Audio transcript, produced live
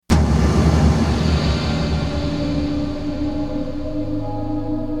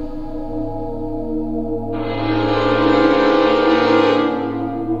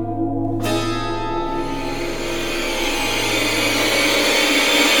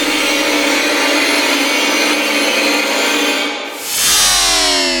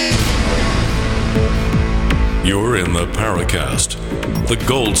in the Paracast, the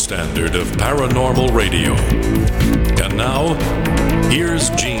gold standard of paranormal radio. And now, here's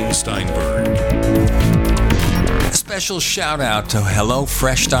Gene Steinberg. A special shout out to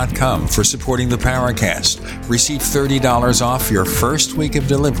HelloFresh.com for supporting the Paracast. Receive $30 off your first week of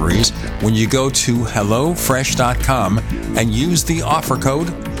deliveries when you go to HelloFresh.com and use the offer code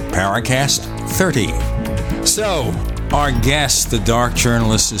Paracast30. So, our guest, the dark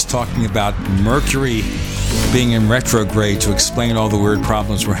journalist, is talking about Mercury being in retrograde to explain all the weird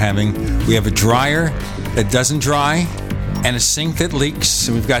problems we're having. We have a dryer that doesn't dry and a sink that leaks.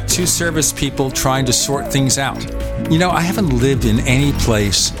 So we've got two service people trying to sort things out. You know, I haven't lived in any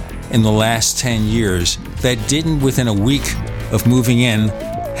place in the last 10 years that didn't, within a week of moving in,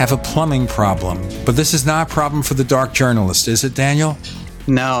 have a plumbing problem. But this is not a problem for the dark journalist, is it, Daniel?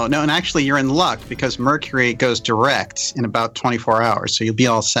 No, and actually you're in luck because Mercury goes direct in about 24 hours, so you'll be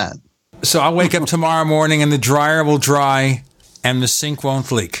all set. So I'll wake up tomorrow morning and the dryer will dry and the sink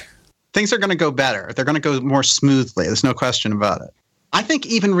won't leak. Things are going to go better. They're going to go more smoothly. There's no question about it. I think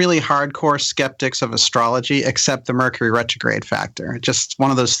even really hardcore skeptics of astrology accept the Mercury retrograde factor. Just one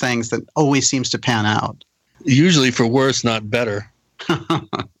of those things that always seems to pan out. Usually for worse, not better. I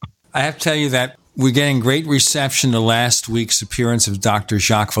have to tell you that we're getting great reception to last week's appearance of Dr.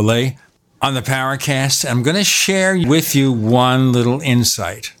 Jacques Vallée on the Paracast. I'm going to share with you one little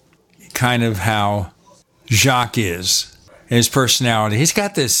insight, kind of how Jacques is, his personality. He's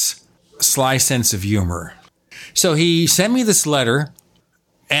got this sly sense of humor. So he sent me this letter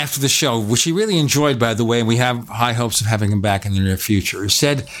after the show, which he really enjoyed, by the way, and we have high hopes of having him back in the near future. He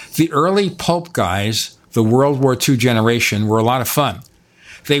said, the early pulp guys, the World War II generation, were a lot of fun.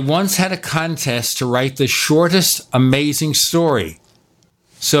 They once had a contest to write the shortest amazing story.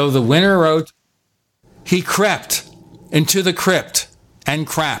 So the winner wrote, he crept into the crypt and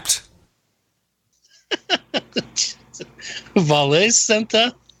crapped. Vallée sent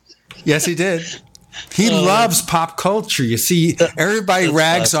that? Yes, he did. He loves pop culture. You see, everybody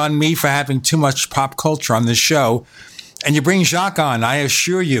rags on me for having too much pop culture on this show. And you bring Jacques on, I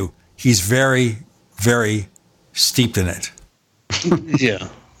assure you, he's very, very steeped in it. Yeah,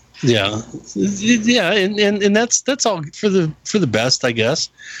 and that's all for the best, I guess.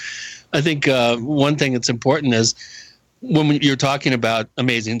 I think one thing that's important is when you're talking about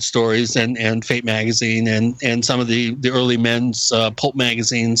amazing stories and Fate magazine and some of the early men's pulp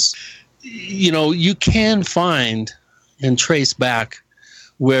magazines, you know, you can find and trace back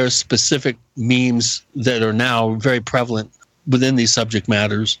where specific memes that are now very prevalent within these subject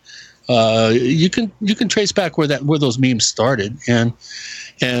matters. You can trace back where those memes started and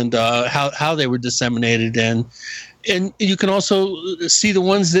how they were disseminated, and you can also see the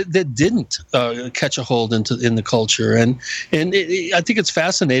ones that didn't catch a hold in the culture, and I think it's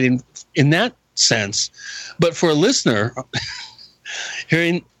fascinating in that sense. But for a listener,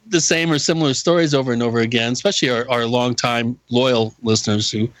 hearing the same or similar stories over and over again, especially our longtime loyal listeners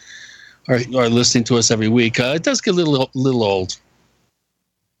who are listening to us every week, it does get a little old.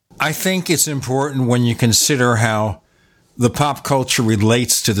 I think it's important when you consider how the pop culture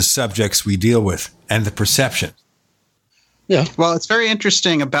relates to the subjects we deal with and the perception. Yeah. Well, it's very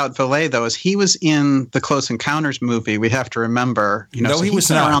interesting about Vallée, though, is he was in the Close Encounters movie. We have to remember. No, so he was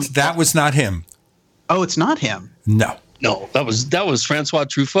not. That was not him. Oh, it's not him? No, that was Francois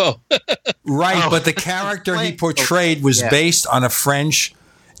Truffaut. Right, but the character he portrayed was based on a French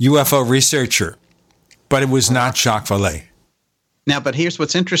UFO researcher, but it was not Jacques Vallée. Now, but here's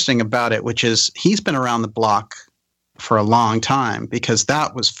what's interesting about it, which is he's been around the block for a long time, because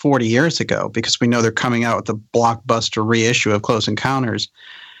that was 40 years ago, because we know they're coming out with the blockbuster reissue of Close Encounters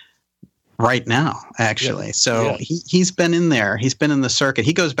right now, actually. Yeah. So he's been in there. He's been in the circuit.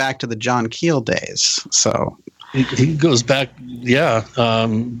 He goes back to the John Keel days. So he goes back,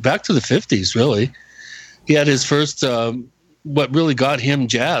 back to the 50s, really. He had his first, what really got him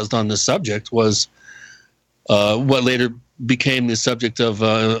jazzed on the subject was what later became the subject of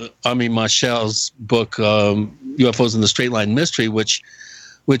Ami Machel's book, UFOs and the Straight Line Mystery, which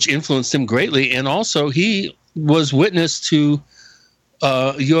influenced him greatly. And also he was witness to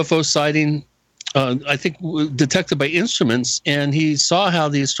UFO sighting, I think detected by instruments, and he saw how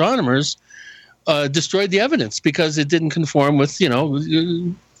the astronomers destroyed the evidence because it didn't conform with,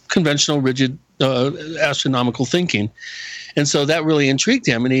 conventional rigid astronomical thinking. And so that really intrigued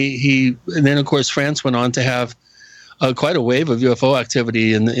him. And and then of course France went on to have quite a wave of UFO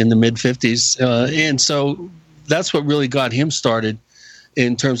activity in the mid 50s. And so that's what really got him started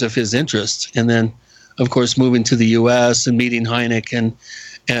in terms of his interest. And then, of course, moving to the U.S. and meeting Hynek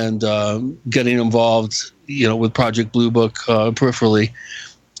and getting involved, with Project Blue Book peripherally.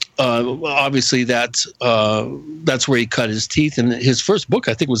 obviously that's where he cut his teeth. And his first book,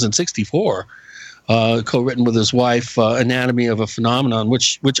 I think, was in '64, co-written with his wife, Anatomy of a Phenomenon,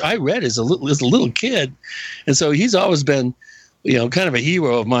 which I read as a little kid. And so he's always been, kind of a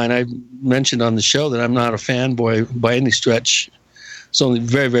hero of mine. I mentioned on the show that I'm not a fanboy by any stretch. It's only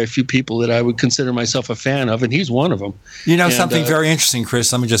very, very few people that I would consider myself a fan of, and he's one of them. Something very interesting,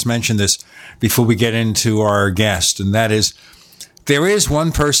 Chris, let me just mention this before we get into our guest, and that is, there is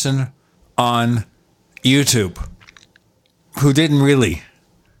one person on YouTube who didn't really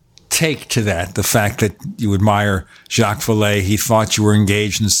take to that, the fact that you admire Jacques Vallée. He thought you were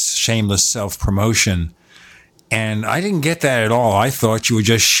engaged in shameless self-promotion. And I didn't get that at all. I thought you were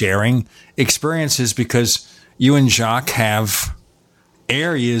just sharing experiences because you and Jacques have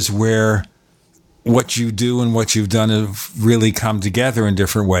areas where what you do and what you've done have really come together in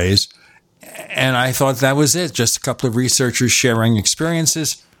different ways. And I thought that was it. Just a couple of researchers sharing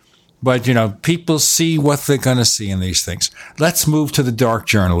experiences. But, people see what they're going to see in these things. Let's move to the dark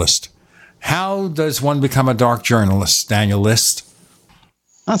journalist. How does one become a dark journalist, Daniel Liszt?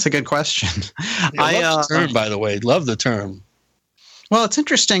 That's a good question. I love the term, by the way. Love the term. Well, it's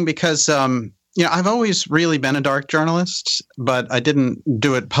interesting because, I've always really been a dark journalist, but I didn't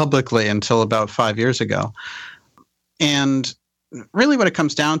do it publicly until about 5 years ago. And really what it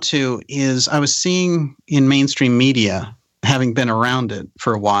comes down to is I was seeing in mainstream media, having been around it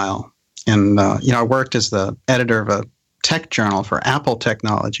for a while. And, I worked as the editor of a tech journal for Apple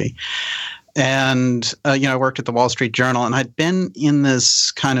technology. And, I worked at the Wall Street Journal, and I'd been in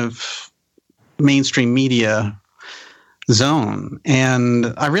this kind of mainstream media zone.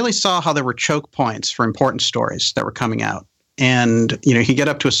 And I really saw how there were choke points for important stories that were coming out. And, you get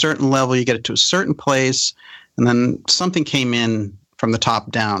up to a certain level, you get it to a certain place, and then something came in from the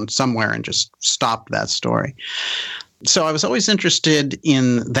top down somewhere and just stopped that story. So I was always interested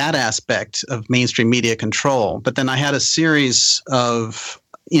in that aspect of mainstream media control. But then I had a series of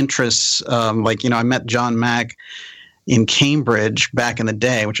interests, I met John Mack in Cambridge back in the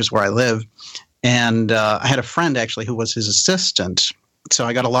day, which is where I live. And I had a friend, actually, who was his assistant. So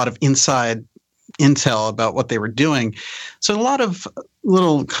I got a lot of inside intel about what they were doing. So a lot of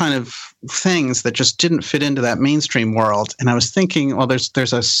little kind of things that just didn't fit into that mainstream world. And I was thinking, well,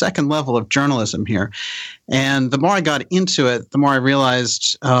 there's a second level of journalism here. And the more I got into it, the more I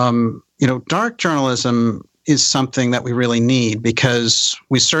realized, dark journalism is something that we really need, because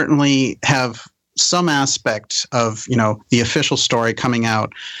we certainly have some aspect of, the official story coming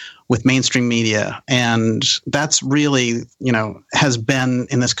out with mainstream media. And that's really, has been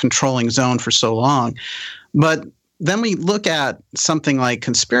in this controlling zone for so long. But then we look at something like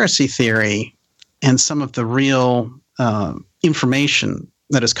conspiracy theory and some of the real information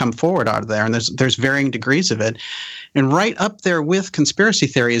that has come forward out of there. And there's varying degrees of it. And right up there with conspiracy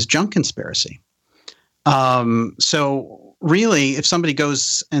theory is junk conspiracy. So really, if somebody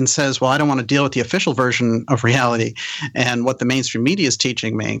goes and says, well, I don't want to deal with the official version of reality and what the mainstream media is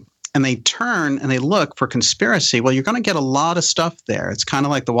teaching me, and they turn and they look for conspiracy, well, you're going to get a lot of stuff there. It's kind of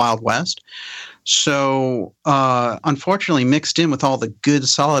like the Wild West. So unfortunately, mixed in with all the good,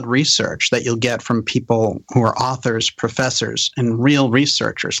 solid research that you'll get from people who are authors, professors, and real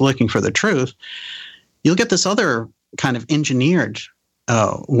researchers looking for the truth, you'll get this other kind of engineered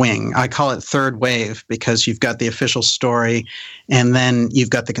wing. I call it third wave, because you've got the official story, and then you've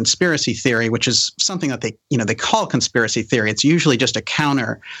got the conspiracy theory, which is something that they call conspiracy theory. It's usually just a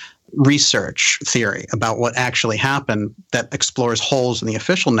counter research theory about what actually happened that explores holes in the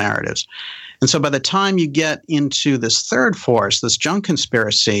official narratives. And so by the time you get into this third force, this junk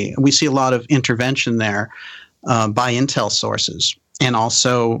conspiracy, we see a lot of intervention there by intel sources, and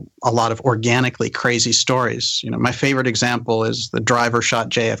also a lot of organically crazy stories. My favorite example is the driver shot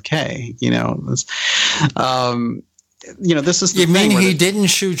JFK. This is the You mean thing he didn't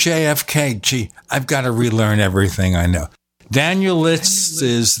shoot JFK? Gee, I've got to relearn everything I know. Daniel Liszt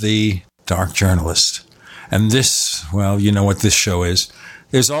is the dark journalist. And this, well, you know what this show is.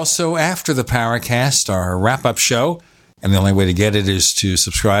 There's also After the Paracast, our wrap-up show. And the only way to get it is to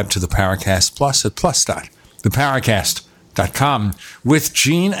subscribe to the Paracast Plus at plus.theparacast.com. With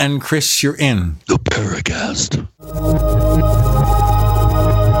Gene and Chris, you're in The Paracast.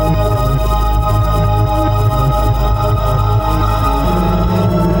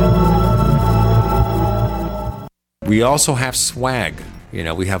 We also have swag.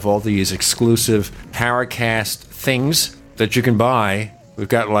 We have all these exclusive Paracast things that you can buy We've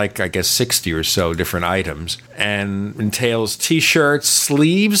got 60 or so different items, and entails T-shirts,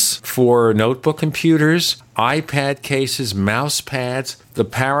 sleeves for notebook computers, iPad cases, mouse pads, the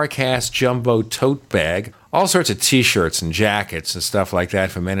Paracast Jumbo tote bag, all sorts of T-shirts and jackets and stuff like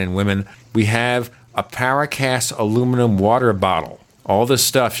that for men and women. We have a Paracast aluminum water bottle. All this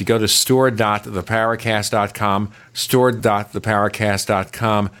stuff, you go to store.theparacast.com,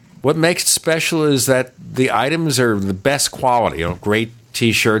 store.theparacast.com. What makes it special is that the items are the best quality, great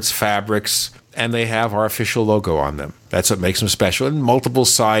T-shirts, fabrics, and they have our official logo on them. That's what makes them special, in multiple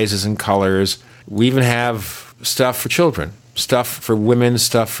sizes and colors. We even have stuff for children, stuff for women,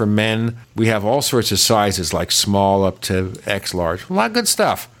 stuff for men. We have all sorts of sizes, like small up to X large. A lot of good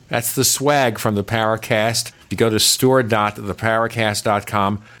stuff. That's the swag from the Paracast. You go to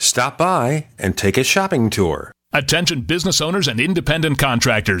store.theparacast.com. Stop by and take a shopping tour. Attention business owners and independent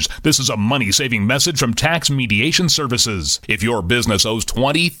contractors. This is a money-saving message from Tax Mediation Services. If your business owes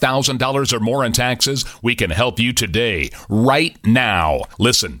 $20,000 or more in taxes, we can help you today, right now.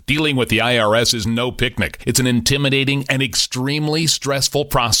 Listen, dealing with the IRS is no picnic. It's an intimidating and extremely stressful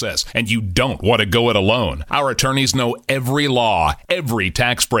process, and you don't want to go it alone. Our attorneys know every law, every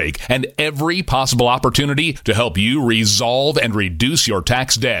tax break, and every possible opportunity to help you resolve and reduce your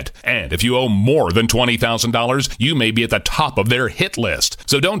tax debt. And if you owe more than $20,000, you may be at the top of their hit list.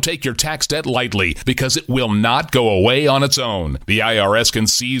 So don't take your tax debt lightly, because it will not go away on its own. The IRS can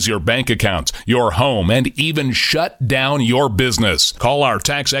seize your bank accounts, your home, and even shut down your business. Call our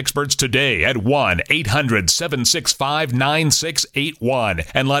tax experts today at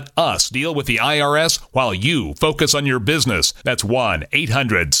 1-800-765-9681 and let us deal with the IRS while you focus on your business. That's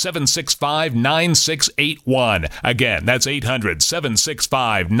 1-800-765-9681. Again, that's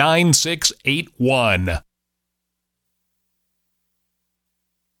 800-765-9681.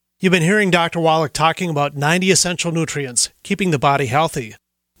 You've been hearing Dr. Wallach talking about 90 essential nutrients, keeping the body healthy.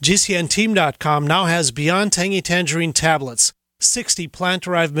 GCNteam.com now has Beyond Tangy Tangerine tablets, 60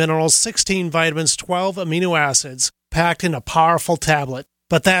 plant-derived minerals, 16 vitamins, 12 amino acids, packed in a powerful tablet.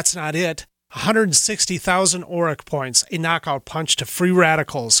 But that's not it. 160,000 auric points, a knockout punch to free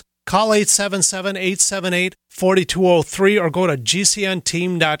radicals. Call 877-878-4203 or go to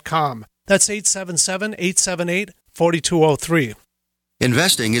GCNteam.com. That's 877-878-4203.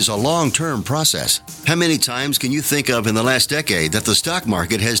 Investing is a long-term process. How many times can you think of in the last decade that the stock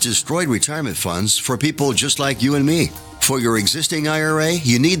market has destroyed retirement funds for people just like you and me? For your existing IRA,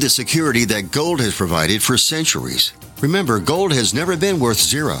 you need the security that gold has provided for centuries. Remember, gold has never been worth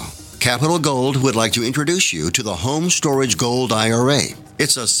zero. Capital Gold would like to introduce you to the Home Storage Gold IRA.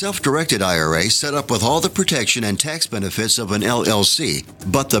 It's a self-directed IRA set up with all the protection and tax benefits of an LLC.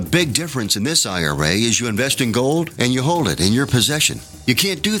 But the big difference in this IRA is you invest in gold and you hold it in your possession. You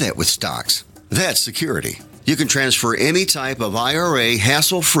can't do that with stocks. That's security. You can transfer any type of IRA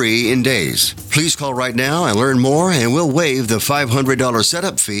hassle-free in days. Please call right now and learn more, and we'll waive the $500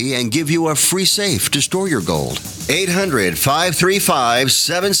 setup fee and give you a free safe to store your gold.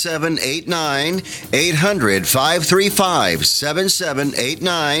 800-535-7789.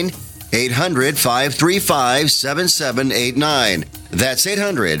 800-535-7789. 800-535-7789. That's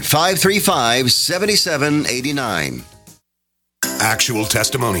 800-535-7789. Actual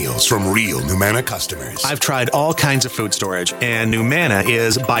testimonials from real Numanna customers. I've tried all kinds of food storage, and Numanna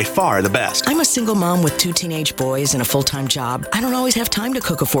is by far the best. I'm a single mom with 2 teenage boys and a full-time job. I don't always have time to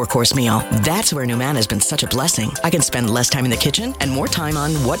cook a 4-course meal. That's where Numanna has been such a blessing. I can spend less time in the kitchen and more time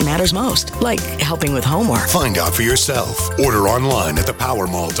on what matters most, like helping with homework. Find out for yourself. Order online at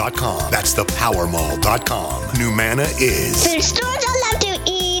thepowermall.com. That's thepowermall.com. Numanna is... Food stores I love to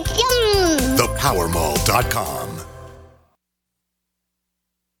eat. Yum! Thepowermall.com.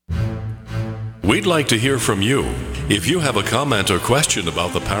 We'd like to hear from you. If you have a comment or question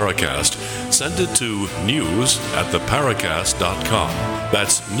about the Paracast, send it to news@theparacast.com.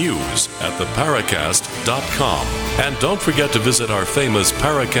 That's news@theparacast.com. And don't forget to visit our famous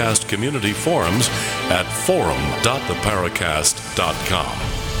Paracast community forums at forum.theparacast.com.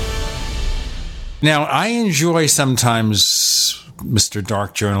 Now, I enjoy sometimes, Mr.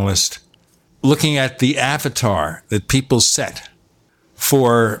 Dark Journalist, looking at the avatar that people set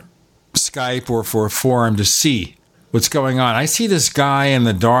for Skype or for a forum to see what's going on. I see this guy in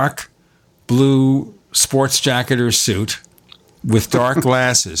the dark blue sports jacket or suit with dark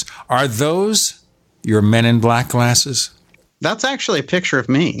glasses. Are those your Men in Black glasses? That's actually a picture of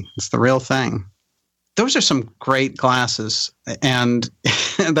me. It's the real thing. Those are some great glasses. And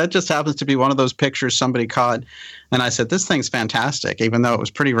that just happens to be one of those pictures somebody caught. And I said, this thing's fantastic, even though it was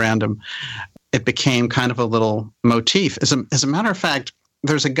pretty random. It became kind of a little motif. As a matter of fact,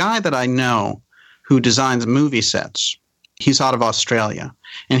 there's a guy that I know who designs movie sets, He's out of Australia.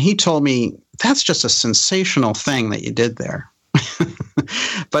 And he told me, that's just a sensational thing that you did there.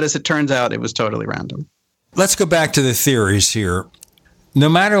 But as it turns out, it was totally random. Let's go back to the theories here. No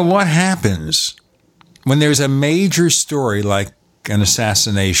matter what happens, when there's a major story like an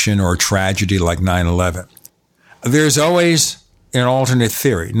assassination or a tragedy like 9/11, there's always an alternate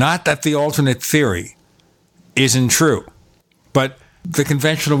theory. Not that the alternate theory isn't true, but the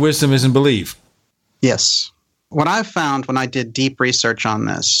conventional wisdom isn't believed. Yes. What I've found when I did deep research on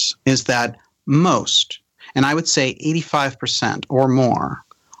this is that most, and I would say 85% or more,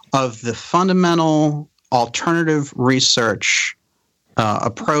 of the fundamental alternative research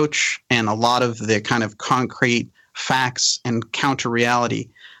approach and a lot of the kind of concrete facts and counter reality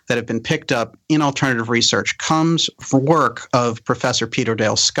that have been picked up in alternative research comes from work of Professor Peter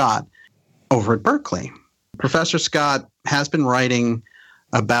Dale Scott over at Berkeley. Professor Scott has been writing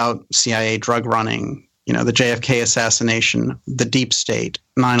about CIA drug running, the JFK assassination, the deep state,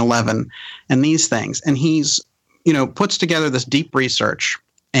 9/11, and these things. And he's, puts together this deep research,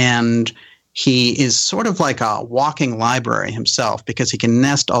 and he is sort of like a walking library himself because he can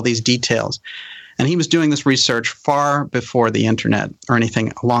nest all these details. And he was doing this research far before the internet or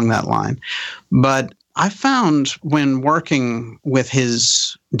anything along that line. But I found when working with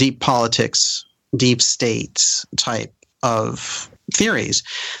his deep politics, deep state type of theories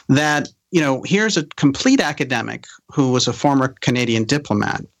that, here's a complete academic who was a former Canadian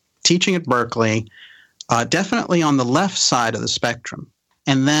diplomat teaching at Berkeley, definitely on the left side of the spectrum.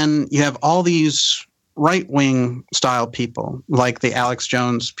 And then you have all these right-wing style people like the Alex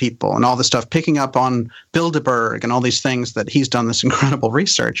Jones people and all this stuff picking up on Bilderberg and all these things that he's done this incredible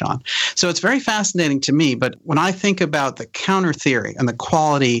research on. So it's very fascinating to me. But when I think about the counter theory and the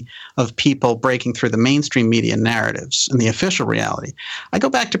quality of people breaking through the mainstream media narratives and the official reality, I go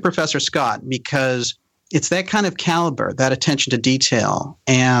back to Professor Scott because it's that kind of caliber, that attention to detail,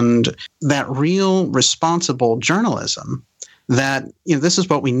 and that real responsible journalism that this is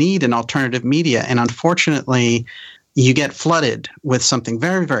what we need in alternative media. And unfortunately, you get flooded with something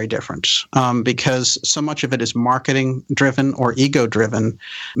very, very different because so much of it is marketing driven or ego driven,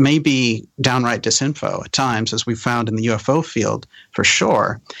 maybe downright disinfo at times, as we found in the UFO field for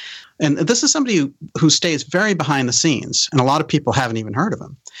sure. And this is somebody who stays very behind the scenes, and a lot of people haven't even heard of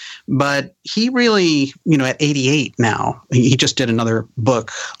him. But he really, at 88 now, he just did another book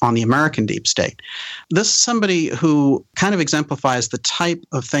on the American deep state. This is somebody who kind of exemplifies the type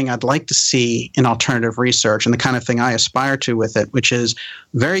of thing I'd like to see in alternative research and the kind of thing I aspire to with it, which is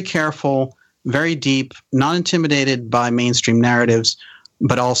very careful, very deep, not intimidated by mainstream narratives,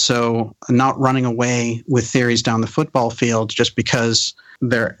 but also not running away with theories down the football field just because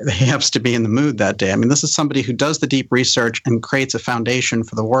he happens to be in the mood that day. I mean, this is somebody who does the deep research and creates a foundation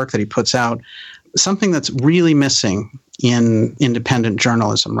for the work that he puts out, something that's really missing in independent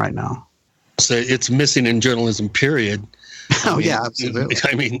journalism right now. So it's missing in journalism, period. Yeah, absolutely.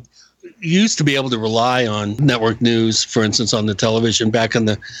 I mean, you used to be able to rely on network news, for instance, on the television back in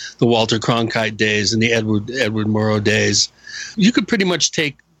the Walter Cronkite days and the Edward Murrow days. You could pretty much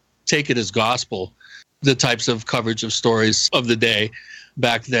take it as gospel, the types of coverage of stories of the day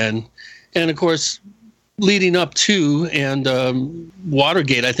back then. And of course, leading up to and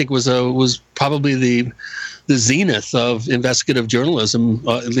Watergate, I think was probably the zenith of investigative journalism,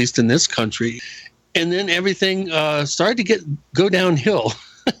 at least in this country. And then everything started to go downhill.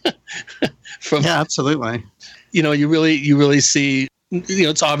 Yeah, absolutely. You really see,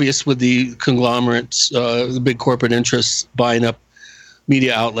 it's obvious with the conglomerates, the big corporate interests buying up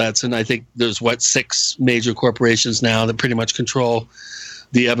media outlets. And I think there's 6 major corporations now that pretty much control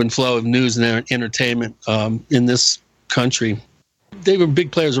the ebb and flow of news and entertainment in this country. They were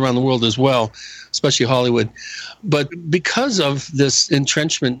big players around the world as well, especially Hollywood. But because of this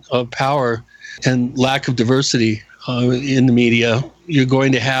entrenchment of power and lack of diversity in the media, you're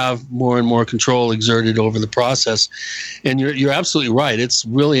going to have more and more control exerted over the process. And you're absolutely right. It's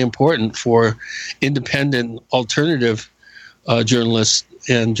really important for independent alternative journalists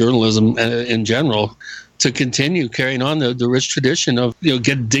and journalism in general to continue carrying on the rich tradition of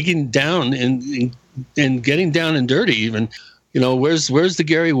digging down and getting down and dirty. Even where's the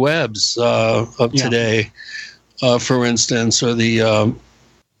Gary Webbs of today, for instance, or the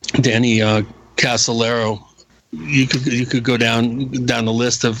Danny Casolaro. You could go down the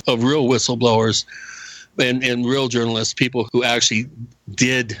list of real whistleblowers and real journalists, people who actually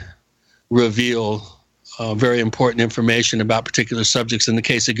did reveal very important information about particular subjects. In the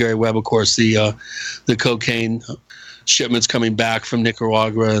case of Gary Webb, of course, the cocaine shipments coming back from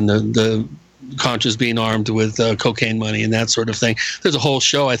Nicaragua and the Contras being armed with cocaine money and that sort of thing. There's a whole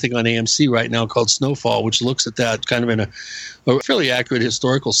show, I think, on AMC right now called Snowfall, which looks at that kind of in a fairly accurate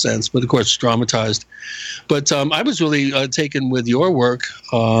historical sense, but of course dramatized. But I was really taken with your work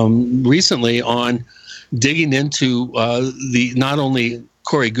recently on digging into the not only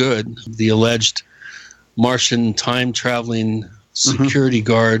Corey Goode, the alleged Martian time-traveling security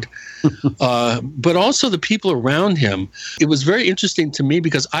guard, but also the people around him. It was very interesting to me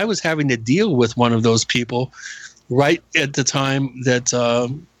because I was having to deal with one of those people right at the time that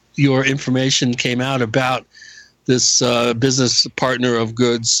your information came out about this business partner of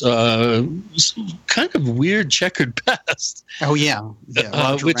Goode's kind of weird checkered past. Oh, yeah.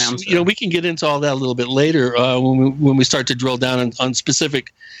 Which, Remseur. We can get into all that a little bit later when we start to drill down on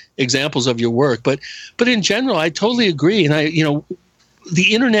specific examples of your work. But in general, I totally agree. And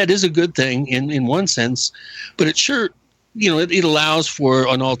the internet is a good thing in one sense, but it sure, it allows for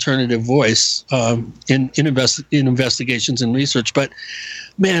an alternative voice in investigations and research. But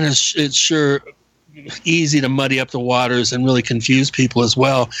man, it's sure easy to muddy up the waters and really confuse people as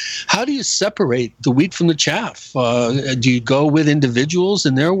well. How do you separate the wheat from the chaff? Do you go with individuals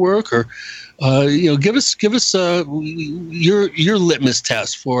in their work, or give us your litmus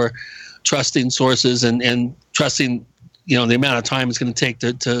test for trusting sources and trusting the amount of time it's going to take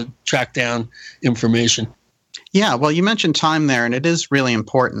to track down information? Yeah, well, you mentioned time there, and it is really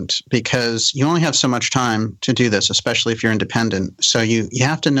important because you only have so much time to do this, especially if you're independent. So you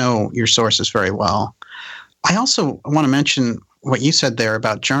have to know your sources very well. I also want to mention what you said there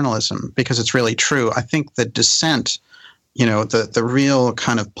about journalism because it's really true. I think the descent, the real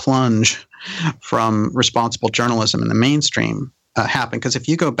kind of plunge from responsible journalism in the mainstream happened. Because if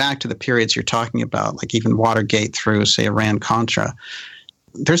you go back to the periods you're talking about, like even Watergate through, say, Iran-Contra,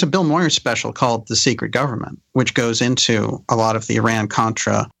 there's a Bill Moyer special called The Secret Government, which goes into a lot of the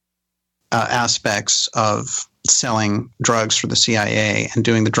Iran-Contra aspects of selling drugs for the CIA and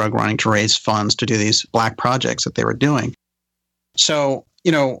doing the drug running to raise funds to do these black projects that they were doing. So,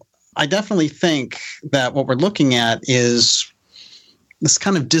 I definitely think that what we're looking at is this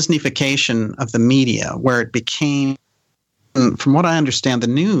kind of Disneyfication of the media, where it became, from what I understand, the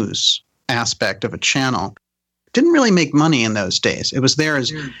news aspect of a channel didn't really make money in those days. It was there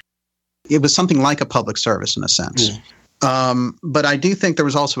as it was something like a public service in a sense. But I do think there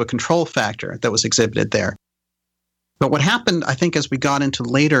was also a control factor that was exhibited there. But what happened, I think, as we got into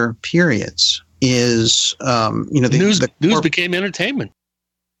later periods is, the news became entertainment.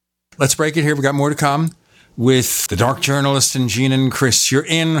 Let's break it here. We've got more to come with the dark journalist and Gene and Chris. You're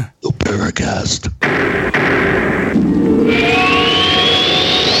in the Paracast.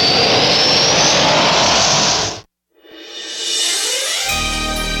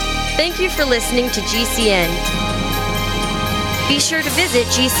 Thank you for listening to GCN. Be sure to visit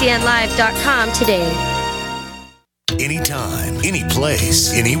GCNlive.com today. Anytime, any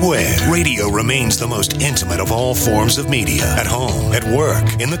place, anywhere. Radio remains the most intimate of all forms of media. At home, at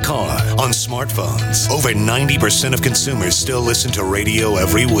work, in the car, on smartphones. Over 90% of consumers still listen to radio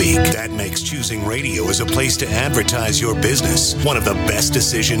every week. That makes choosing radio as a place to advertise your business one of the best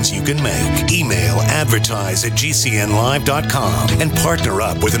decisions you can make. Email advertise@gcnlive.com and partner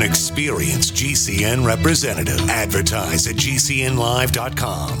up with an experienced GCN representative.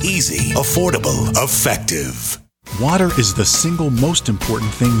 Advertise@gcnlive.com. Easy, affordable, effective. Water is the single most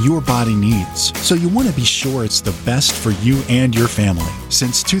important thing your body needs, so you want to be sure it's the best for you and your family.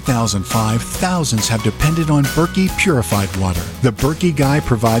 Since 2005, thousands have depended on Berkey purified water. The Berkey Guy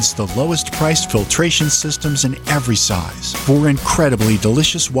provides the lowest priced filtration systems in every size. For incredibly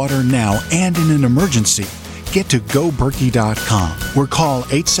delicious water now and in an emergency, get to GoBerkey.com or call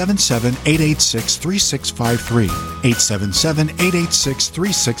 877-886-3653.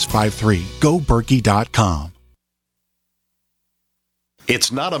 877-886-3653. GoBerkey.com.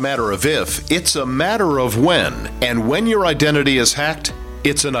 It's not a matter of if, it's a matter of when. And when your identity is hacked,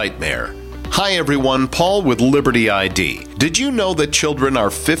 it's a nightmare. Hi everyone, Paul with Liberty ID. Did you know that children are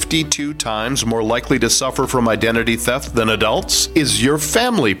 52 times more likely to suffer from identity theft than adults? Is your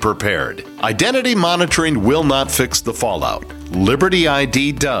family prepared? Identity monitoring will not fix the fallout. Liberty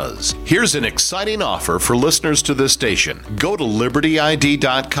ID does. Here's an exciting offer for listeners to this station. Go to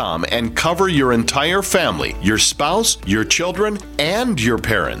libertyid.com and cover your entire family, your spouse, your children, and your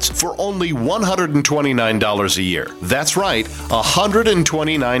parents for only $129 a year. That's right,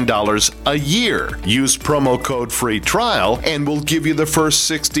 $129 a year. Use promo code FREE TRIAL and we'll give you the first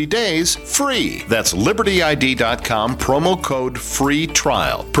 60 days free. That's libertyid.com, promo code FREE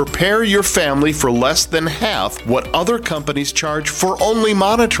TRIAL. Prepare your family for less than half what other companies charge for only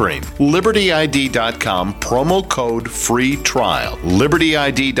monitoring. LibertyID.com, promo code free trial.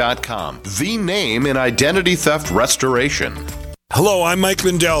 LibertyID.com, the name in identity theft restoration. Hello, I'm Mike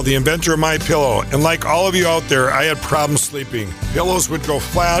Lindell, the inventor of MyPillow, and like all of you out there, I had problems sleeping. Pillows would go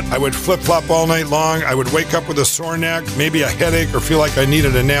flat, I would flip-flop all night long, I would wake up with a sore neck, maybe a headache, or feel like I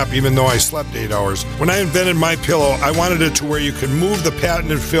needed a nap even though I slept 8 hours. When I invented MyPillow, I wanted it to where you could move the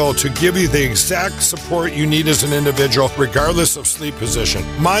patented fill to give you the exact support you need as an individual, regardless of sleep position.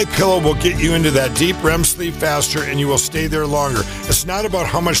 MyPillow will get you into that deep REM sleep faster, and you will stay there longer. It's not about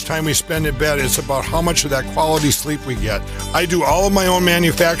how much time we spend in bed, it's about how much of that quality sleep we get. I do all of my own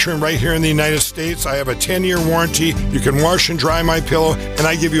manufacturing right here in the United States. I have a 10-year warranty. You can wash and dry my pillow, and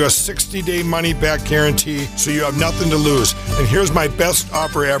I give you a 60-day money-back guarantee, so you have nothing to lose. And here's my best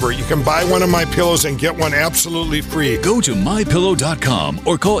offer ever. You can buy one of my pillows and get one absolutely free. Go to mypillow.com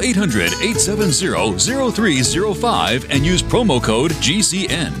or call 800-870-0305 and use promo code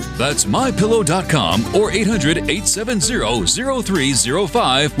GCN. That's mypillow.com or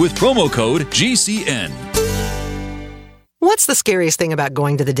 800-870-0305 with promo code GCN. What's the scariest thing about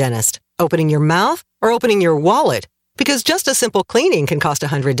going to the dentist? Opening your mouth or opening your wallet? Because just a simple cleaning can cost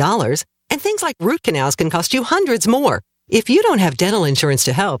 $100, and things like root canals can cost you hundreds more. If you don't have dental insurance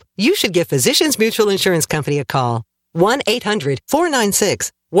to help, you should give Physicians Mutual Insurance Company a call.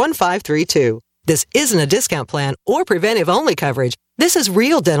 1-800-496-1532. This isn't a discount plan or preventive-only coverage. This is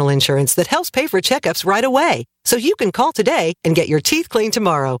real dental insurance that helps pay for checkups right away, so you can call today and get your teeth cleaned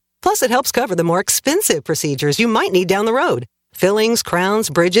tomorrow. Plus, it helps cover the more expensive procedures you might need down the road. Fillings, crowns,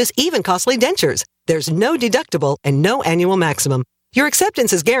 bridges, even costly dentures. There's no deductible and no annual maximum. Your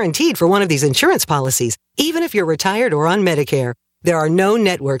acceptance is guaranteed for one of these insurance policies, even if you're retired or on Medicare. There are no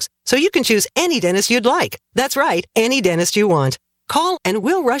networks, so you can choose any dentist you'd like. That's right, any dentist you want. Call and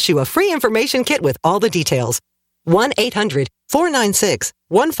we'll rush you a free information kit with all the details.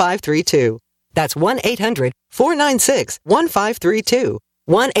 1-800-496-1532. That's 1-800-496-1532.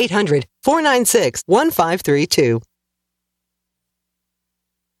 1-800-496-1532.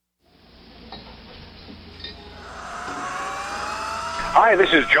 Hi,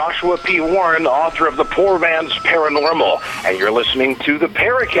 this is Joshua P. Warren, author of The Poor Man's Paranormal, and you're listening to the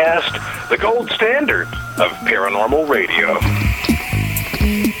Paracast, the gold standard of paranormal radio.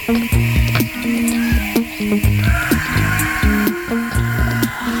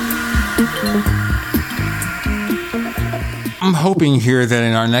 I'm hoping here that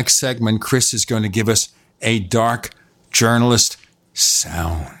in our next segment, Chris is going to give us a dark journalist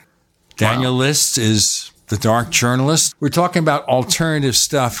sound. Daniel Liszt is the dark journalist. We're talking about alternative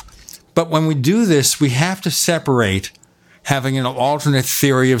stuff, but when we do this, we have to separate having an alternate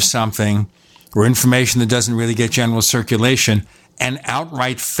theory of something or information that doesn't really get general circulation and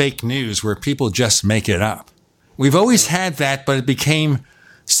outright fake news where people just make it up. We've always had that, but it became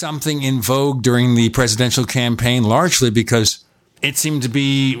something in vogue during the presidential campaign, largely because it seemed to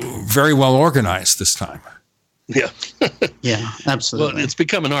be very well organized this time. Yeah. Yeah, absolutely. Well, it's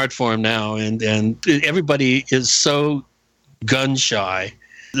become an art form now, and everybody is so gun shy.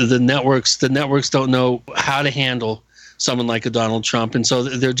 The networks don't know how to handle someone like a Donald Trump, and so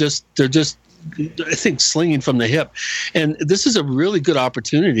they're just I think slinging from the hip. And this is a really good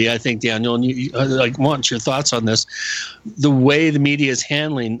opportunity, I think, Daniel, and I want your thoughts on this. The way the media is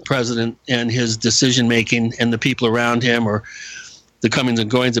handling the president and his decision making and the people around him, or the comings and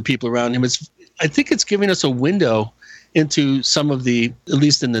goings of people around him, I think it's giving us a window into some of the, at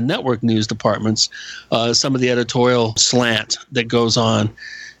least in the network news departments, some of the editorial slant that goes on.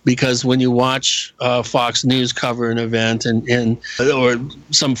 Because when you watch Fox News cover an event and or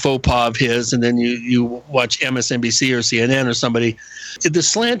some faux pas of his, and then you watch MSNBC or CNN or somebody, the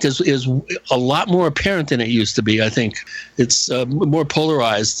slant is a lot more apparent than it used to be. I think it's more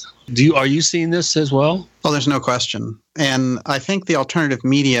polarized. Are you seeing this as well? Well, there's no question. And I think the alternative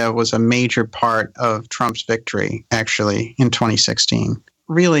media was a major part of Trump's victory, actually, in 2016.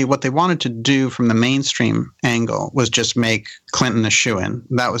 Really, what they wanted to do from the mainstream angle was just make Clinton a shoo-in.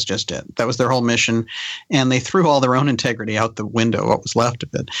 That was just it. That was their whole mission. And they threw all their own integrity out the window, what was left of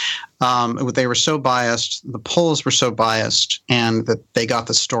it. They were so biased, the polls were so biased, and that they got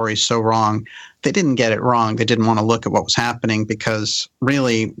the story so wrong. They didn't get it wrong. They didn't want to look at what was happening because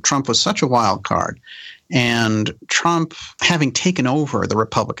really Trump was such a wild card. And Trump, having taken over the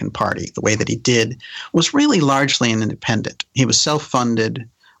Republican Party the way that he did, was really largely an independent. He was self-funded,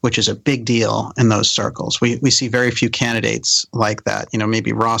 which is a big deal in those circles. We see very few candidates like that. You know,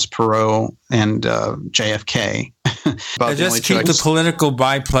 maybe Ross Perot and JFK. I just keep the political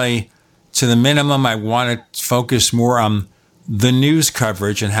byplay to the minimum. I want to focus more on the news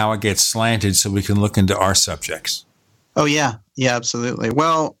coverage and how it gets slanted so we can look into our subjects. Oh, yeah. Yeah, absolutely.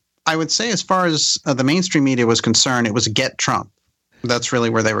 Well, I would say as far as the mainstream media was concerned, it was get Trump. That's really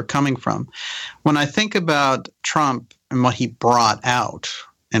where they were coming from. When I think about Trump and what he brought out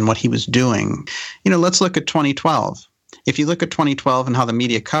and what he was doing, let's look at 2012. If you look at 2012 and how the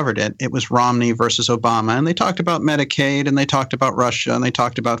media covered it, it was Romney versus Obama. And they talked about Medicaid, and they talked about Russia, and they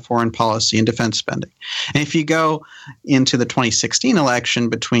talked about foreign policy and defense spending. And if you go into the 2016 election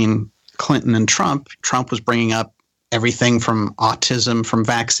between Clinton and Trump was bringing up everything from autism, from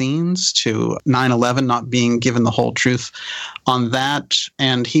vaccines to 9/11, not being given the whole truth on that.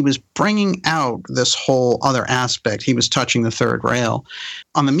 And he was bringing out this whole other aspect. He was touching the third rail.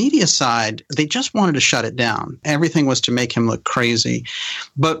 On the media side, they just wanted to shut it down. Everything was to make him look crazy.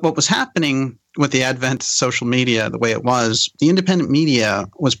 But what was happening with the advent of social media, the way it was, the independent media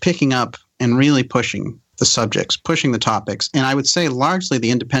was picking up and really pushing the subjects, pushing the topics. And I would say largely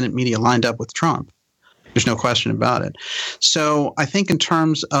the independent media lined up with Trump. There's no question about it. So I think in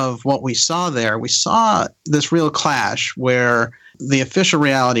terms of what we saw there, we saw this real clash where the official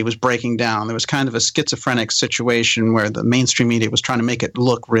reality was breaking down. There was kind of a schizophrenic situation where the mainstream media was trying to make it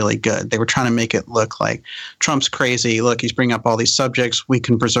look really good. They were trying to make it look like Trump's crazy. Look, he's bringing up all these subjects. We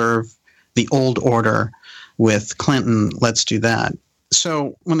can preserve the old order with Clinton. Let's do that.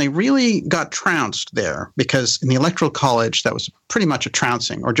 So when they really got trounced there, because in the Electoral College, that was pretty much a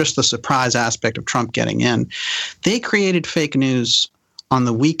trouncing or just the surprise aspect of Trump getting in, they created fake news on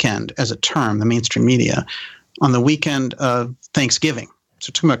the weekend as a term, the mainstream media, on the weekend of Thanksgiving. So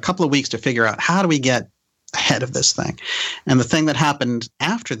it took them a couple of weeks to figure out how do we get ahead of this thing. And the thing that happened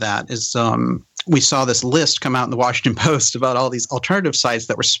after that is we saw this list come out in the Washington Post about all these alternative sites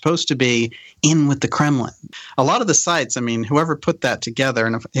that were supposed to be in with the Kremlin. A lot of the sites, whoever put that together,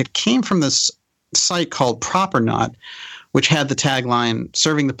 and it came from this site called Propernaut, which had the tagline,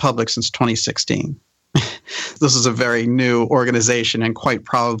 "Serving the Public Since 2016." This is a very new organization and quite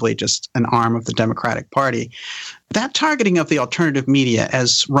probably just an arm of the Democratic Party. That targeting of the alternative media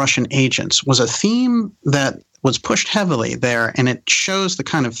as Russian agents was a theme that was pushed heavily there, and it shows the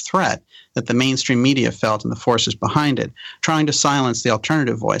kind of threat that the mainstream media felt and the forces behind it, trying to silence the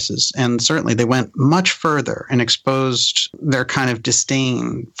alternative voices. And certainly they went much further and exposed their kind of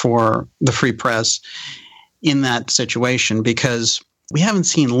disdain for the free press in that situation, because we haven't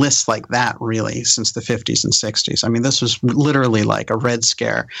seen lists like that really since the 50s and 60s. This was literally like a Red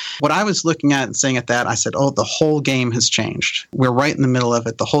Scare. What I was looking at and saying at that, I said, the whole game has changed. We're right in the middle of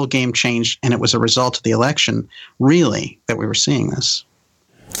it. The whole game changed, and it was a result of the election, really, that we were seeing this.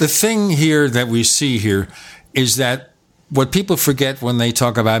 The thing here that we see here is that what people forget when they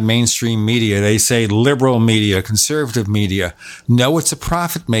talk about mainstream media, they say liberal media, conservative media. No, it's a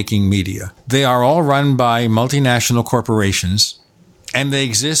profit-making media. They are all run by multinational corporations, and they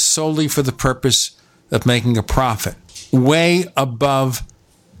exist solely for the purpose of making a profit, way above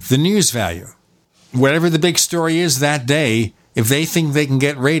the news value. Whatever the big story is that day, if they think they can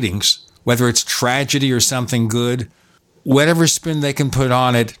get ratings, whether it's tragedy or something good, whatever spin they can put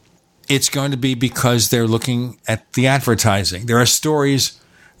on it, it's going to be because they're looking at the advertising. There are stories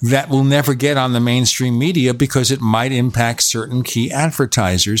that will never get on the mainstream media because it might impact certain key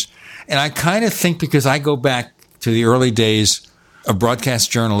advertisers. And I kind of think, because I go back to the early days of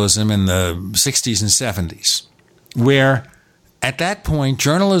broadcast journalism in the 60s and 70s, where at that point,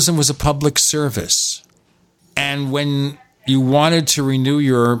 journalism was a public service. And when you wanted to renew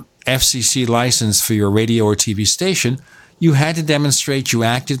your FCC license for your radio or TV station, you had to demonstrate you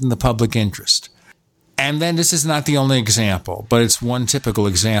acted in the public interest. And then this is not the only example, but it's one typical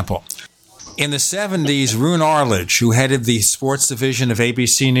example. In the 70s, Roone Arledge, who headed the sports division of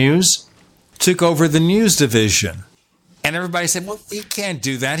ABC News, took over the news division. And everybody said, well, he can't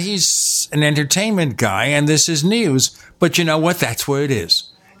do that. He's an entertainment guy, and this is news. But you know what? That's what it is.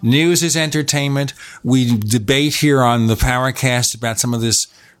 News is entertainment. We debate here on the Paracast about some of this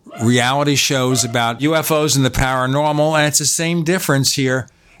reality shows about UFOs and the paranormal, and it's the same difference here.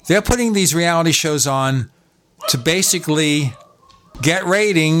 They're putting these reality shows on to basically get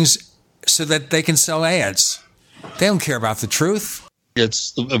ratings so that they can sell ads. They don't care about the truth.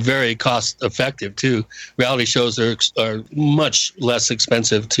 It's very cost effective too. Reality shows are much less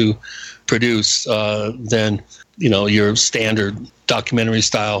expensive to produce than your standard documentary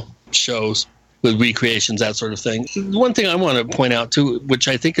style shows with recreations, that sort of thing. One thing I want to point out too, which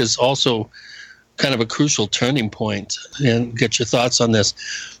I think is also kind of a crucial turning point, and get your thoughts on this.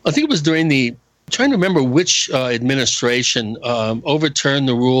 I think it was during I'm trying to remember which administration overturned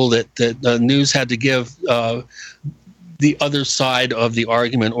the rule that news had to give the other side of the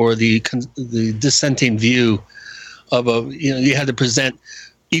argument, or the dissenting view of you had to present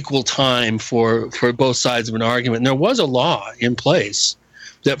equal time for both sides of an argument. And there was a law in place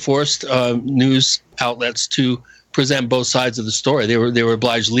that forced news outlets to present both sides of the story. They were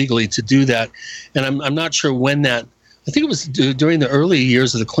obliged legally to do that. And I'm not sure when that, I think it was during the early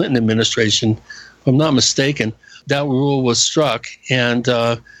years of the Clinton administration, if I'm not mistaken, that rule was struck. And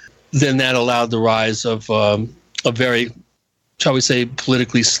then that allowed the rise of a very, shall we say,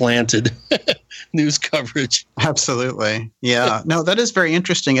 politically slanted news coverage. Absolutely. Yeah. No, that is very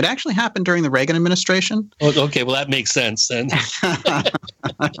interesting. It actually happened during the Reagan administration. Oh, okay. Well, that makes sense then.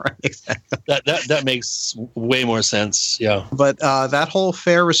 Right, exactly. That makes way more sense. Yeah. But that whole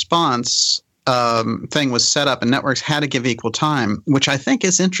fair response thing was set up, and networks had to give equal time, which I think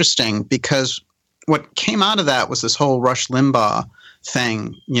is interesting because what came out of that was this whole Rush Limbaugh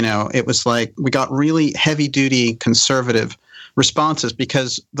thing. You know, it was like we got really heavy-duty conservative responses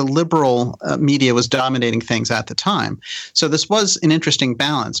because the liberal media was dominating things at the time. So this was an interesting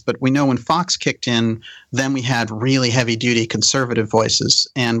balance. But we know when Fox kicked in, then we had really heavy-duty conservative voices,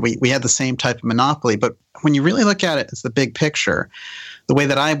 and we had the same type of monopoly. But when you really look at it as the big picture, the way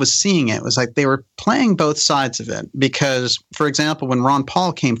that I was seeing it was like they were playing both sides of it because, for example, when Ron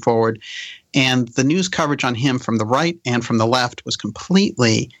Paul came forward, and the news coverage on him from the right and from the left was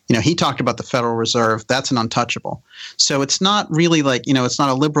completely, he talked about the Federal Reserve. That's an untouchable. So it's not really like, it's not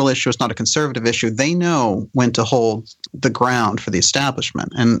a liberal issue. It's not a conservative issue. They know when to hold the ground for the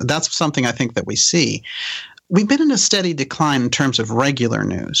establishment. And that's something I think that we see. We've been in a steady decline in terms of regular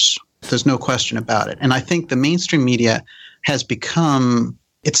news. There's no question about it. And I think the mainstream media has become,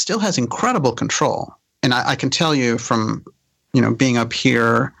 it still has incredible control. And I can tell you from, being up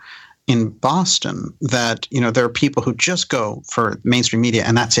here in Boston that, there are people who just go for mainstream media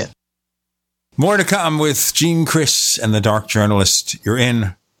and that's it. More to come with Gene Chris and the Dark Journalist. You're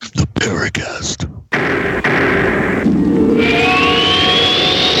in the Paracast.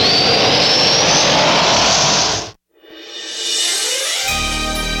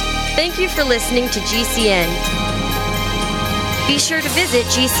 Thank you for listening to GCN. Be sure to visit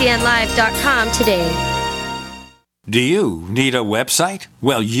GCNlive.com today. Do you need a website?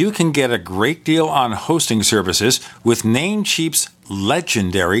 Well, you can get a great deal on hosting services with Namecheap's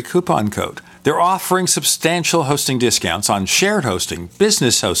legendary coupon code. They're offering substantial hosting discounts on shared hosting,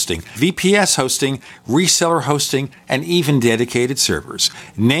 business hosting, VPS hosting, reseller hosting, and even dedicated servers.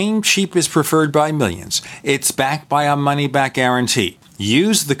 Namecheap is preferred by millions. It's backed by a money-back guarantee.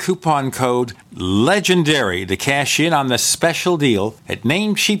 Use the coupon code LEGENDARY to cash in on the special deal at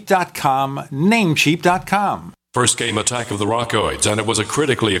Namecheap.com, Namecheap.com. First came Attack of the Rockoids, and it was a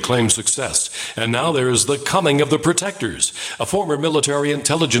critically acclaimed success. And now there is The Coming of the Protectors. A former military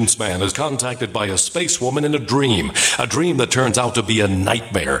intelligence man is contacted by a space woman in a dream that turns out to be a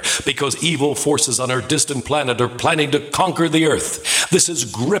nightmare because evil forces on our distant planet are planning to conquer the Earth. This is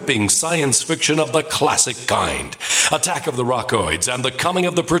gripping science fiction of the classic kind. Attack of the Rockoids and The Coming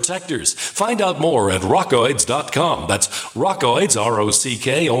of the Protectors. Find out more at rockoids.com. That's Rockoids,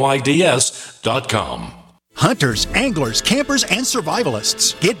 ROCKOIDS.com. Hunters, anglers, campers, and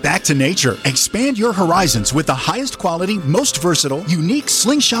survivalists. Get back to nature. Expand your horizons with the highest quality, most versatile, unique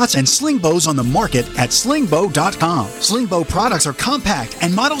slingshots and sling bows on the market at slingbow.com. Slingbow products are compact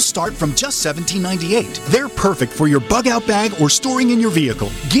and models start from just $17.98. They're perfect for your bug-out bag or storing in your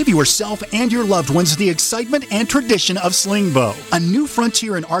vehicle. Give yourself and your loved ones the excitement and tradition of Slingbow, a new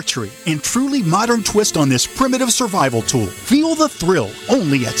frontier in archery and truly modern twist on this primitive survival tool. Feel the thrill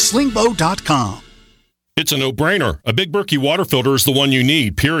only at slingbow.com. It's a no-brainer. A Big Berkey water filter is the one you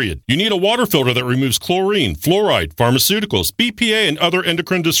need, period. You need a water filter that removes chlorine, fluoride, pharmaceuticals, BPA, and other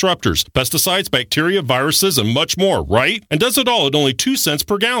endocrine disruptors, pesticides, bacteria, viruses, and much more, right? And does it all at only 2 cents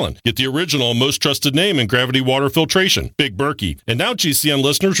per gallon. Get the original, most trusted name in gravity water filtration, Big Berkey. And now GCN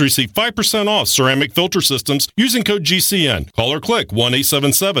listeners receive 5% off ceramic filter systems using code GCN. Call or click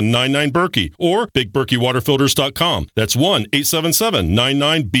 1-877-99-BERKEY or BigBerkeyWaterFilters.com. That's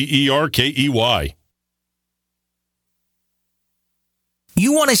 1-877-99-BERKEY.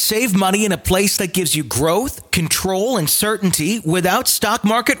 You want to save money in a place that gives you growth, control, and certainty without stock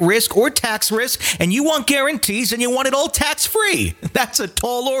market risk or tax risk, and you want guarantees and you want it all tax-free. That's a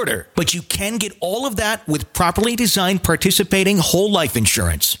tall order. But you can get all of that with properly designed participating whole life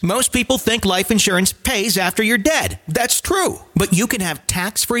insurance. Most people think life insurance pays after you're dead. That's true. But you can have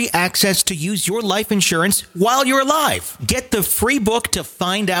tax-free access to use your life insurance while you're alive. Get the free book to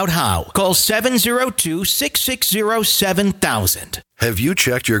find out how. Call 702-660-7000. Have you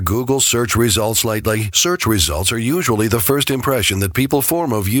checked your Google search results lately? Search results are usually the first impression that people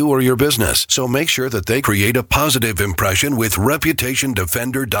form of you or your business, so make sure that they create a positive impression with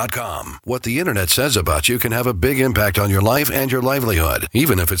ReputationDefender.com. What the internet says about you can have a big impact on your life and your livelihood,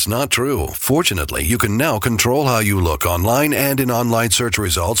 even if it's not true. Fortunately, you can now control how you look online and in online search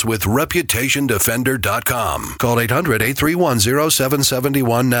results with ReputationDefender.com. Call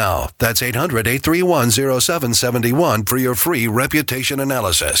 800-831-0771 now. That's 800-831-0771 for your free reputation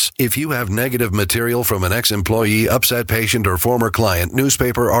analysis. If you have negative material from an ex-employee, upset patient, or former client,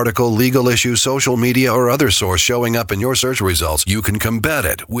 newspaper article, legal issue, social media, or other source showing up in your search results, you can combat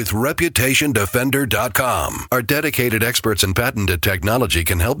it with ReputationDefender.com. Our dedicated experts in patented technology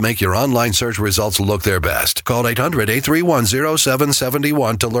can help make your online search results look their best. Call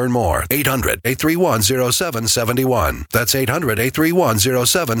 800-831-0771 to learn more. 800-831-0771. That's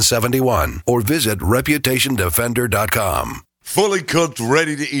 800-831-0771. Or visit ReputationDefender.com. Fully cooked,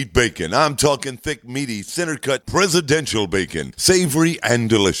 ready-to-eat bacon. I'm talking thick, meaty, center-cut presidential bacon. Savory and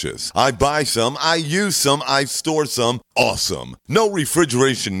delicious. I buy some, I use some, I store some. Awesome. No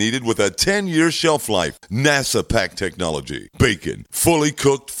refrigeration needed with a 10-year shelf life. NASA pack technology. Bacon. Fully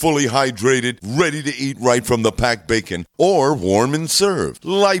cooked, fully hydrated, ready to eat right from the packed bacon. Or warm and served.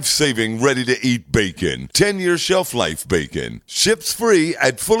 Life-saving, ready-to-eat bacon. 10-year shelf life bacon. Ships free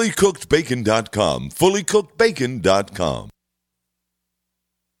at fullycookedbacon.com. Fullycookedbacon.com.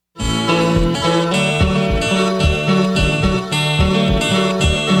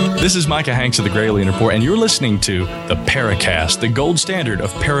 This is Micah Hanks of the Gralien Report, and you're listening to the Paracast, the gold standard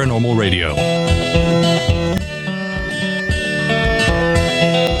of paranormal radio.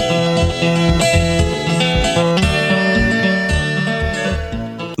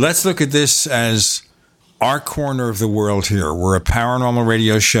 Let's look at this as our corner of the world here. We're a paranormal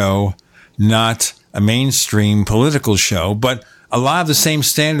radio show, not a mainstream political show, but a lot of the same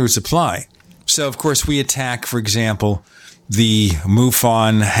standards apply. So, of course, we attack, for example, the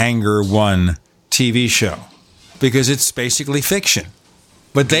MUFON Hangar 1 TV show because it's basically fiction.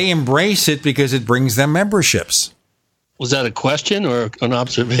 But they embrace it because it brings them memberships. Was that a question or an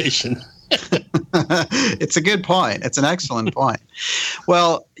observation? It's a good point. It's an excellent point.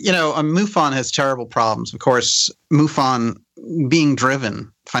 Well, MUFON has terrible problems. Of course, MUFON being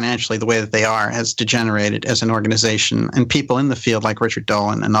driven financially the way that they are has degenerated as an organization. And people in the field like Richard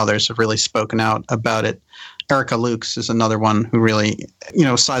Dolan and others have really spoken out about it. Erica Lukes is another one who really,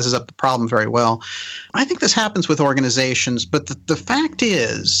 sizes up the problem very well. I think this happens with organizations, but the fact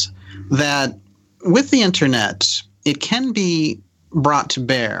is that with the internet, it can be brought to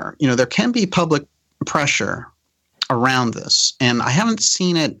bear. There can be public pressure around this, and I haven't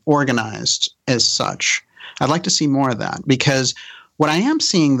seen it organized as such. I'd like to see more of that, because what I am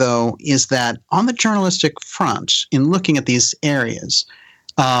seeing, though, is that on the journalistic front, in looking at these areas,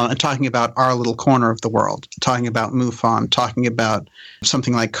 and talking about our little corner of the world, talking about MUFON, talking about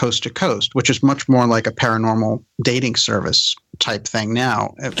something like Coast to Coast, which is much more like a paranormal dating service type thing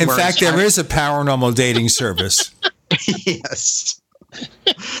now. In fact, there is a paranormal dating service. Yes.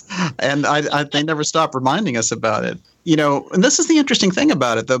 And they never stop reminding us about it. And this is the interesting thing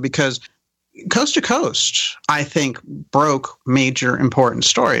about it, though, because Coast to Coast, I think, broke major important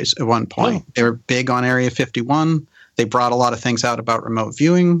stories at one point. They were big on Area 51. They brought a lot of things out about remote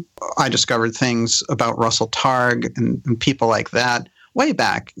viewing. I discovered things about Russell Targ and people like that way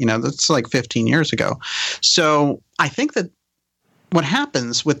back. That's like 15 years ago. So I think that what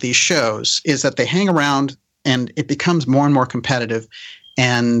happens with these shows is that they hang around and it becomes more and more competitive,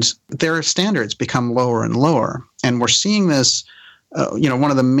 and their standards become lower and lower. And we're seeing this.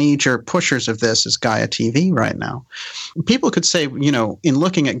 One of the major pushers of this is Gaia TV right now. People could say, in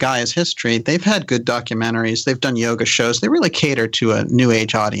looking at Gaia's history, they've had good documentaries. They've done yoga shows. They really cater to a new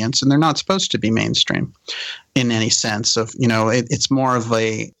age audience, and they're not supposed to be mainstream in any sense of, it's more of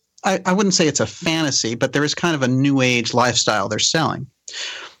I wouldn't say it's a fantasy, but there is kind of a new age lifestyle they're selling.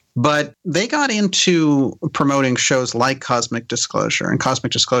 But they got into promoting shows like Cosmic Disclosure, and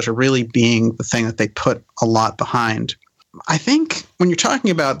Cosmic Disclosure really being the thing that they put a lot behind. I think when you're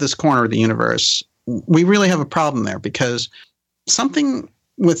talking about this corner of the universe, we really have a problem there, because something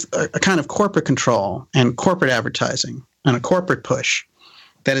with a kind of corporate control and corporate advertising and a corporate push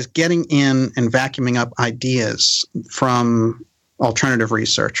that is getting in and vacuuming up ideas from alternative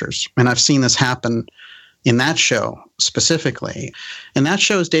researchers. And I've seen this happen in that show specifically. And that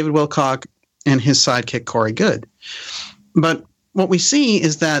show is David Wilcock and his sidekick, Corey Goode. But what we see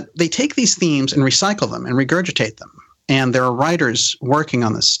is that they take these themes and recycle them and regurgitate them. And there are writers working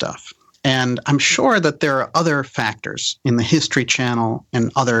on this stuff. And I'm sure that there are other factors in the History Channel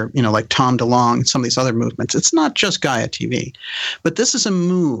and other, like Tom DeLonge and some of these other movements. It's not just Gaia TV, but this is a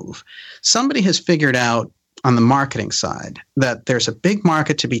move. Somebody has figured out on the marketing side that there's a big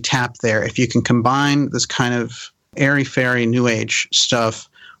market to be tapped there if you can combine this kind of airy-fairy New Age stuff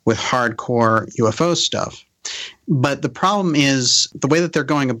with hardcore UFO stuff. But the problem is the way that they're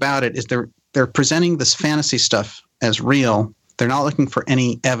going about it is they're presenting this fantasy stuff as real. They're not looking for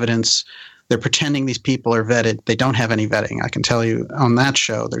any evidence. They're pretending these people are vetted. They don't have any vetting. I can tell you on that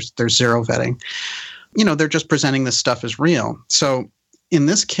show, there's zero vetting. They're just presenting this stuff as real. So in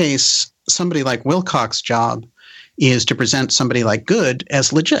this case, somebody like Wilcock's job is to present somebody like Goode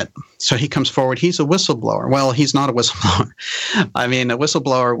as legit. So he comes forward. He's a whistleblower. Well, he's not a whistleblower. I mean, a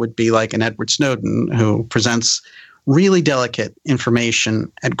whistleblower would be like an Edward Snowden who presents really delicate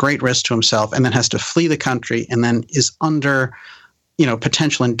information at great risk to himself and then has to flee the country and then is under,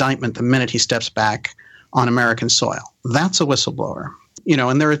 potential indictment the minute he steps back on American soil. That's a whistleblower,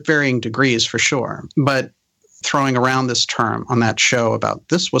 and there are varying degrees for sure. But throwing around this term on that show about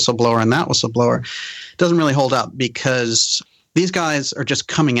this whistleblower and that whistleblower doesn't really hold up because these guys are just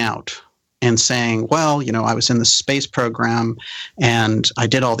coming out and saying, well, I was in the space program and I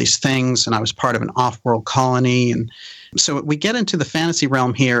did all these things and I was part of an off-world colony. And so we get into the fantasy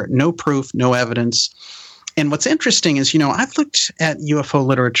realm here, no proof, no evidence. And what's interesting is, I've looked at UFO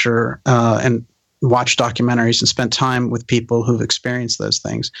literature and watched documentaries and spent time with people who've experienced those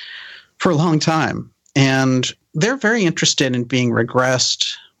things for a long time. And they're very interested in being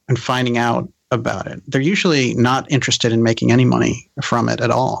regressed and finding out about it. They're usually not interested in making any money from it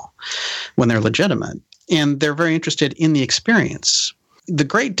at all when they're legitimate. And they're very interested in the experience. The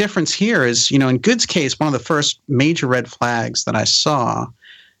great difference here is, in Goode's case, one of the first major red flags that I saw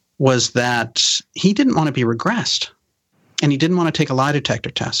was that he didn't want to be regressed and he didn't want to take a lie detector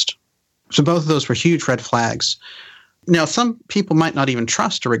test. So both of those were huge red flags. Now, some people might not even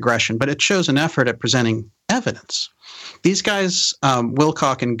trust a regression, but it shows an effort at presenting evidence. These guys,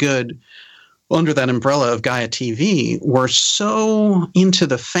 Wilcock and Goode, under that umbrella of Gaia TV, were so into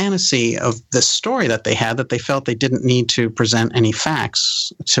the fantasy of this story that they had that they felt they didn't need to present any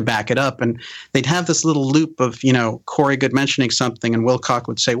facts to back it up. And they'd have this little loop of, Corey Goode mentioning something, and Wilcock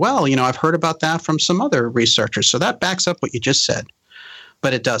would say, well, I've heard about that from some other researchers, so that backs up what you just said.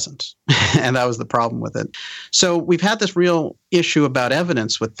 But it doesn't. And that was the problem with it. So we've had this real issue about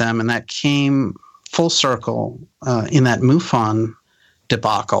evidence with them, and that came full circle in that MUFON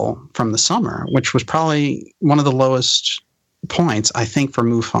debacle from the summer, which was probably one of the lowest points, I think, for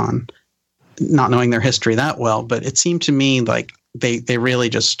MUFON, not knowing their history that well. But it seemed to me like they really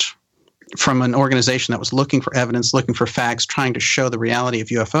just, from an organization that was looking for evidence, looking for facts, trying to show the reality of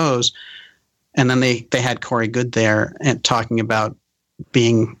UFOs, and then they had Corey Goode there and talking about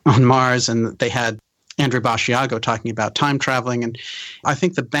being on Mars, and they had Andrew Basiago talking about time traveling. And I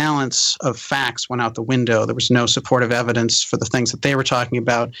think the balance of facts went out the window. There was no supportive evidence for the things that they were talking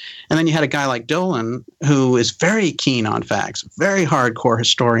about. And then you had a guy like Dolan, who is very keen on facts, very hardcore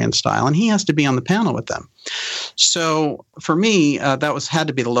historian style, and he has to be on the panel with them. So for me, that had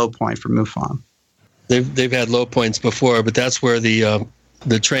to be the low point for MUFON. They've had low points before, but that's where the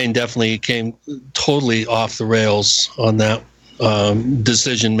train definitely came totally off the rails on that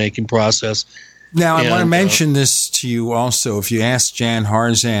decision-making process. Now, I want to mention this to you also. If you ask Jan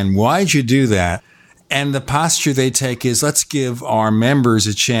Harzan, why'd you do that? And the posture they take is, let's give our members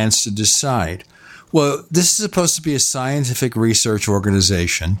a chance to decide. Well, this is supposed to be a scientific research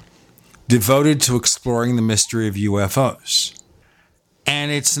organization devoted to exploring the mystery of UFOs.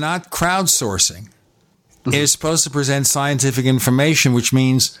 And it's not crowdsourcing. It is supposed to present scientific information, which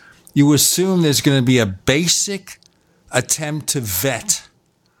means you assume there's going to be a basic attempt to vet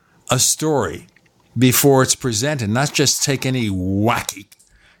a story before it's presented, not just take any wacky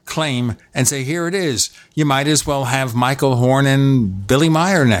claim and say, here it is. You might as well have Michael Horn and Billy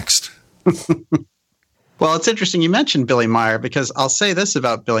Meyer next. Well, it's interesting you mentioned Billy Meyer, because I'll say this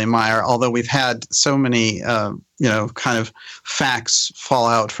about Billy Meyer, although we've had so many, kind of facts fall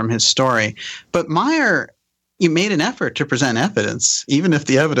out from his story. But Meyer, he made an effort to present evidence, even if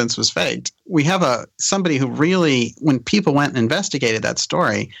the evidence was faked. We have somebody who really, when people went and investigated that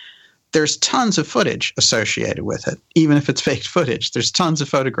story, there's tons of footage associated with it, even if it's faked footage. There's tons of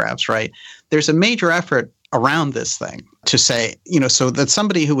photographs, right? There's a major effort around this thing to say, so that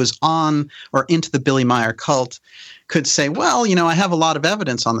somebody who was on or into the Billy Meyer cult could say, well, I have a lot of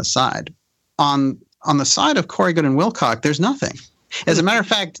evidence on the side. On the side of Corey Goode and Wilcock, there's nothing. As a matter of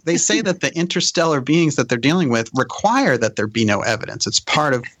fact, they say that the interstellar beings that they're dealing with require that there be no evidence. It's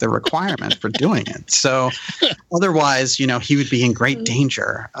part of the requirement for doing it. So otherwise, he would be in great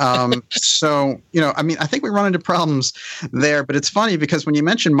danger. I think we run into problems there. But it's funny because when you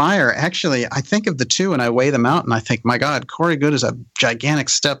mention Meyer, actually, I think of the two and I weigh them out and I think, my God, Corey Goode is a gigantic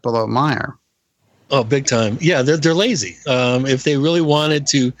step below Meyer. Oh, big time. Yeah, they're lazy. If they really wanted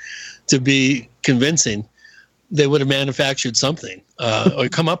to be convincing, they would have manufactured something or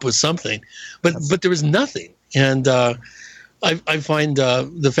come up with something, but there was nothing. And I find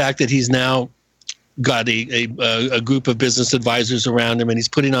the fact that he's now got a group of business advisors around him, and he's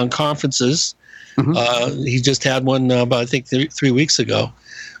putting on conferences. Mm-hmm. He just had one about, I think, 3 weeks ago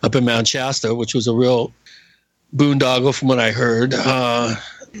up in Mount Shasta, which was a real boondoggle from what I heard.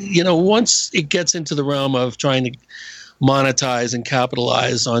 Once it gets into the realm of trying to monetize and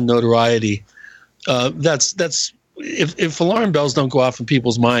capitalize on notoriety, that's if alarm bells don't go off in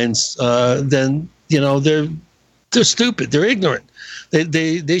people's minds, then they're stupid, they're ignorant,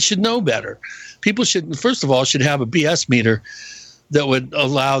 they should know better. People should, first of all, have a BS meter that would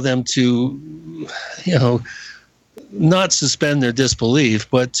allow them to not suspend their disbelief,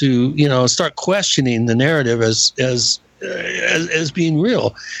 but to start questioning the narrative as being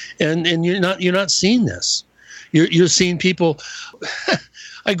real. And you're not seeing this. You're seeing people.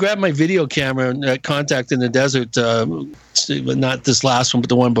 I grabbed my video camera at Contact in the Desert, but not this last one, but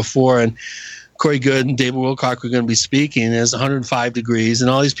the one before. And Corey Goode and David Wilcock were going to be speaking. It's 105 degrees,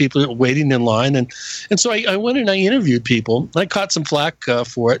 and all these people are waiting in line. And so I went and I interviewed people. I caught some flack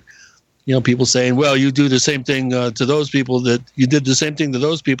for it. People saying, well, you do the same thing to those people that you did the same thing to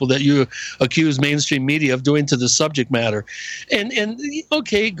those people that you accuse mainstream media of doing to the subject matter. And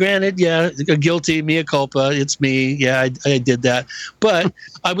okay, granted, yeah, guilty, mea culpa, it's me. Yeah, I did that. But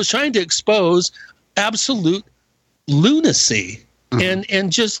I was trying to expose absolute lunacy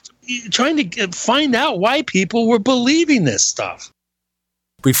and just trying to find out why people were believing this stuff.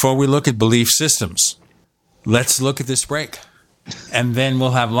 Before we look at belief systems, let's look at this break. And then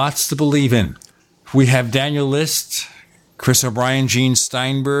we'll have lots to believe in. We have Daniel Liszt, Chris O'Brien, Gene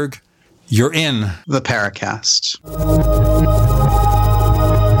Steinberg. You're in the Paracast.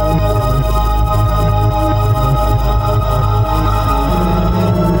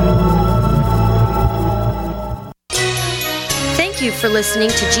 Thank you for listening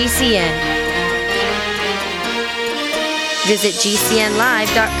to GCN. Visit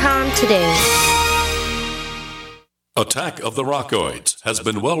GCNlive.com today. Attack of the Rockoids has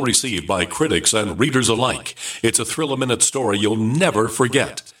been well received by critics and readers alike. It's a thrill-a-minute story you'll never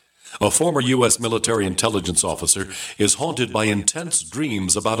forget. A former U.S. military intelligence officer is haunted by intense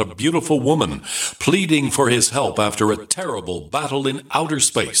dreams about a beautiful woman pleading for his help after a terrible battle in outer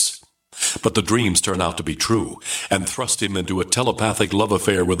space. But the dreams turn out to be true and thrust him into a telepathic love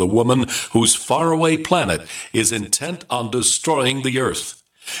affair with a woman whose faraway planet is intent on destroying the Earth.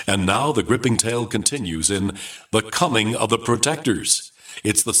 And now the gripping tale continues in The Coming of the Protectors.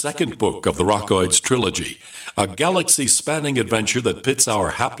 It's the second book of the Rockoids trilogy, a galaxy-spanning adventure that pits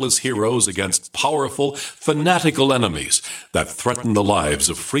our hapless heroes against powerful, fanatical enemies that threaten the lives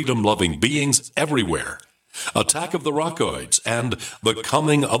of freedom-loving beings everywhere. Attack of the Rockoids and The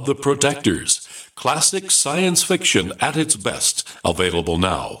Coming of the Protectors. Classic science fiction at its best, available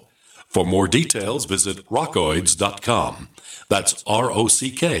now. For more details, visit rockoids.com. That's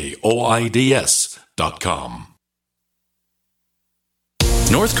ROCKOIDS.com.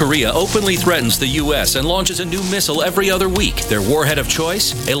 North Korea openly threatens the U.S. and launches a new missile every other week. Their warhead of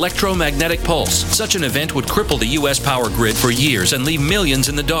choice? Electromagnetic pulse. Such an event would cripple the U.S. power grid for years and leave millions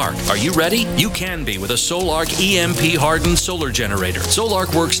in the dark. Are you ready? You can be with a Solarc EMP-hardened solar generator.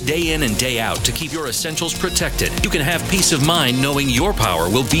 Solarc works day in and day out to keep your essentials protected. You can have peace of mind knowing your power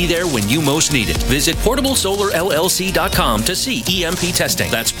will be there when you most need it. Visit PortableSolarLLC.com to see EMP testing.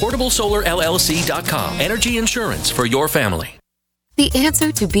 That's PortableSolarLLC.com. Energy insurance for your family. The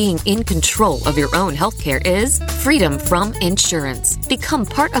answer to being in control of your own healthcare is freedom from insurance. Become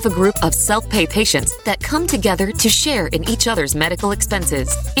part of a group of self-pay patients that come together to share in each other's medical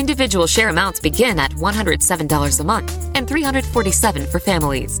expenses. Individual share amounts begin at $107 a month and $347 for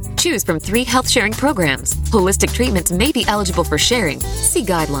families. Choose from 3 health-sharing programs. Holistic treatments may be eligible for sharing. See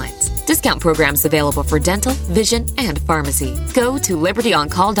guidelines. Discount programs available for dental, vision, and pharmacy. Go to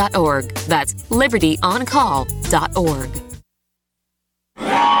libertyoncall.org. That's libertyoncall.org.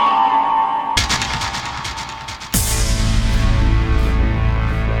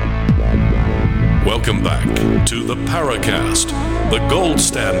 Welcome back to the Paracast, the gold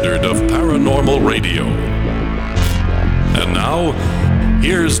standard of paranormal radio. And now,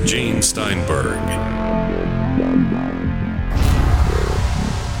 here's Gene Steinberg.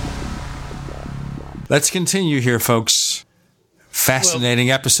 Let's continue here, folks. Fascinating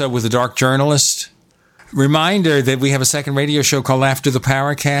episode with the Dark Journalist. Reminder that we have a second radio show called After the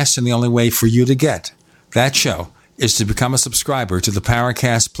Paracast, and the only way for you to get that show is to become a subscriber to the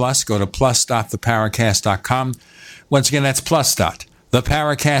Paracast Plus. Go to plus.theparacast.com. Once again, that's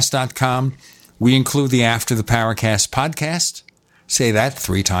plus.theparacast.com. We include the After the Paracast podcast. Say that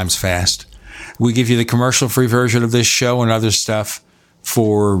 3 times fast. We give you the commercial-free version of this show and other stuff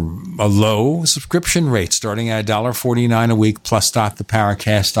for a low subscription rate, starting at $1.49 a week,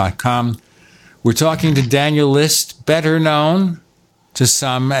 plus.theparacast.com. We're talking to Daniel Liszt, better known to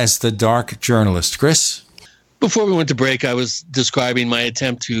some as the Dark Journalist. Chris? Before we went to break, I was describing my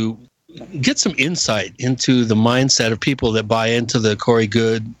attempt to get some insight into the mindset of people that buy into the Corey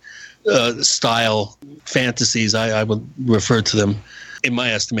Goode style fantasies. I would refer to them. In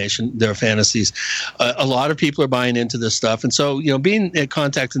my estimation, they're fantasies. A lot of people are buying into this stuff. And so, being at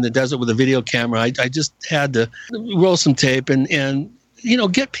Contact in the Desert with a video camera, I just had to roll some tape and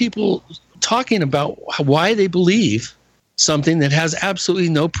get people talking about why they believe something that has absolutely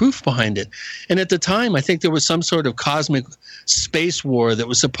no proof behind it. And at the time, I think there was some sort of cosmic space war that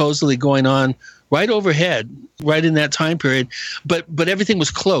was supposedly going on right overhead, right in that time period. But everything was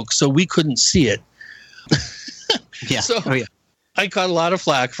cloaked, so we couldn't see it. Yeah. So, I caught a lot of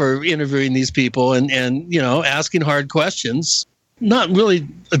flack for interviewing these people and asking hard questions, not really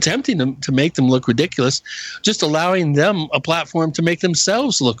attempting to make them look ridiculous, just allowing them a platform to make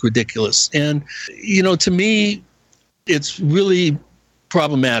themselves look ridiculous. And, to me, it's really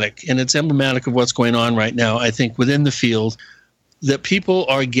problematic, and it's emblematic of what's going on right now, I think, within the field, that people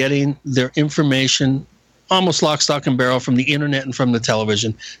are getting their information almost lock, stock, and barrel from the internet and from the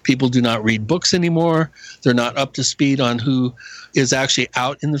television. People do not read books anymore. They're not up to speed on who is actually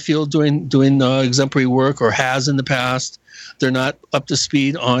out in the field doing exemplary work or has in the past. They're not up to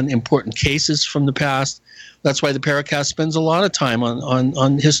speed on important cases from the past. That's why the Paracast spends a lot of time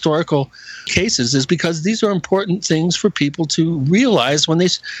on historical cases, is because these are important things for people to realize when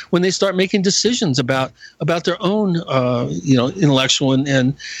they start making decisions about their own intellectual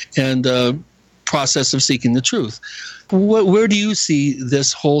and process of seeking the truth. Where do you see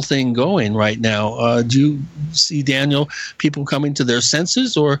this whole thing going right now? Do you see, Daniel, people coming to their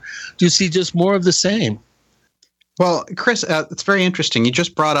senses, or do you see just more of the same? Well, Chris, it's very interesting. You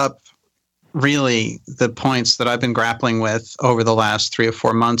just brought up really the points that I've been grappling with over the last 3 or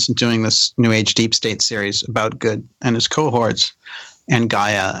 4 months in doing this New Age Deep State series about Goode and his cohorts and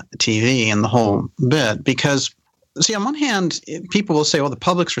Gaia TV and the whole bit. Because, see, on one hand, people will say, well, the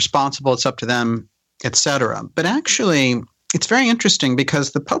public's responsible, it's up to them, etc. But actually, it's very interesting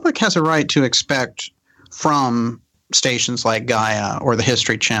because the public has a right to expect from stations like Gaia or the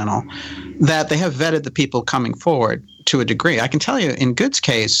History Channel that they have vetted the people coming forward to a degree. I can tell you, in Goode's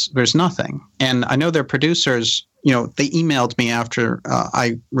case, there's nothing. And I know their producers, they emailed me after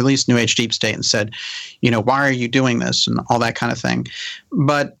I released New Age Deep State and said, why are you doing this and all that kind of thing.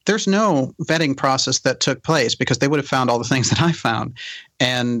 But there's no vetting process that took place because they would have found all the things that I found.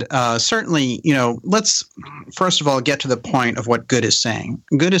 And certainly, let's first of all get to the point of what Goode is saying.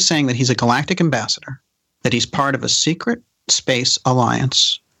 Goode is saying that he's a galactic ambassador, that he's part of a secret space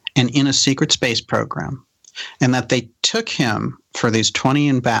alliance and in a secret space program, and that they took him for these 20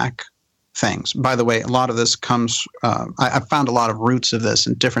 and back things. By the way, a lot of this comes, I found a lot of roots of this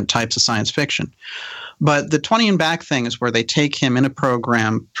in different types of science fiction. But the 20 and back thing is where they take him in a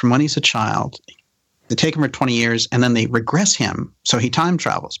program from when he's a child. They take him for 20 years, and then they regress him. So he time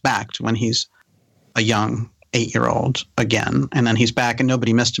travels back to when he's a young 8-year-old again, and then he's back and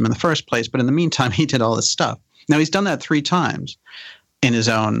nobody missed him in the first place. But in the meantime, he did all this stuff. Now, he's done that 3 times in his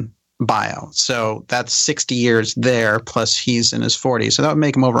own bio. So that's 60 years there, plus he's in his 40s. So that would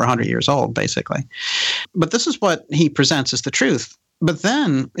make him over 100 years old, basically. But this is what he presents as the truth. But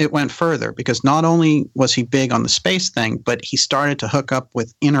then it went further, because not only was he big on the space thing, but he started to hook up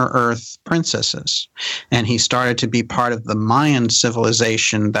with inner Earth princesses. And he started to be part of the Mayan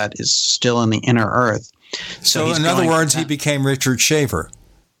civilization that is still in the inner Earth. So in other words, he became Richard Shaver.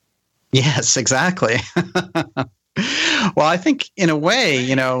 Yes, exactly. Well, I think in a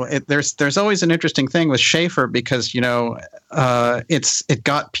way, there's always an interesting thing with Schaefer because, it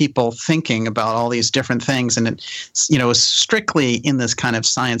got people thinking about all these different things, and it, is strictly in this kind of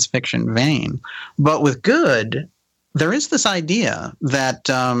science fiction vein. But with Goode, there is this idea that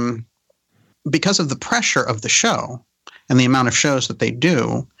because of the pressure of the show and the amount of shows that they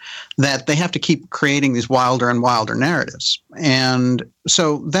do, that they have to keep creating these wilder and wilder narratives. And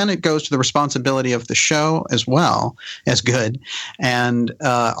so then it goes to the responsibility of the show as well as Goode and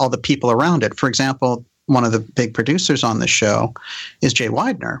all the people around it. For example, one of the big producers on the show is Jay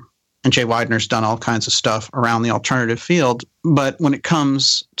Weidner. And Jay Widener's done all kinds of stuff around the alternative field. But when it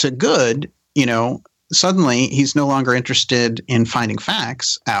comes to Goode, suddenly he's no longer interested in finding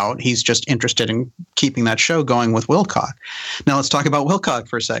facts out. He's just interested in keeping that show going with Wilcock. Now let's talk about Wilcock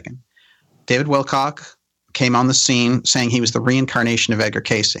for a second. David Wilcock came on the scene saying he was the reincarnation of Edgar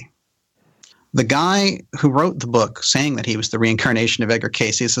Cayce. The guy who wrote the book saying that he was the reincarnation of Edgar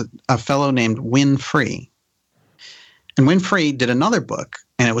Cayce is a fellow named Win Free. And Win Free did another book,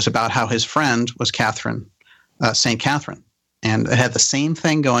 and it was about how his friend was St. Catherine. And it had the same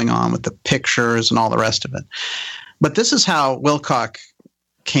thing going on with the pictures and all the rest of it. But this is how Wilcock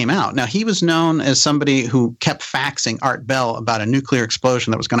came out. Now, he was known as somebody who kept faxing Art Bell about a nuclear explosion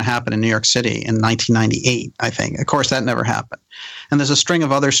that was going to happen in New York City in 1998, I think. Of course, that never happened. And there's a string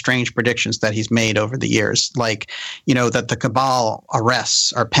of other strange predictions that he's made over the years, like, that the cabal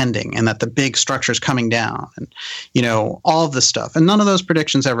arrests are pending and that the big structure is coming down and, all of this stuff. And none of those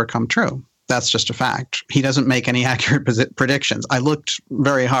predictions ever come true. That's just a fact. He doesn't make any accurate predictions. I looked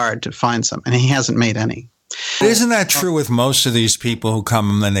very hard to find some, and he hasn't made any. Isn't that true with most of these people who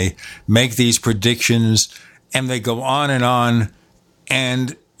come and they make these predictions and they go on,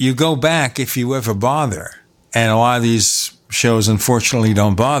 and you go back if you ever bother, and a lot of these shows unfortunately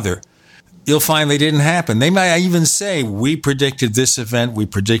don't bother, you'll find they didn't happen. They might even say, we predicted this event, we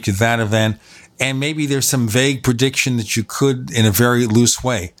predicted that event, and maybe there's some vague prediction that you could, in a very loose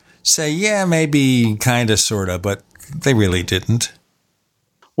way, say, yeah, maybe, kind of, sort of, but they really didn't.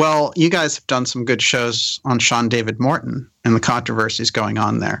 Well, you guys have done some good shows on Sean David Morton and the controversies going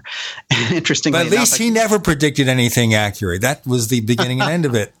on there. Interestingly enough, but at least he never predicted anything accurate. That was the beginning and end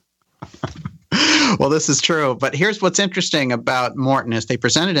of it. Well, this is true. But here's what's interesting about Morton is they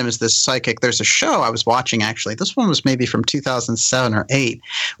presented him as this psychic. There's a show I was watching, actually. This one was maybe from 2007 or 8,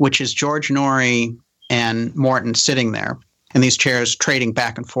 which is George Norrie and Morton sitting there in these chairs trading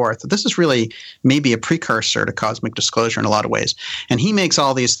back and forth. This is really maybe a precursor to cosmic disclosure in a lot of ways. And he makes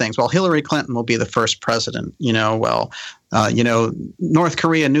all these things. Well, Hillary Clinton will be the first president, North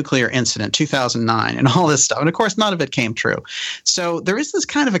Korea nuclear incident, 2009, and all this stuff. And of course, none of it came true. So there is this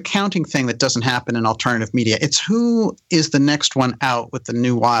kind of accounting thing that doesn't happen in alternative media. It's who is the next one out with the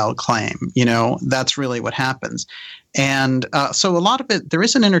new wild claim. That's really what happens. And so a lot of it, there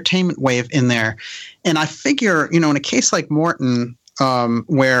is an entertainment wave in there. And I figure, in a case like Morton,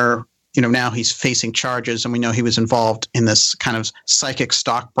 where, now he's facing charges and we know he was involved in this kind of psychic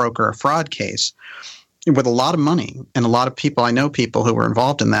stockbroker fraud case with a lot of money and a lot of people. I know people who were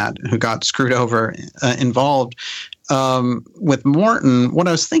involved in that, who got screwed over, involved. With Morton, what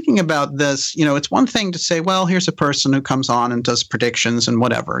I was thinking about this, it's one thing to say, well, here's a person who comes on and does predictions and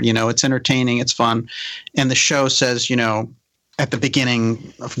whatever, it's entertaining, it's fun. And the show says, at the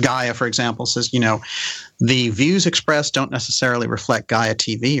beginning of Gaia, for example, says, the views expressed don't necessarily reflect Gaia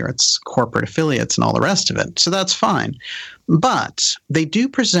TV or its corporate affiliates and all the rest of it. So that's fine. But they do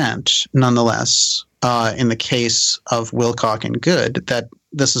present, nonetheless, in the case of Wilcock and Goode, that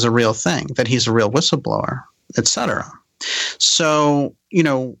this is a real thing, that he's a real whistleblower, etc. So,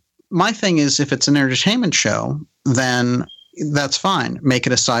 my thing is, if it's an entertainment show, then that's fine. Make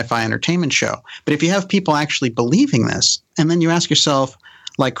it a sci-fi entertainment show. But if you have people actually believing this, and then you ask yourself,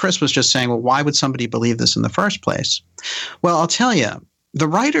 like Chris was just saying, well, why would somebody believe this in the first place? Well, I'll tell you, the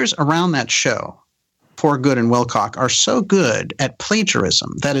writers around that show, for Goode and Wilcock, are so good at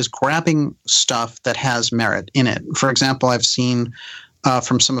plagiarism, that is, grabbing stuff that has merit in it. For example, I've seen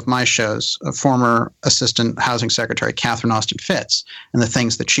from some of my shows, former Assistant Housing Secretary Catherine Austin Fitz, and the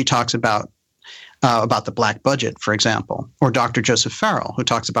things that she talks about the black budget, for example, or Dr. Joseph Farrell, who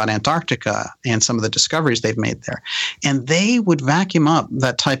talks about Antarctica and some of the discoveries they've made there. And they would vacuum up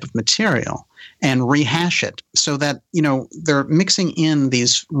that type of material and rehash it so that, they're mixing in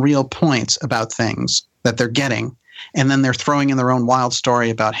these real points about things that they're getting. And then they're throwing in their own wild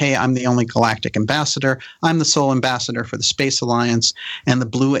story about, hey, I'm the only galactic ambassador. I'm the sole ambassador for the Space Alliance. And the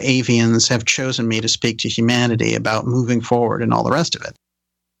blue avians have chosen me to speak to humanity about moving forward and all the rest of it.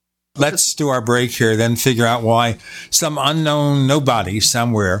 Let's do our break here, then figure out why some unknown nobody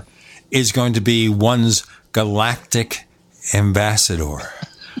somewhere is going to be one's galactic ambassador.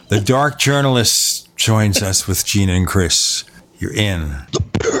 The Dark Journalist joins us with Gina and Chris. You're in the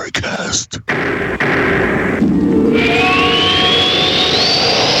Paracast.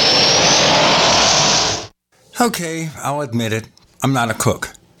 Okay, I'll admit it. I'm not a cook.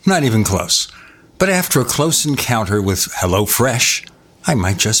 Not even close. But after a close encounter with HelloFresh, I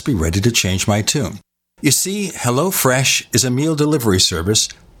might just be ready to change my tune. You see, HelloFresh is a meal delivery service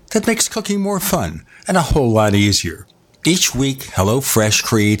that makes cooking more fun and a whole lot easier. Each week, HelloFresh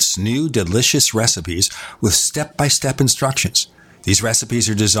creates new delicious recipes with step-by-step instructions. These recipes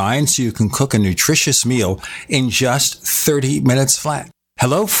are designed so you can cook a nutritious meal in just 30 minutes flat.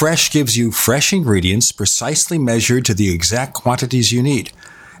 HelloFresh gives you fresh ingredients precisely measured to the exact quantities you need.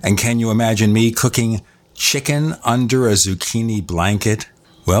 And can you imagine me cooking chicken under a zucchini blanket?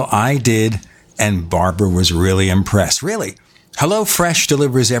 Well, I did, and Barbara was really impressed. Really. HelloFresh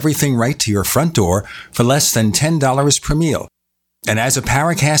delivers everything right to your front door for less than $10 per meal. And as a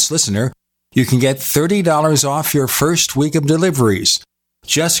Paracast listener, you can get $30 off your first week of deliveries.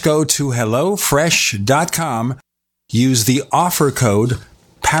 Just go to HelloFresh.com, use the offer code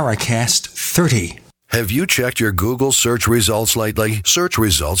Paracast30. Have you checked your Google search results lately? Search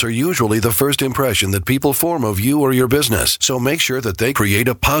results are usually the first impression that people form of you or your business. So make sure that they create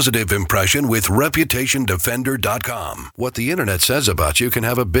a positive impression with ReputationDefender.com. What the internet says about you can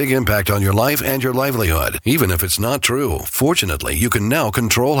have a big impact on your life and your livelihood, even if it's not true. Fortunately, you can now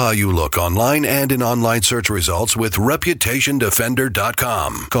control how you look online and in online search results with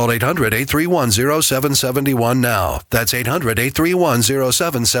ReputationDefender.com. Call 800-831-0771 now. That's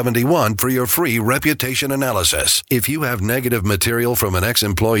 800-831-0771 for your free reputation analysis. If you have negative material from an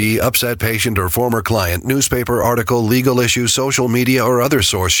ex-employee, upset patient, or former client, newspaper article, legal issue, social media, or other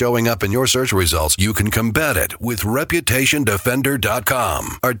source showing up in your search results, you can combat it with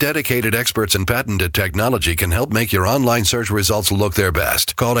ReputationDefender.com. Our dedicated experts in patented technology can help make your online search results look their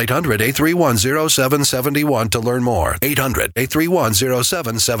best. Call 800-831-0771 to learn more.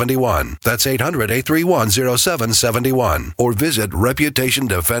 800-831-0771. That's 800-831-0771. Or visit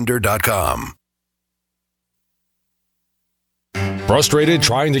ReputationDefender.com. Frustrated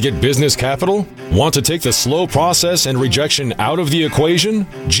trying to get business capital? Want to take the slow process and rejection out of the equation?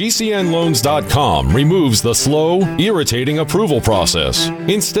 GCNloans.com removes the slow, irritating approval process.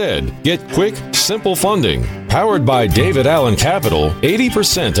 Instead, get quick, simple funding. Powered by David Allen Capital,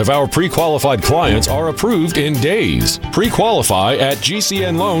 80% of our pre-qualified clients are approved in days. Pre-qualify at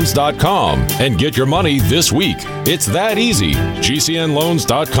GCNloans.com and get your money this week. It's that easy.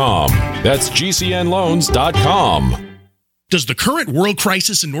 GCNloans.com. That's GCNloans.com. Does the current world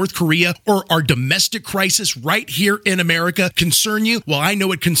crisis in North Korea or our domestic crisis right here in America concern you? Well, I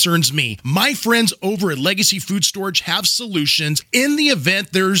know it concerns me. My friends over at Legacy Food Storage have solutions in the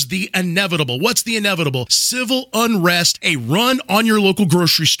event there's the inevitable. What's the inevitable? Civil unrest, a run on your local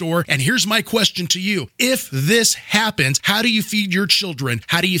grocery store. And here's my question to you. If this happens, how do you feed your children?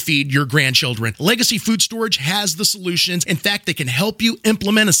 How do you feed your grandchildren? Legacy Food Storage has the solutions. In fact, they can help you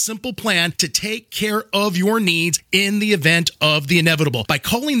implement a simple plan to take care of your needs in the event of the inevitable. By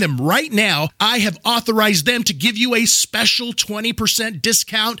calling them right now, I have authorized them to give you a special 20%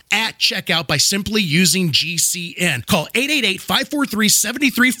 discount at checkout by simply using GCN. Call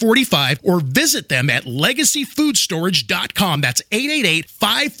 888-543-7345 or visit them at legacyfoodstorage.com. That's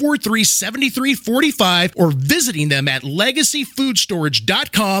 888-543-7345 or visiting them at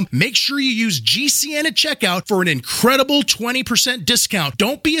legacyfoodstorage.com. Make sure you use GCN at checkout for an incredible 20% discount.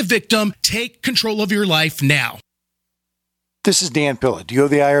 Don't be a victim. Take control of your life now. This is Dan Pilla. Do you owe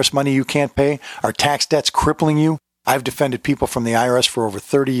the IRS money you can't pay? Are tax debts crippling you? I've defended people from the IRS for over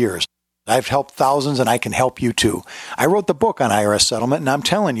 30 years. I've helped thousands, and I can help you too. I wrote the book on IRS settlement, and I'm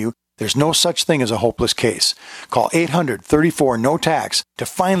telling you, there's no such thing as a hopeless case. Call 800-34-NO-TAX to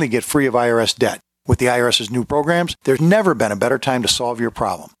finally get free of IRS debt. With the IRS's new programs, there's never been a better time to solve your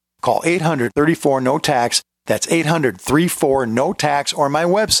problem. Call 800-34-NO-TAX. That's 800-34-NO-TAX or my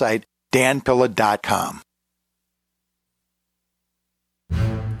website, danpilla.com.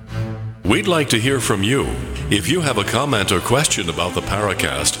 We'd like to hear from you. If you have a comment or question about the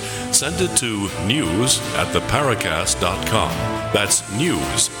Paracast, send it to news@theparacast.com. That's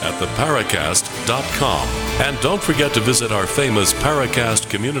news@theparacast.com. And don't forget to visit our famous Paracast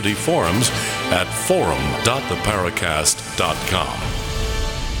community forums at forum.theparacast.com.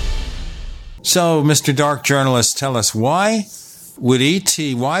 So, Mr. Dark Journalist, tell us, why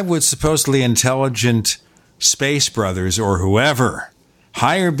would supposedly intelligent space brothers or whoever,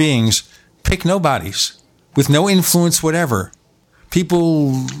 higher beings, pick nobodies with no influence whatever,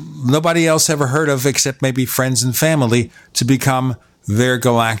 people nobody else ever heard of except maybe friends and family, to become their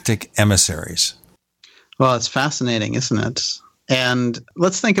galactic emissaries? Well, it's fascinating, isn't it? And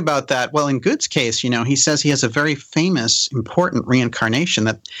let's think about that. Well, in Goode's case, he says he has a very famous, important reincarnation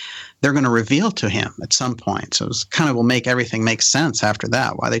that they're going to reveal to him at some point. So it kind of will make everything make sense after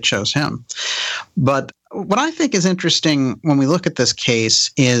that, why they chose him. But what I think is interesting when we look at this case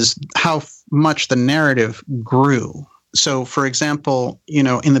is how much the narrative grew. So, for example,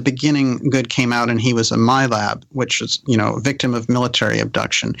 in the beginning, Goode came out and he was a MyLab, which is, a victim of military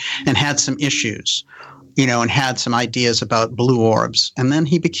abduction and had some issues. and had some ideas about blue orbs. And then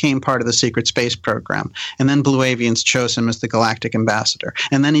he became part of the secret space program. And then Blue Avians chose him as the galactic ambassador.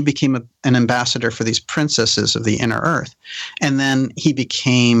 And then he became an ambassador for these princesses of the inner Earth. And then he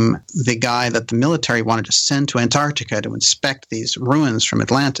became the guy that the military wanted to send to Antarctica to inspect these ruins from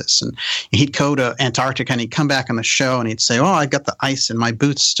Atlantis. And he'd go to Antarctica and he'd come back on the show and he'd say, oh, I got the ice in my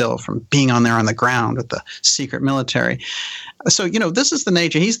boots still from being on there on the ground with the secret military. So, this is the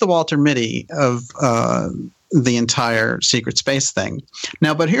nature. He's the Walter Mitty of the entire secret space thing.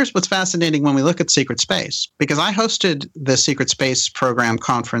 Now, but here's what's fascinating when we look at secret space, because I hosted the secret space program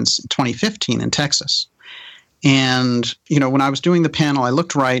conference in 2015 in Texas. And, when I was doing the panel, I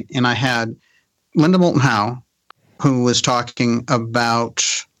looked right and I had Linda Moulton Howe, who was talking about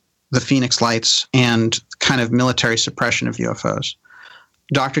the Phoenix Lights and kind of military suppression of UFOs.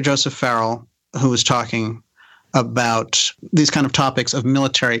 Dr. Joseph Farrell, who was talking about these kind of topics of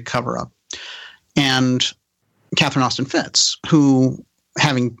military cover-up. And Catherine Austin Fitts, who,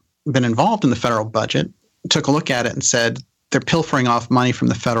 having been involved in the federal budget, took a look at it and said, they're pilfering off money from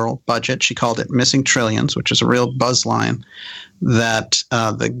the federal budget. She called it missing trillions, which is a real buzz line that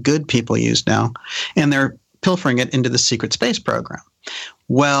the good people use now. And they're pilfering it into the secret space program.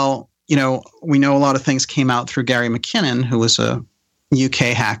 Well, we know a lot of things came out through Gary McKinnon, who was a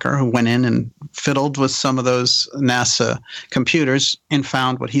UK hacker who went in and fiddled with some of those NASA computers and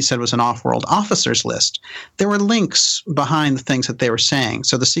found what he said was an off-world officers list. There were links behind the things that they were saying.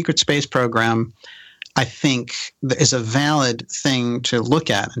 So the secret space program, I think, is a valid thing to look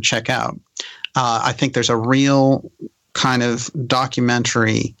at and check out. I think there's a real kind of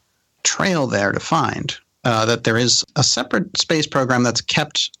documentary trail there to find that there is a separate space program that's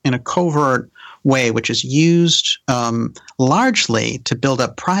kept in a covert way, which is used largely to build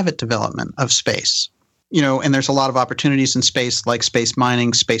up private development of space. And there's a lot of opportunities in space, like space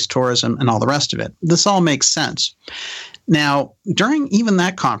mining, space tourism, and all the rest of it. This all makes sense. Now, during even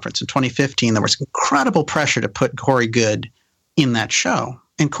that conference in 2015, there was incredible pressure to put Corey Goode in that show.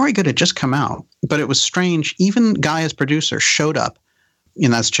 And Corey Goode had just come out, but it was strange. Even Guy, as producer, showed up,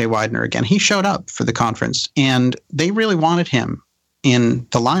 and that's Jay Widener again. He showed up for the conference, and they really wanted him in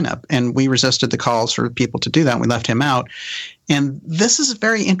the lineup, and we resisted the calls for people to do that. We left him out. And this is a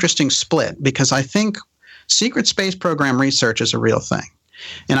very interesting split, because I think secret space program research is a real thing.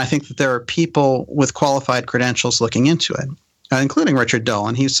 And I think that there are people with qualified credentials looking into it, including Richard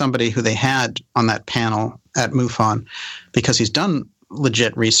Dolan. He's somebody who they had on that panel at MUFON because he's done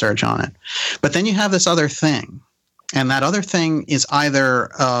legit research on it. But then you have this other thing. And that other thing is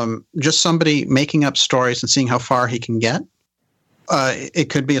either just somebody making up stories and seeing how far he can get. It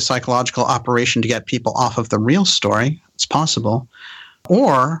could be a psychological operation to get people off of the real story. It's possible.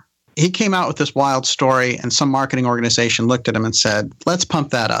 Or he came out with this wild story and some marketing organization looked at him and said, let's pump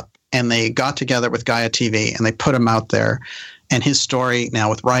that up. And they got together with Gaia TV and they put him out there. And his story now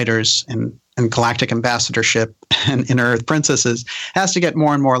with writers and galactic ambassadorship and inner Earth princesses has to get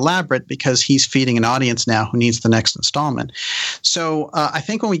more and more elaborate because he's feeding an audience now who needs the next installment. So I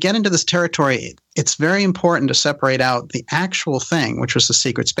think when we get into this territory, it's very important to separate out the actual thing, which was the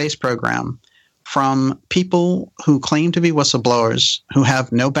secret space program, from people who claim to be whistleblowers, who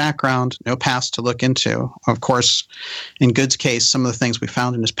have no background, no past to look into. Of course, in Goode's case, some of the things we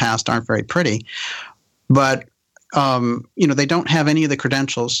found in his past aren't very pretty. But they don't have any of the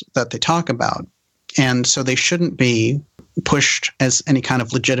credentials that they talk about. And so they shouldn't be pushed as any kind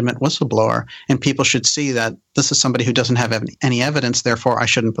of legitimate whistleblower. And people should see that this is somebody who doesn't have any evidence, therefore I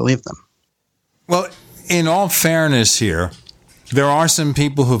shouldn't believe them. Well, in all fairness here, there are some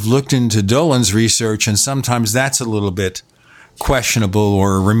people who've looked into Dolan's research, and sometimes that's a little bit questionable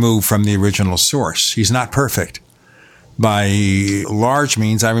or removed from the original source. He's not perfect. By large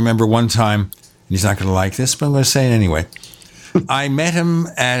means, I remember one time, he's not going to like this, but I'm going to say it anyway. I met him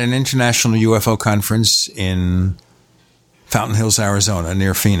at an international UFO conference in Fountain Hills, Arizona,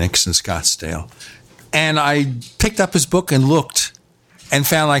 near Phoenix and Scottsdale. And I picked up his book and looked and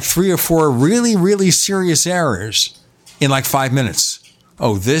found like 3 or 4 really, really serious errors in like 5 minutes.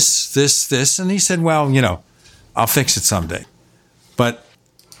 Oh, this. And he said, well, I'll fix it someday. But,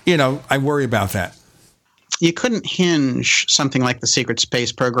 I worry about that. You couldn't hinge something like the secret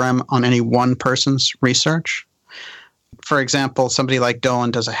space program on any one person's research. For example, somebody like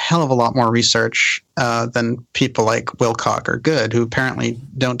Dolan does a hell of a lot more research than people like Wilcock or Goode, who apparently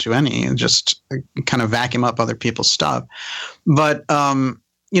don't do any and just kind of vacuum up other people's stuff. But,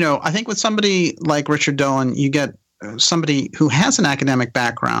 I think with somebody like Richard Dolan, you get somebody who has an academic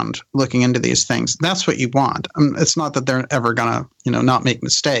background looking into these things. That's what you want. It's not that they're ever going to, not make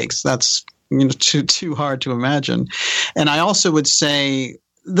mistakes. That's too hard to imagine. And I also would say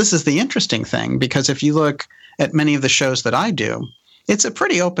this is the interesting thing, because if you look at many of the shows that I do, it's a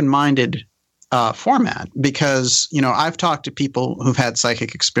pretty open-minded format, because, I've talked to people who've had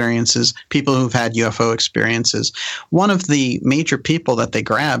psychic experiences, people who've had UFO experiences. One of the major people that they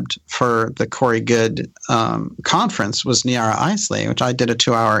grabbed for the Corey Goode conference was Niara Isley, which I did a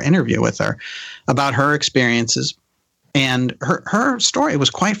 2-hour interview with her about her experiences. And her story was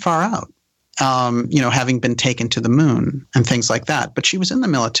quite far out, having been taken to the moon and things like that. But she was in the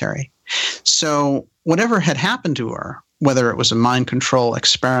military. So whatever had happened to her, whether it was a mind control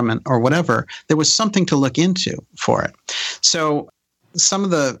experiment or whatever, there was something to look into for it. So some of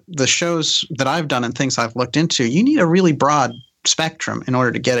the shows that I've done and things I've looked into, you need a really broad spectrum in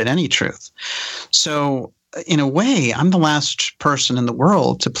order to get at any truth. So in a way, I'm the last person in the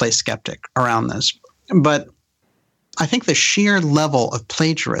world to play skeptic around this. But I think the sheer level of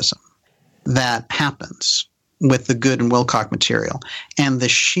plagiarism that happens with the Goode and Wilcock material, and the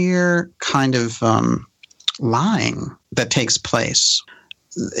sheer kind of lying that takes place,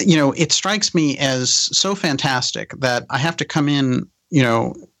 it strikes me as so fantastic that I have to come in,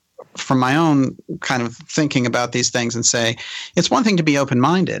 from my own kind of thinking about these things and say, it's one thing to be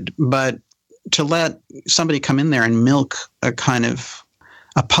open-minded, but to let somebody come in there and milk a kind of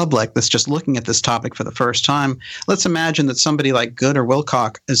a public that's just looking at this topic for the first time. Let's imagine that somebody like Goode or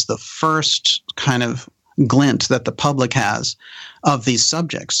Wilcock is the first kind of glint that the public has of these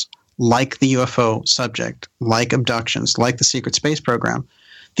subjects, like the UFO subject, like abductions, like the secret space program.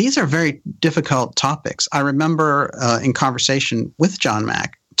 These are very difficult topics. I remember in conversation with John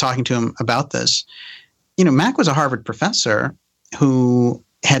Mack, talking to him about this. Mack was a Harvard professor who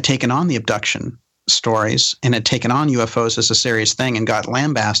had taken on the abduction stories and had taken on UFOs as a serious thing and got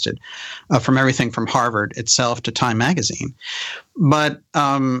lambasted from everything from Harvard itself to Time magazine. But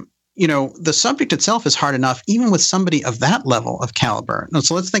the subject itself is hard enough, even with somebody of that level of caliber. Now,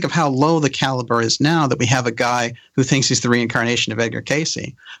 so let's think of how low the caliber is now that we have a guy who thinks he's the reincarnation of Edgar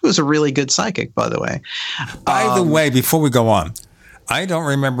Cayce, who's a really good psychic, by the way. By the way, before we go on, I don't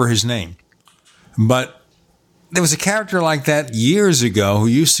remember his name, but there was a character like that years ago who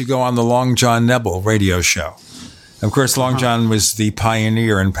used to go on the Long John Nebel radio show. Of course, Long John was the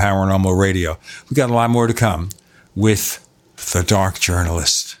pioneer in paranormal radio. We got a lot more to come with The Dark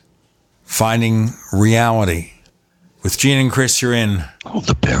Journalist. Finding Reality. With Gene and Chris, you're in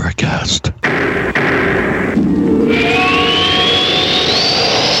the Paracast.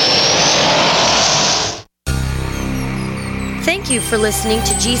 Thank you for listening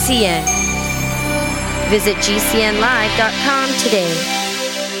to GCN. Visit GCNlive.com today.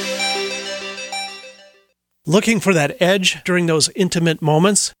 Looking for that edge during those intimate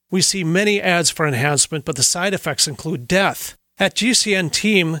moments? We see many ads for enhancement, but the side effects include death. At GCN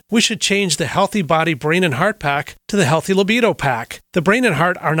Team, we should change the Healthy Body, Brain, and Heart Pack to the Healthy Libido Pack. The brain and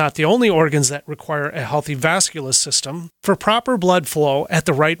heart are not the only organs that require a healthy vascular system. For proper blood flow at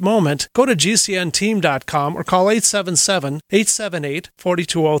the right moment, go to GCNteam.com or call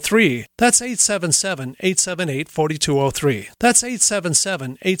 877-878-4203. That's 877-878-4203. That's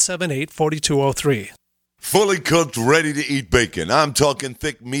 877-878-4203. Fully cooked, ready to eat bacon. I'm talking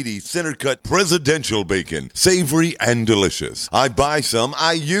thick, meaty, center-cut presidential bacon. Savory and delicious. I buy some,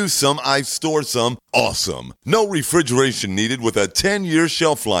 I use some, I store some. Awesome. No refrigeration needed with a 10-year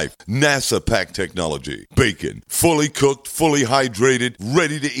shelf life. NASA pack technology. Bacon. Fully cooked, fully hydrated,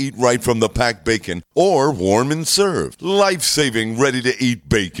 ready to eat right from the packed bacon. Or warm and served. Life-saving, ready to eat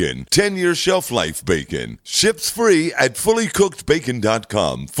bacon. 10-year shelf life bacon. Ships free at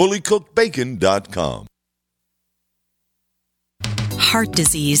fullycookedbacon.com. Fullycookedbacon.com. Heart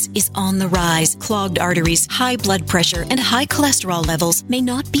disease is on the rise. Clogged arteries, high blood pressure, and high cholesterol levels may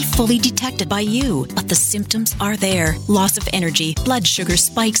not be fully detected by you, but the symptoms are there. Loss of energy, blood sugar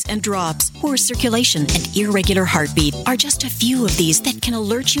spikes and drops, poor circulation, and irregular heartbeat are just a few of these that can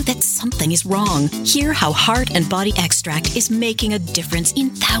alert you that something is wrong. Hear how Heart and Body Extract is making a difference in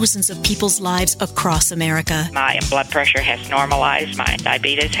thousands of people's lives across America. My blood pressure has normalized. My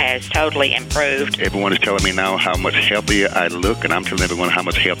diabetes has totally improved. Everyone is telling me now how much healthier I look, and I'm telling everyone how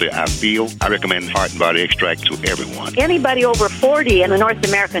much healthier I feel. I recommend Heart and Body Extract to everyone. Anybody over 40 in the North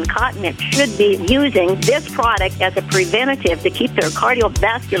American continent should be using this product as a preventative to keep their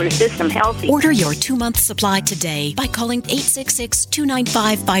cardiovascular system healthy. Order your 2-month supply today by calling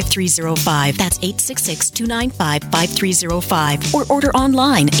 866-295-5305. That's 866-295-5305. Or order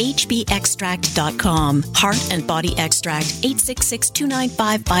online, hbextract.com. Heart and Body Extract,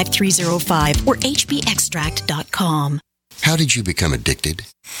 866-295-5305 or hbextract.com. How did you become addicted?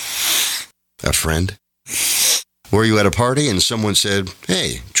 A friend? Were you at a party and someone said,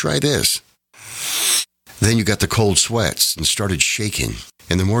 "Hey, try this"? Then you got the cold sweats and started shaking.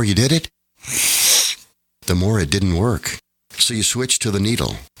 And the more you did it, the more it didn't work. So you switched to the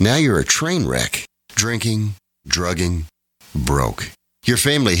needle. Now you're a train wreck. Drinking, drugging, broke. Your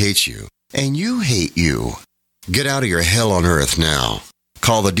family hates you, and you hate you. Get out of your hell on earth now.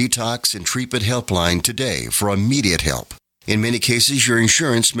 Call the Detox and Treatment Helpline today for immediate help. In many cases, your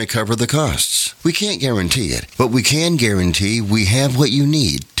insurance may cover the costs. We can't guarantee it, but we can guarantee we have what you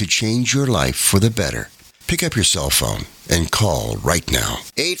need to change your life for the better. Pick up your cell phone and call right now.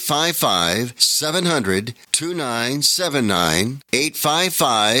 855-700-2979.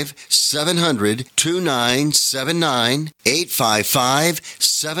 855-700-2979.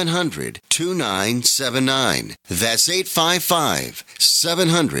 855-700-2979. That's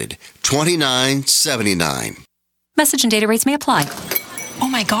 855-700-2979. Message and data rates may apply. Oh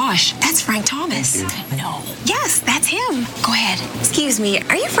my gosh, that's Frank Thomas. No. Yes, that's him. Go ahead. Excuse me,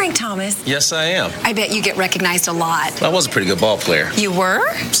 are you Frank Thomas? Yes, I am. I bet you get recognized a lot. I was a pretty good ball player. You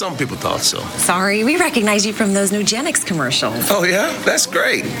were? Some people thought so. Sorry, we recognize you from those Nugenics commercials. Oh, yeah? That's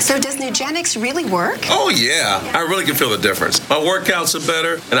great. So does Nugenics really work? Oh, yeah. I really can feel the difference. My workouts are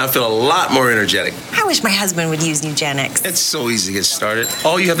better, and I feel a lot more energetic. I wish my husband would use Nugenics. It's so easy to get started.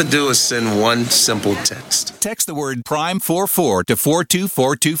 All you have to do is send one simple text. Text the word PRIME44 to 42424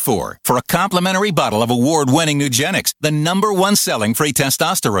 for a complimentary bottle of award-winning Nugenics, the #1 selling free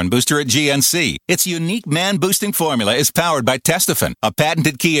testosterone booster at GNC. Its unique man-boosting formula is powered by Testofen, a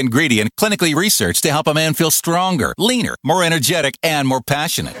patented key ingredient clinically researched to help a man feel stronger, leaner, more energetic, and more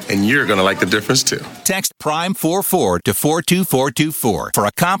passionate. And you're going to like the difference, too. Text PRIME44 to 42424 for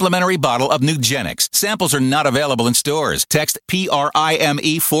a complimentary bottle of Nugenics. Samples are not available in stores. Text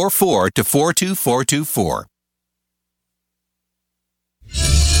PRIME44 to 42424.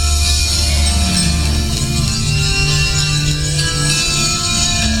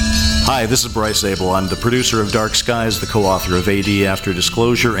 Hi, this is Bryce Abel. I'm the producer of Dark Skies, the co-author of AD After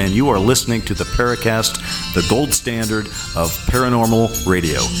Disclosure, and you are listening to the Paracast, the gold standard of paranormal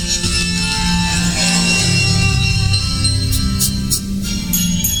radio.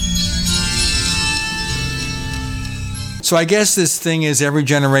 So I guess this thing is every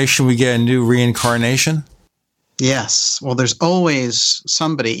generation we get a new reincarnation? Yes. Well, there's always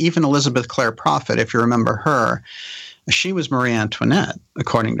somebody, even Elizabeth Clare Prophet, if you remember her, she was Marie Antoinette,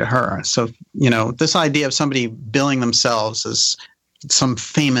 according to her. So, this idea of somebody billing themselves as some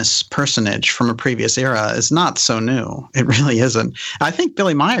famous personage from a previous era is not so new. It really isn't. I think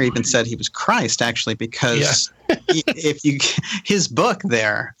Billy Meyer even said he was Christ, actually, because his book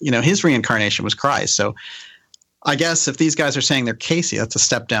there, his reincarnation was Christ. So I guess if these guys are saying they're Casey, that's a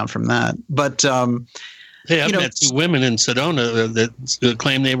step down from that. But, hey, I've met two women in Sedona that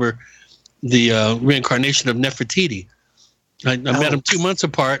claim they were the reincarnation of Nefertiti. I met them 2 months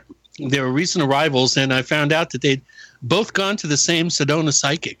apart. They were recent arrivals, and I found out that they'd both gone to the same Sedona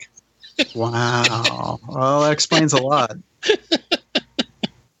psychic. Wow. Well, that explains a lot.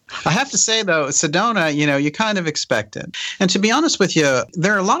 I have to say, though, Sedona, you kind of expect it. And to be honest with you,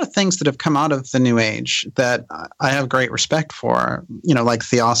 there are a lot of things that have come out of the New Age that I have great respect for, like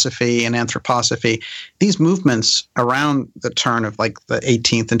Theosophy and Anthroposophy. These movements around the turn of like the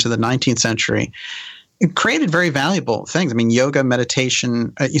 18th into the 19th century created very valuable things. I mean, yoga,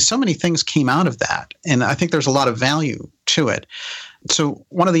 meditation, so many things came out of that. And I think there's a lot of value to it. So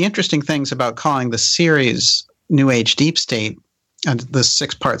one of the interesting things about calling the series New Age Deep State, and the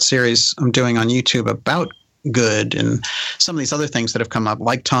 6-part series I'm doing on YouTube about Goode and some of these other things that have come up,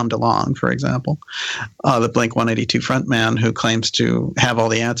 like Tom DeLonge, for example, the Blink-182 frontman who claims to have all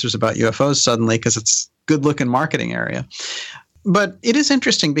the answers about UFOs suddenly because it's good-looking marketing area. But it is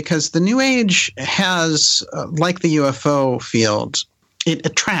interesting because the New Age has, like the UFO field, it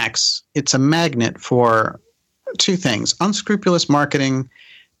attracts, it's a magnet for two things: unscrupulous marketing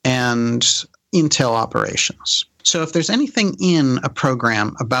and intel operations. So if there's anything in a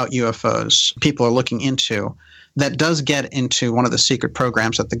program about UFOs people are looking into that does get into one of the secret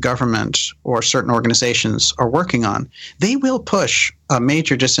programs that the government or certain organizations are working on, they will push a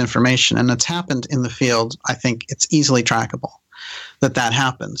major disinformation. And it's happened in the field. I think it's easily trackable that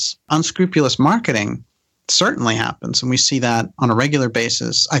happens. Unscrupulous marketing certainly happens, and we see that on a regular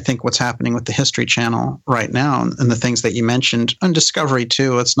basis. I think what's happening with the History Channel right now and the things that you mentioned, and Discovery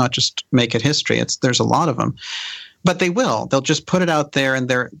too, it's not just Make It History, there's a lot of them. But they'll just put it out there, and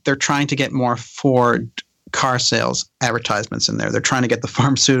they're trying to get more Ford car sales advertisements in there. They're trying to get the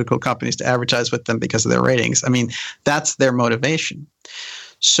pharmaceutical companies to advertise with them because of their ratings. I mean, that's their motivation.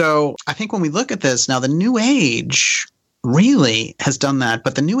 So I think when we look at this now, the New Age really has done that.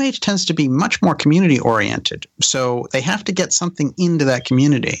 But the New Age tends to be much more community oriented. So they have to get something into that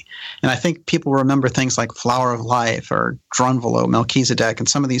community. And I think people remember things like Flower of Life or Drunvalo, Melchizedek, and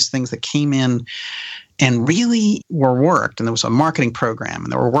some of these things that came in and really were worked. And there was a marketing program,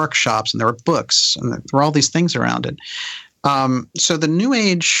 and there were workshops, and there were books, and there were all these things around it. So the New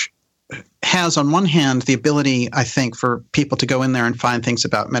Age has, on one hand, the ability, I think, for people to go in there and find things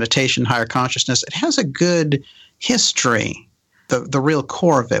about meditation, higher consciousness. It has a good history, the real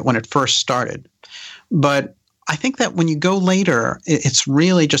core of it when it first started. But I think that when you go later, it's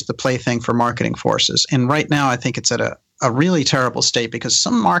really just the plaything for marketing forces. And right now, I think it's at a really terrible state because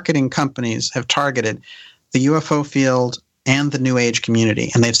some marketing companies have targeted the UFO field and the New Age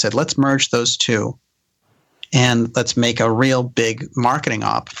community. And they've said, let's merge those two. And let's make a real big marketing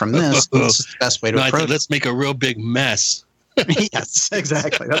op from this. This is the best way to approach it. Let's make a real big mess. Yes,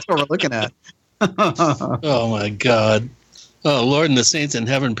 exactly. That's what we're looking at. Oh, my God. Oh, Lord and the saints in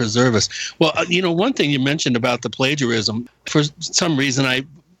heaven preserve us. Well, one thing you mentioned about the plagiarism, for some reason I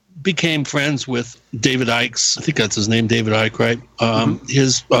became friends with David Icke's, I think that's his name, David Icke, right?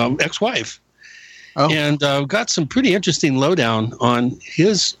 His ex-wife. Oh. And got some pretty interesting lowdown on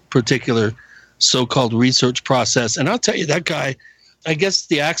his particular so-called research process. And I'll tell you, that guy, I guess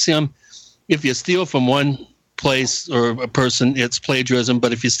the axiom, if you steal from one place or a person, it's plagiarism.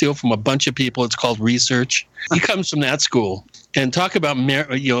 But if you steal from a bunch of people, it's called research. He comes from that school. And talk about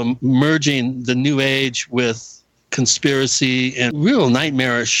merging the New Age with conspiracy and real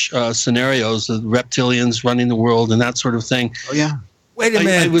nightmarish scenarios of reptilians running the world and that sort of thing. Oh, yeah. Wait a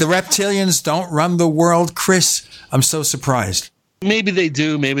minute. The reptilians don't run the world, Chris? I'm so surprised. Maybe they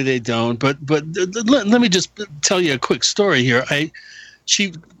do, maybe they don't. But let me just tell you a quick story here.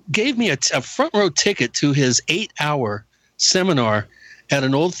 She gave me a front row ticket to his 8-hour seminar at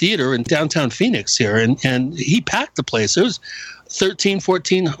an old theater in downtown Phoenix here, and he packed the place. There was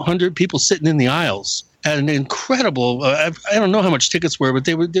 1,400 people sitting in the aisles at an incredible. I don't know how much tickets were, but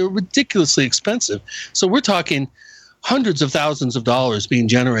they were ridiculously expensive. So we're talking hundreds of thousands of dollars being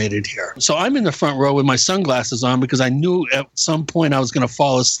generated here. So I'm in the front row with my sunglasses on because I knew at some point I was going to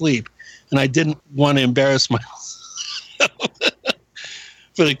fall asleep, and I didn't want to embarrass myself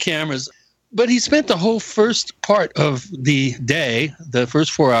for the cameras. But he spent the whole first part of the day, the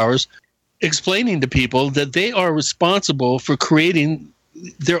first 4 hours, explaining to people that they are responsible for creating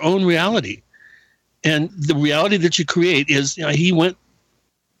their own reality. And the reality that you create is, he went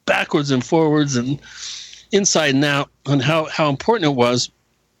backwards and forwards and inside and out on how important it was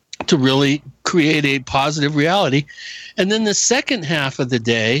to really create a positive reality. And then the second half of the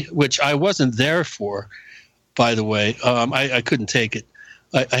day, which I wasn't there for, by the way, I couldn't take it.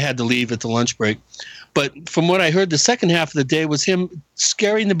 I had to leave at the lunch break. But from what I heard, the second half of the day was him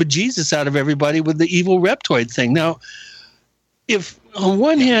scaring the bejesus out of everybody with the evil reptoid thing. Now, if on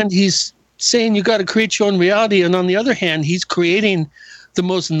one hand he's saying you got to create your own reality, and on the other hand he's creating the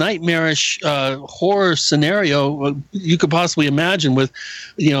most nightmarish horror scenario you could possibly imagine with,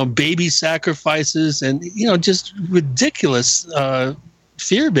 baby sacrifices and, just ridiculous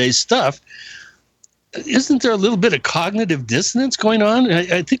fear-based stuff. Isn't there a little bit of cognitive dissonance going on?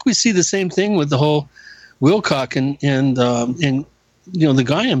 I think we see the same thing with the whole Wilcock and the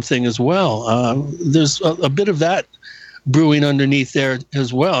Gaiam thing as well. There's a bit of that brewing underneath there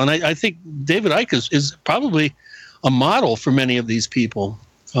as well. And I think David Icke is probably a model for many of these people.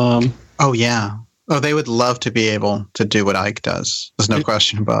 Oh, yeah. Oh, they would love to be able to do what Icke does. There's no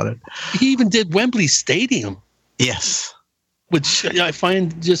question about it. He even did Wembley Stadium. Yes. Which I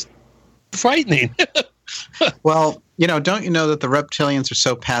find just frightening. Well, don't you know that the reptilians are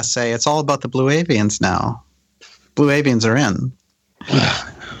so passé? It's all about the blue avians now. Blue avians are in.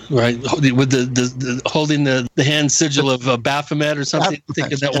 Right, with the holding the hand sigil of Baphomet or something.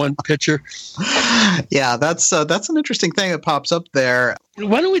 Thinking that one picture. Yeah, that's an interesting thing that pops up there.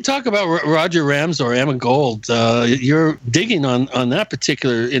 Why don't we talk about Roger Remseur, Emma Gold? Your digging on that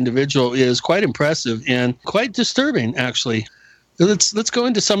particular individual is quite impressive and quite disturbing, actually. Let's go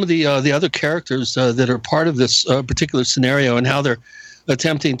into some of the other characters that are part of this particular scenario and how they're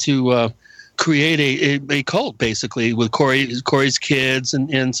attempting to create a cult, basically, with Cory's kids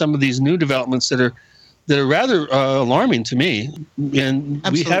and some of these new developments that are rather alarming to me. And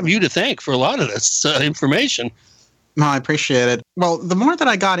Absolutely. We have you to thank for a lot of this information. No, I appreciate it. Well, the more that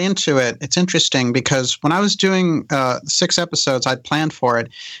I got into it, it's interesting because when I was doing 6 episodes, I'd planned for it,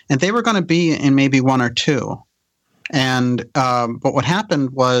 and they were going to be in maybe 1 or 2. And but what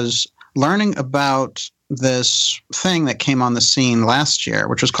happened was learning about this thing that came on the scene last year,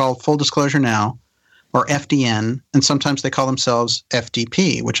 which was called Full Disclosure Now, or FDN, and sometimes they call themselves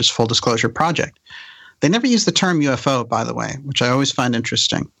FDP, which is Full Disclosure Project. They never use the term UFO, by the way, which I always find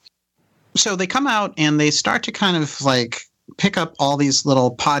interesting. So they come out and they start to kind of like pick up all these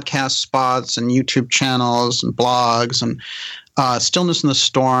little podcast spots and YouTube channels and blogs. And Stillness in the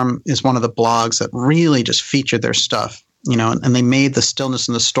Storm is one of the blogs that really just featured their stuff, you know, and they made the Stillness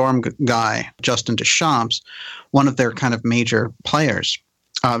in the Storm guy, Justin Deschamps, one of their kind of major players.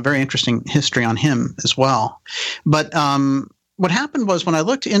 Very interesting history on him as well. But what happened was when I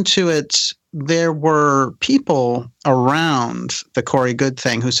looked into it, there were people around the Corey Goode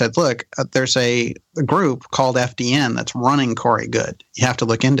thing who said, look, there's a group called FDN that's running Corey Goode. You have to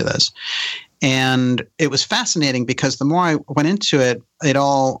look into this. And it was fascinating because the more I went into it,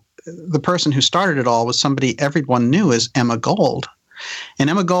 the person who started it all was somebody everyone knew as Emma Gold. And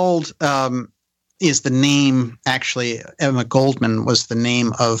Emma Gold is the name, actually, Emma Goldman was the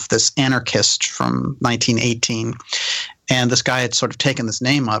name of this anarchist from 1918. And this guy had sort of taken this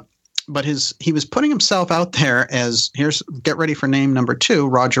name up. But he was putting himself out there as, get ready for name number 2,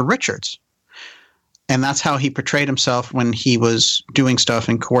 Roger Richards. And that's how he portrayed himself when he was doing stuff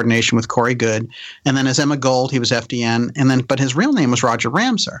in coordination with Corey Goode. And then as Emma Gold, he was FDN. But his real name was Roger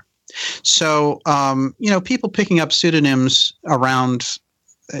Remseur. So, people picking up pseudonyms around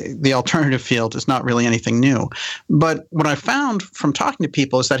the alternative field is not really anything new. But what I found from talking to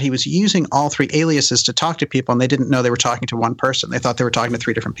people is that he was using all 3 aliases to talk to people, and they didn't know they were talking to one person. They thought they were talking to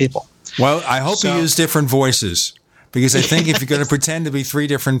 3 different people. Well, I hope you use different voices, because I think if you're going to pretend to be 3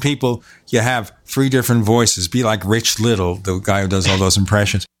 different people, you have 3 different voices. Be like Rich Little, the guy who does all those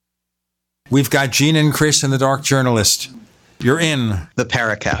impressions. We've got Gina and Chris and the Dark Journalist. You're in the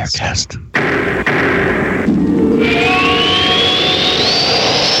Paracast.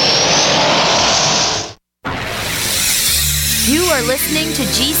 You are listening to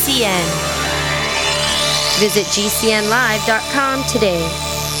GCN. Visit GCNlive.com today.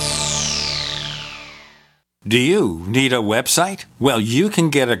 Do you need a website? Well, you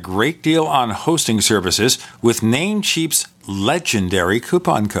can get a great deal on hosting services with Namecheap's legendary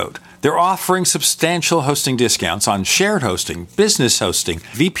coupon code. They're offering substantial hosting discounts on shared hosting, business hosting,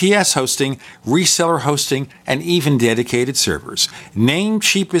 VPS hosting, reseller hosting, and even dedicated servers.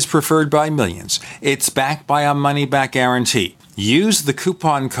 Namecheap is preferred by millions. It's backed by a money-back guarantee. Use the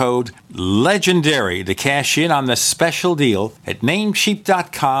coupon code LEGENDARY to cash in on the special deal at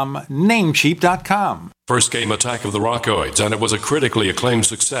Namecheap.com, Namecheap.com. First came Attack of the Rockoids, and it was a critically acclaimed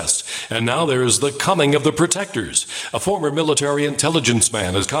success. And now there is The Coming of the Protectors. A former military intelligence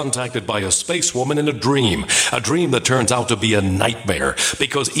man is contacted by a space woman in a dream that turns out to be a nightmare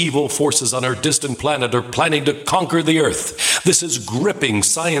because evil forces on her distant planet are planning to conquer the Earth. This is gripping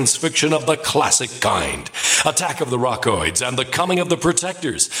science fiction of the classic kind. Attack of the Rockoids and The Coming of the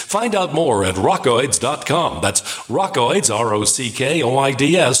Protectors. Find out more at rockoids.com. That's Rockoids,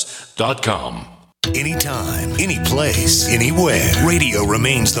 ROCKOIDS.com. Anytime, any place, anywhere. Radio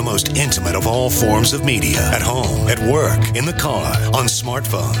remains the most intimate of all forms of media. At home, at work, in the car, on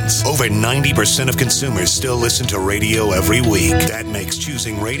smartphones. Over 90% of consumers still listen to radio every week. That makes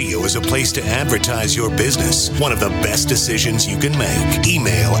choosing radio as a place to advertise your business one of the best decisions you can make.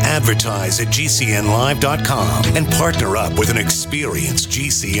 Email advertise@gcnlive.com and partner up with an experienced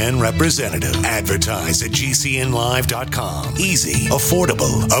GCN representative. Advertise at gcnlive.com. Easy,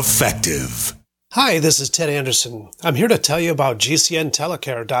 affordable, effective. Hi, this is Ted Anderson. I'm here to tell you about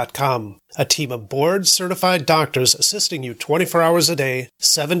GCNtelecare.com, a team of board-certified doctors assisting you 24 hours a day,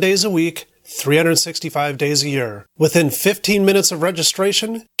 7 days a week, 365 days a year. Within 15 minutes of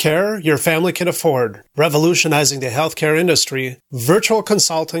registration, care your family can afford. Revolutionizing the healthcare industry, virtual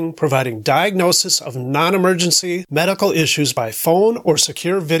consulting providing diagnosis of non-emergency medical issues by phone or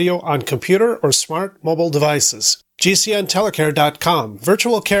secure video on computer or smart mobile devices. GCNtelecare.com,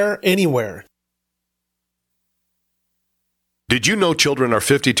 virtual care anywhere. Did you know children are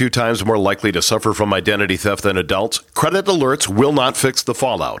 52 times more likely to suffer from identity theft than adults? Credit alerts will not fix the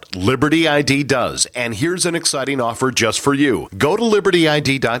fallout. Liberty ID does. And here's an exciting offer just for you. Go to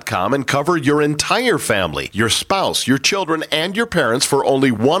libertyid.com and cover your entire family, your spouse, your children, and your parents for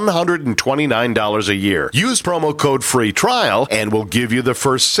only $129 a year. Use promo code FREE TRIAL and we'll give you the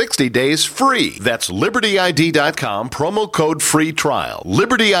first 60 days free. That's libertyid.com, promo code FREE TRIAL.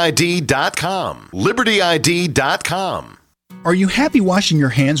 libertyid.com. libertyid.com. Are you happy washing your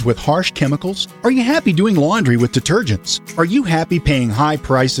hands with harsh chemicals? Are you happy doing laundry with detergents? Are you happy paying high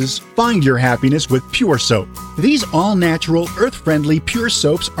prices? Find your happiness with Pure Soap. These all-natural, earth-friendly Pure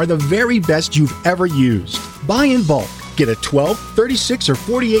Soaps are the very best you've ever used. Buy in bulk. Get a 12, 36, or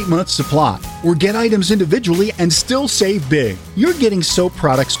 48-month supply. Or get items individually and still save big. You're getting soap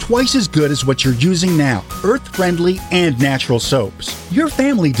products twice as good as what you're using now. Earth-friendly and natural soaps. Your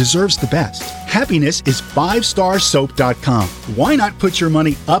family deserves the best. Happiness is 5starsoap.com. Why not put your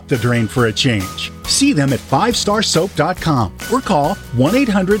money up the drain for a change? See them at 5starsoap.com or call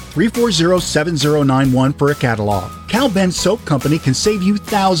 1-800-340-7091 for a catalog. Cal Ben Soap Company can save you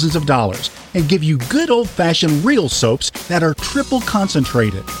thousands of dollars and give you good old-fashioned real soaps that are triple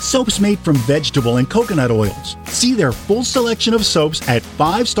concentrated. Soaps made from vegetable and coconut oils. See their full selection of soaps at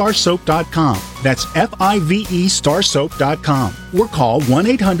 5starsoap.com. That's F-I-V-E starsoap.com. Or call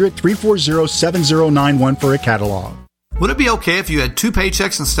 1-800-340-7091 for a catalog. Would it be okay if you had 2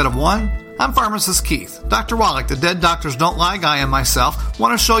 paychecks instead of 1? I'm Pharmacist Keith. Dr. Wallach, the Dead Doctors Don't Lie guy, and myself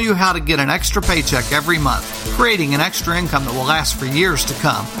want to show you how to get an extra paycheck every month, creating an extra income that will last for years to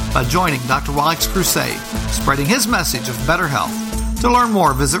come by joining Dr. Wallach's crusade, spreading his message of better health. To learn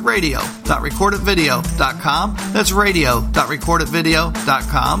more, visit radio.recordedvideo.com. That's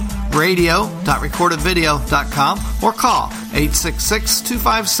radio.recordedvideo.com, radio.recordedvideo.com, or call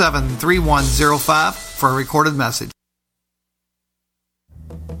 866-257-3105 for a recorded message.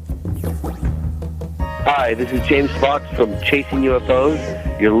 Hi, this is James Fox from Chasing UFOs.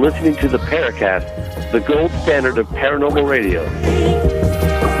 You're listening to the Paracast, the gold standard of paranormal radio.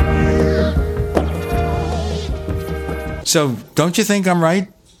 So don't you think I'm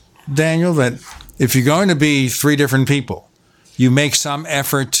right, Daniel, that if you're going to be 3 different people, you make some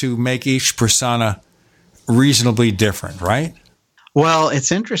effort to make each persona reasonably different, right? Well,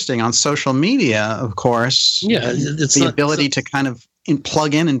 it's interesting. On social media, of course, it's the ability to kind of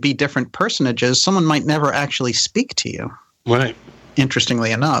plug in and be different personages. Someone might never actually speak to you. Right.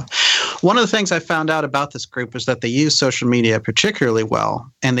 Interestingly enough. One of the things I found out about this group was that they use social media particularly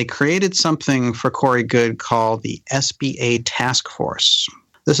well, and they created something for Corey Goode called the SBA Task Force.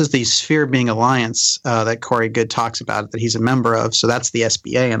 This is the Sphere Being Alliance that Corey Goode talks about, that he's a member of, so that's the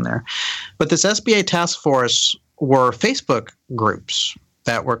SBA in there. But this SBA Task Force were Facebook groups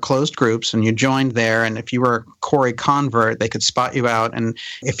that were closed groups, and you joined there, and if you were a Cory convert, they could spot you out, and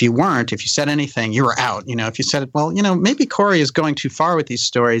if you weren't, if you said anything, you were out. You know, if you said, well, you know, maybe Cory is going too far with these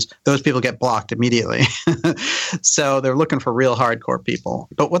stories, those people get blocked immediately. So they're looking for real hardcore people.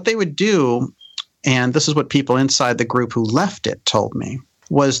 But what they would do, and this is what people inside the group who left it told me,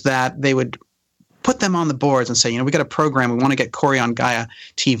 was that they would put them on the boards and say, you know, we got a program. We want to get Cory on Gaia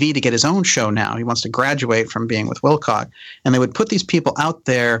TV to get his own show now. He wants to graduate from being with Wilcock. And they would put these people out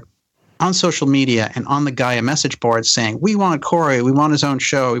there on social media and on the Gaia message boards saying, we want Cory, we want his own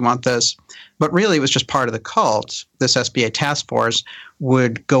show, we want this. But really, it was just part of the cult. This SBA task force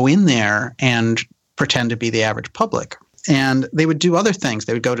would go in there and pretend to be the average public. And they would do other things.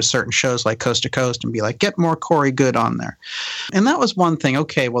 They would go to certain shows like Coast to Coast and be like, get more Corey Goode on there. And that was one thing.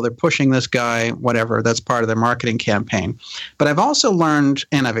 Okay, well, they're pushing this guy, whatever. That's part of their marketing campaign. But I've also learned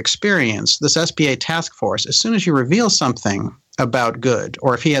and I've experienced this SBA task force. As soon as you reveal something about Goode,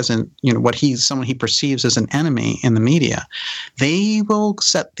 or if he has someone he perceives as an enemy in the media, they will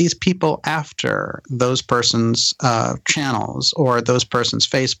set these people after those persons' channels or those persons'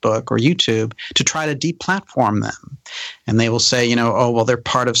 Facebook or YouTube to try to deplatform them. And they will say, you know, oh, well, they're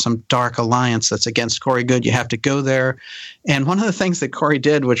part of some dark alliance that's against Corey Goode. You have to go there. And one of the things that Cory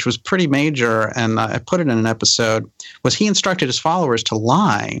did, which was pretty major, and I put it in an episode, was he instructed his followers to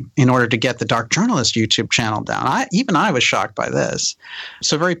lie in order to get the Dark Journalist YouTube channel down. I was shocked by this.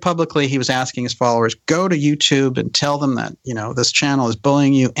 So very publicly, he was asking his followers, go to YouTube and tell them that, you know, this channel is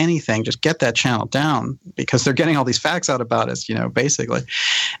bullying you, anything, just get that channel down because they're getting all these facts out about us, you know, basically.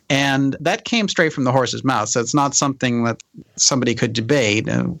 And that came straight from the horse's mouth. So it's not something that somebody could debate.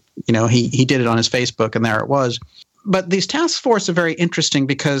 You know, he did it on his Facebook and there it was. But these task forces are very interesting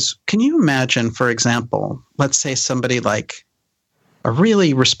because can you imagine, for example, let's say somebody like a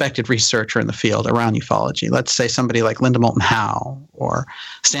really respected researcher in the field around ufology, let's say somebody like Linda Moulton Howe or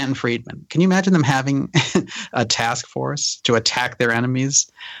Stanton Friedman. Can you imagine them having a task force to attack their enemies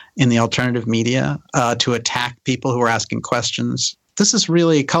in the alternative media, to attack people who are asking questions? This is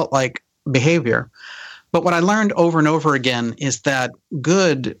really cult-like behavior. But what I learned over and over again is that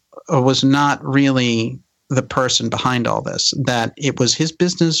Goode was not really the person behind all this, that it was his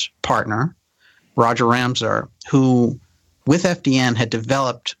business partner, Roger Remseur, who with FDN had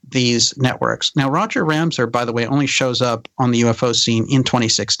developed these networks. Now, Roger Remseur, by the way, only shows up on the UFO scene in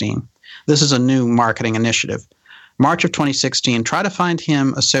 2016. This is a new marketing initiative. March of 2016, try to find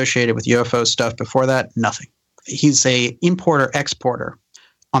him associated with UFO stuff. Before that, nothing. He's a importer-exporter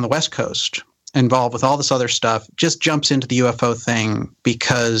on the West Coast, involved with all this other stuff, just jumps into the UFO thing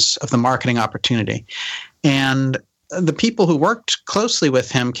because of the marketing opportunity. And the people who worked closely with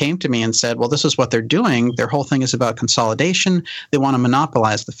him came to me and said, well, this is what they're doing. Their whole thing is about consolidation. They want to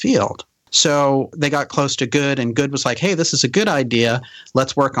monopolize the field. So they got close to Goode, and Goode was like, hey, this is a good idea.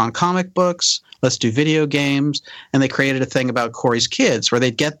 Let's work on comic books. Let's do video games. And they created a thing about Corey's Kids where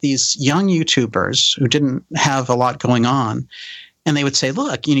they'd get these young YouTubers who didn't have a lot going on. And they would say,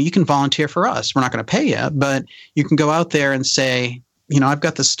 look, you can volunteer for us. We're not going to pay you, but you can go out there and say, I've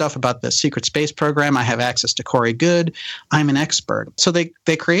got this stuff about the secret space program. I have access to Corey Goode. I'm an expert. So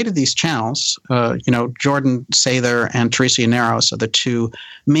they created these channels. Jordan Sather and Teresa Yaneros are the two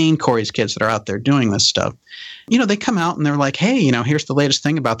main Corey's Kids that are out there doing this stuff. They come out and they're like, hey, here's the latest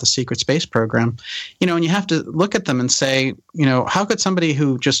thing about the secret space program. And you have to look at them and say, how could somebody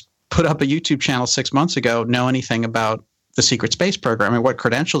who just put up a YouTube channel 6 months ago know anything about the secret space program? And what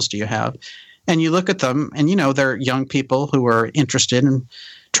credentials do you have? And you look at them and, they're young people who are interested in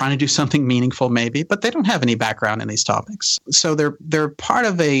trying to do something meaningful maybe, but they don't have any background in these topics. So they're part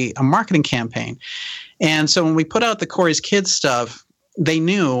of a marketing campaign. And so when we put out the Corey's Kids stuff, they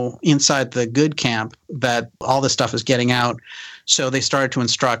knew inside the Goode camp that all this stuff is getting out. So they started to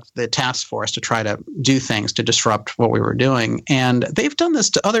instruct the task force to try to do things to disrupt what we were doing. And they've done this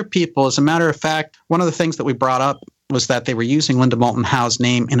to other people. As a matter of fact, one of the things that we brought up was that they were using Linda Moulton Howe's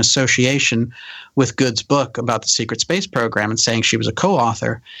name in association with Goode's book about the secret space program and saying she was a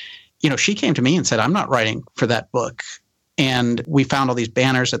co-author. She came to me and said, I'm not writing for that book. And we found all these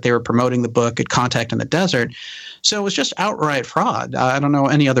banners that they were promoting the book at Contact in the Desert. So it was just outright fraud. I don't know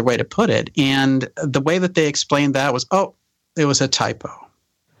any other way to put it. And the way that they explained that was, it was a typo.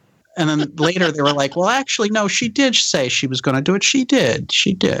 And then later they were like, well, actually, no, she did say she was going to do it. She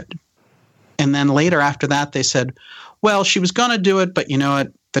did. And then later after that, they said, well, she was going to do it, but you know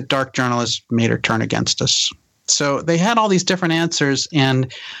what? The dark journalist made her turn against us. So they had all these different answers.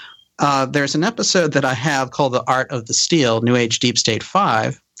 And there's an episode that I have called The Art of the Steal, New Age Deep State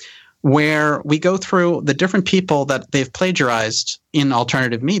 5, where we go through the different people that they've plagiarized in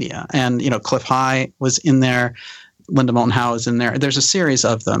alternative media. And, Cliff High was in there. Linda Moulton Howe is in there. There's a series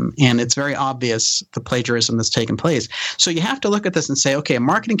of them, and it's very obvious the plagiarism that's taken place. So you have to look at this and say, okay, a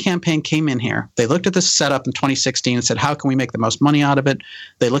marketing campaign came in here. They looked at this setup in 2016 and said, how can we make the most money out of it?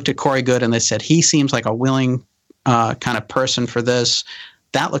 They looked at Corey Goode and they said, he seems like a willing kind of person for this.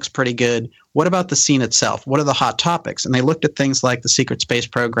 That looks pretty good. What about the scene itself? What are the hot topics? And they looked at things like the secret space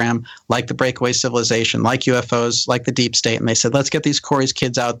program, like the breakaway civilization, like UFOs, like the deep state. And they said, let's get these Corey's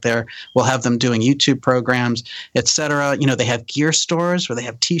Kids out there. We'll have them doing YouTube programs, et cetera. They have gear stores where they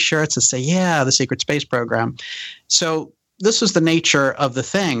have T-shirts that say, yeah, the secret space program. So this was the nature of the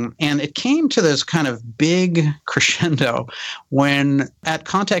thing. And it came to this kind of big crescendo when at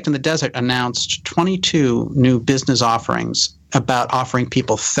Contact in the Desert announced 22 new business offerings about offering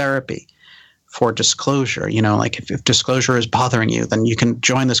people therapy for disclosure. Like if disclosure is bothering you, then you can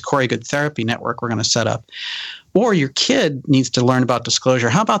join this Corey Goode therapy network we're going to set up. Or your kid needs to learn about disclosure.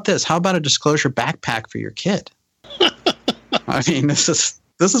 How about this? How about a disclosure backpack for your kid? I mean, this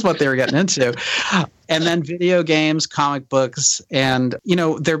is what they were getting into. And then video games, comic books, and,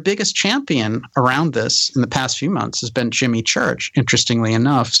 their biggest champion around this in the past few months has been Jimmy Church, interestingly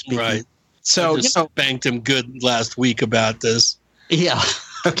enough. Right. So I just spanked him good last week about this. Yeah.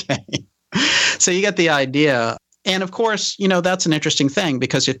 Okay. So you get the idea. And of course, that's an interesting thing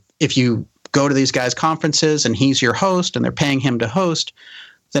because if you go to these guys' conferences and he's your host and they're paying him to host,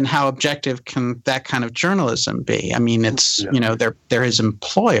 then how objective can that kind of journalism be? I mean, it's, they're his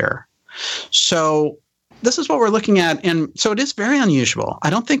employer. So this is what we're looking at. And so it is very unusual.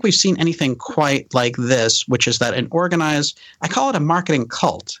 I don't think we've seen anything quite like this, which is that an organized, I call it a marketing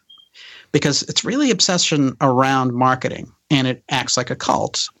cult, because it's really obsession around marketing and it acts like a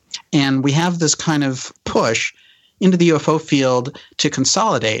cult. And we have this kind of push into the UFO field to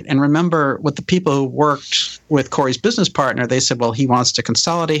consolidate. And remember, with the people who worked with Corey's business partner, they said, well, he wants to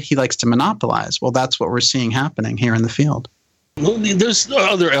consolidate. He likes to monopolize. Well, that's what we're seeing happening here in the field. Well, there's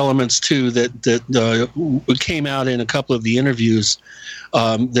other elements, too, that came out in a couple of the interviews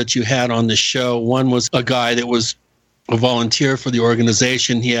that you had on the show. One was a guy that was a volunteer for the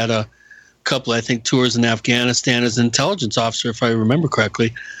organization. He had a couple, I think, tours in Afghanistan as an intelligence officer, if I remember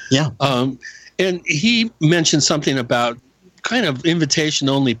correctly. Yeah. And he mentioned something about kind of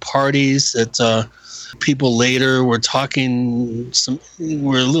invitation-only parties that people later were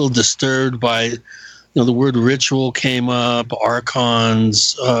were a little disturbed by, the word ritual came up,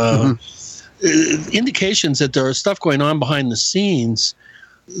 archons, indications that there is stuff going on behind the scenes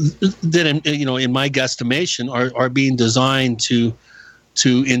that, in my guesstimation, are being designed to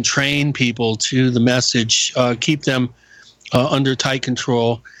entrain people to the message, keep them under tight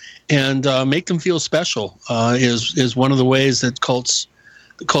control, and make them feel special is one of the ways that cults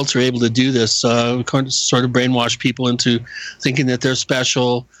are able to do this. Sort of brainwash people into thinking that they're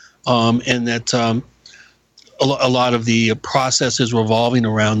special, and that a lot of the processes revolving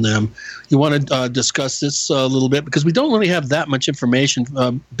around them. You want to discuss this a little bit, because we don't really have that much information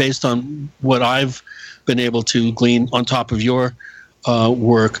based on what I've been able to glean on top of your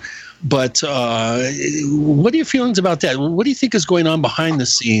work. But what are your feelings about that? What do you think is going on behind the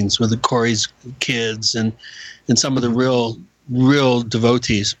scenes with the Cory's kids and some of the real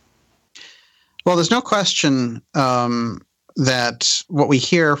devotees? Well, there's no question that what we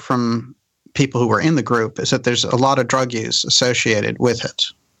hear from people who are in the group is that there's a lot of drug use associated with it.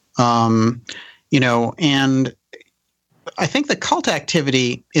 And I think the cult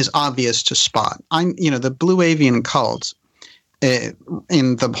activity is obvious to spot. The Blue Avian cult,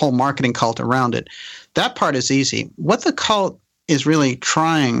 in the whole marketing cult around it, that part is easy. What the cult is really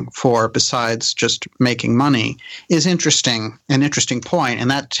trying for, besides just making money, is an interesting point, and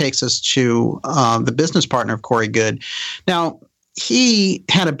that takes us to the business partner of Corey Goode. Now, he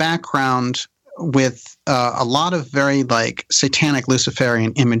had a background with a lot of very satanic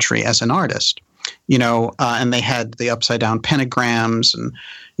Luciferian imagery as an artist, and they had the upside down pentagrams and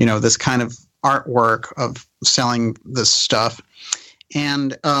this kind of artwork of selling this stuff.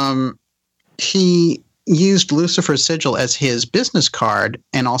 And he used Lucifer's sigil as his business card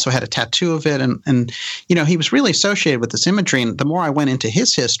and also had a tattoo of it. And he was really associated with this imagery. And the more I went into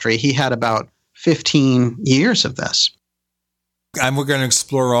his history, he had about 15 years of this. And we're going to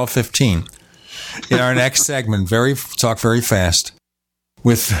explore all 15 in our next segment. Talk very fast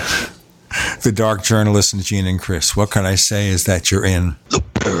with the dark journalists and Gene and Chris. What can I say is that you're in the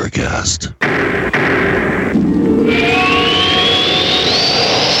Paracast.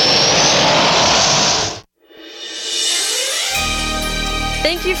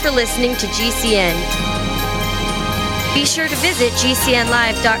 Thank you for listening to GCN. Be sure to visit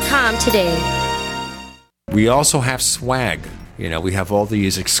GCNlive.com today. We also have swag. We have all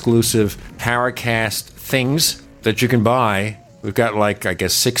these exclusive Paracast things that you can buy. We've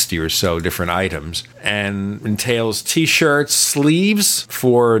got 60 or so different items, and entails T-shirts, sleeves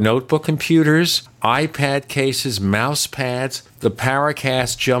for notebook computers, iPad cases, mouse pads, the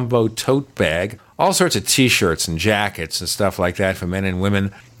Paracast Jumbo tote bag, all sorts of T-shirts and jackets and stuff like that for men and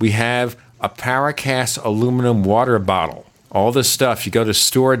women. We have a Paracast aluminum water bottle. All this stuff, you go to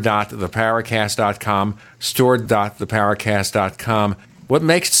store.theparacast.com, store.theparacast.com. What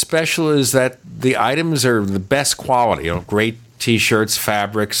makes it special is that the items are the best quality, great T-shirts,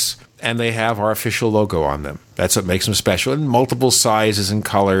 fabrics, and they have our official logo on them. That's what makes them special, in multiple sizes and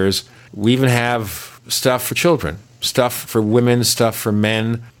colors. We even have stuff for children, stuff for women, stuff for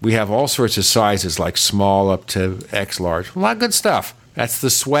men. We have all sorts of sizes, like small up to X large. A lot of good stuff. That's the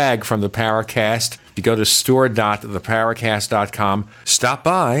swag from the Paracast. You go to store.theparacast.com, stop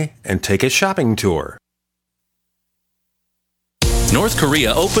by, and take a shopping tour. North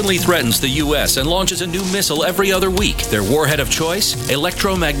Korea openly threatens the U.S. and launches a new missile every other week. Their warhead of choice?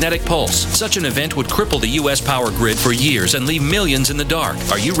 Electromagnetic pulse. Such an event would cripple the U.S. power grid for years and leave millions in the dark.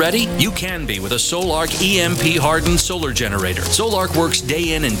 Are you ready? You can be with a Solarc EMP-hardened solar generator. Solarc works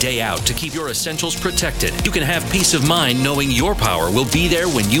day in and day out to keep your essentials protected. You can have peace of mind knowing your power will be there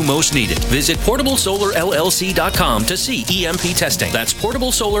when you most need it. Visit PortableSolarLLC.com to see EMP testing. That's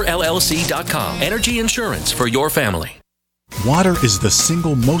PortableSolarLLC.com. Energy insurance for your family. Water is the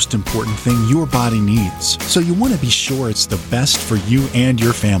single most important thing your body needs, so you want to be sure it's the best for you and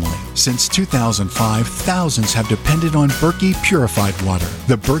your family. Since 2005, thousands have depended on Berkey purified water.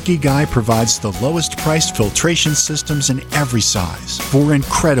 The Berkey Guy provides the lowest priced filtration systems in every size for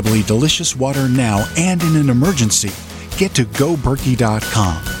incredibly delicious water now and in an emergency. Get to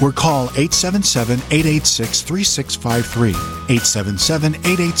GoBerkey.com or call 877-886-3653.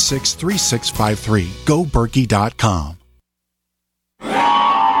 877-886-3653. GoBerkey.com.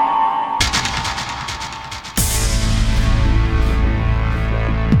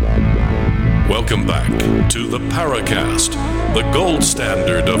 Welcome back to the Paracast, the gold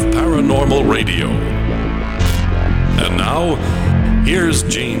standard of paranormal radio. And now, here's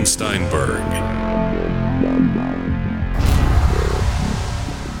Gene Steinberg.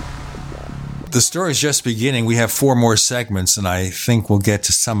 The story's just beginning. We have 4 more segments, and I think we'll get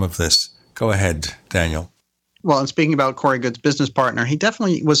to some of this. Go ahead, Daniel. Well, and speaking about Corey Goode's business partner, he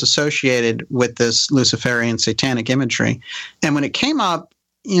definitely was associated with this Luciferian satanic imagery. And when it came up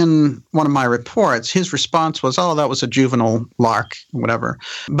in one of my reports, his response was, oh, that was a juvenile lark, whatever.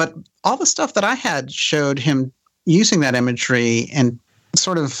 But all the stuff that I had showed him using that imagery and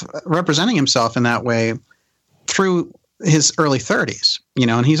sort of representing himself in that way through his early 30s,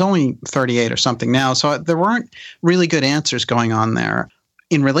 and he's only 38 or something now. So there weren't really good answers going on there.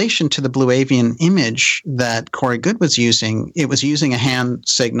 in relation to the blue avian image that Corey Goode was using, it was using a hand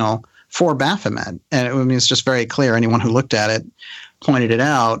signal for Baphomet. And it's just very clear. Anyone who looked at it pointed it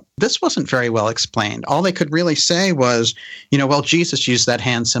out. This wasn't very well explained. All they could really say was, well, Jesus used that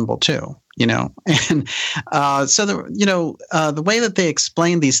hand symbol too, And so, the way that they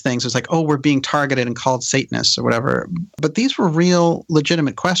explained these things was like, oh, we're being targeted and called Satanists or whatever. But these were real,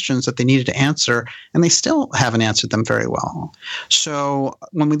 legitimate questions that they needed to answer, and they still haven't answered them very well. So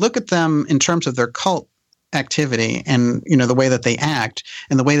when we look at them in terms of their cult activity and, the way that they act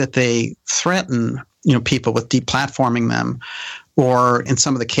and the way that they threaten, people with deplatforming them, or in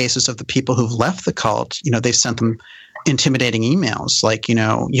some of the cases of the people who've left the cult, they've sent them intimidating emails like,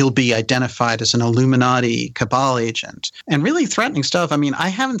 you'll be identified as an Illuminati cabal agent, and really threatening stuff. I mean, I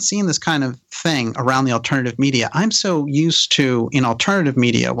haven't seen this kind of thing around the alternative media. I'm so used to, in alternative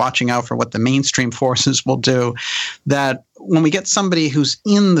media, watching out for what the mainstream forces will do, that when we get somebody who's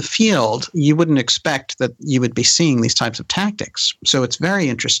in the field, you wouldn't expect that you would be seeing these types of tactics. So it's very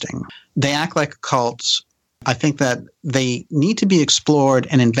interesting. They act like a cult. I think that they need to be explored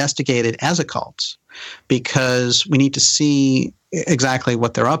and investigated as a cult, because we need to see exactly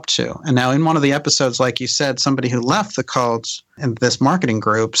what they're up to. And now in one of the episodes, like you said, somebody who left the cult and this marketing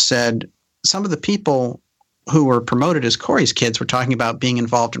group said some of the people who were promoted as Corey's kids were talking about being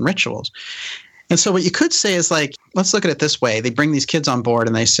involved in rituals. And so what you could say is like, let's look at it this way. They bring these kids on board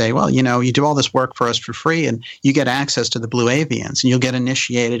and they say, well, you do all this work for us for free and you get access to the blue avians and you'll get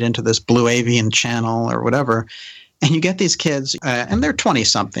initiated into this blue avian channel or whatever. And you get these kids and they're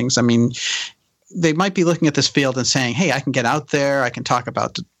 20-somethings. I mean, they might be looking at this field and saying, hey, I can get out there. I can talk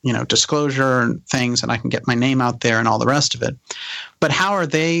about, disclosure and things, and I can get my name out there and all the rest of it. But how are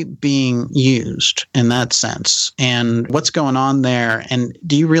they being used in that sense? And what's going on there? And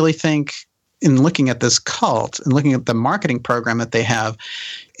do you really think, in looking at this cult and looking at the marketing program that they have,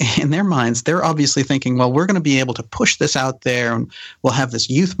 in their minds, they're obviously thinking, well, we're going to be able to push this out there and we'll have this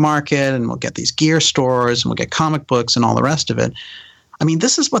youth market and we'll get these gear stores and we'll get comic books and all the rest of it. I mean,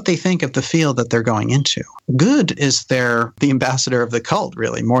 this is what they think of the field that they're going into. Goode is the ambassador of the cult,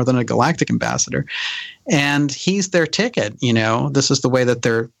 really, more than a galactic ambassador. And he's their ticket, This is the way that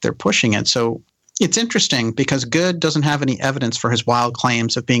they're pushing it. So it's interesting because Goode doesn't have any evidence for his wild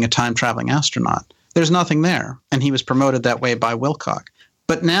claims of being a time-traveling astronaut. There's nothing there, and he was promoted that way by Wilcock.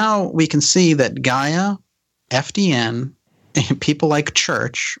 But now we can see that Gaia, FDN, and people like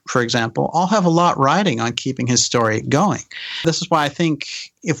Church, for example, all have a lot riding on keeping his story going. This is why I think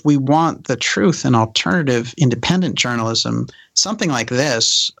if we want the truth in alternative independent journalism, something like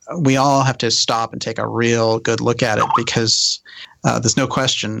this, we all have to stop and take a real good look at it, because there's no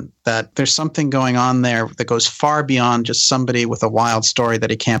question that there's something going on there that goes far beyond just somebody with a wild story that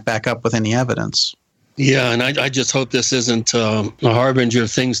he can't back up with any evidence. Yeah, and I just hope this isn't a harbinger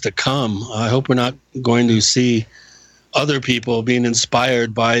of things to come. I hope we're not going to see other people being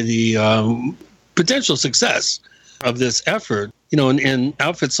inspired by the potential success of this effort. And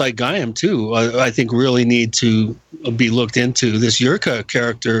outfits like Gaiam, too, I think really need to be looked into. This Yurka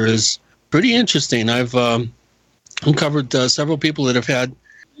character is pretty interesting. I've uncovered several people that have had,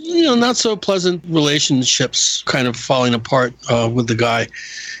 not so pleasant relationships kind of falling apart with the guy.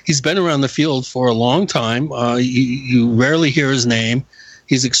 He's been around the field for a long time. You rarely hear his name.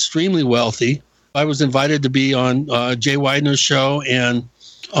 He's extremely wealthy. I was invited to be on Jay Widener's show and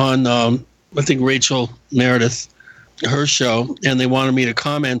on, I think, Rachel Meredith, her show, and they wanted me to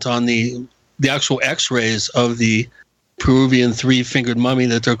comment on the actual x-rays of the Peruvian three-fingered mummy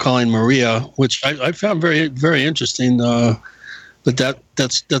that they're calling Maria, which I found very, very interesting. But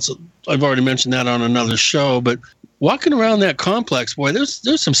that's I've already mentioned that on another show. But walking around that complex, boy,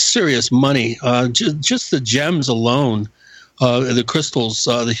 there's some serious money. Just the gems alone. The crystals,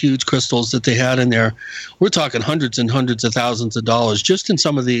 the huge crystals that they had in there, we're talking hundreds and hundreds of thousands of dollars just in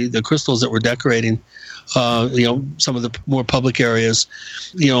some of the crystals that were decorating, some of the more public areas,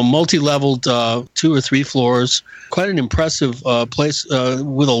 multi-leveled 2 or 3 floors, quite an impressive place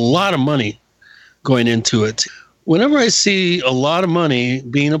with a lot of money going into it. Whenever I see a lot of money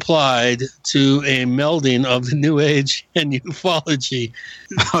being applied to a melding of the New Age and ufology,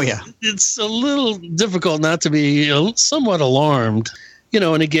 it's a little difficult not to be somewhat alarmed.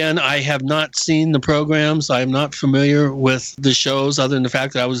 And again, I have not seen the programs. I'm not familiar with the shows other than the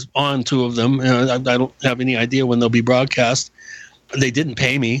fact that I was on 2 of them. I don't have any idea when they'll be broadcast. They didn't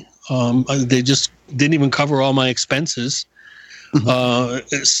pay me. They just didn't even cover all my expenses.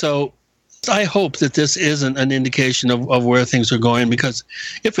 So I hope that this isn't an indication of where things are going, because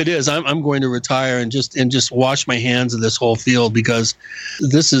if it is, I'm going to retire and just wash my hands of this whole field, because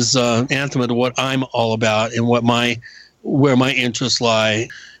this is anathema to what I'm all about and what my where my interests lie.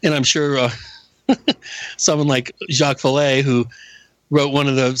 And I'm sure someone like Jacques Vallée, who wrote one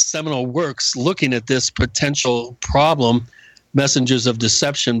of the seminal works looking at this potential problem, Messengers of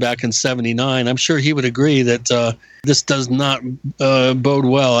Deception, back in 1979, I'm sure he would agree that this does not bode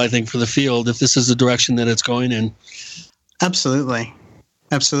well, I think, for the field if this is the direction that it's going in. Absolutely.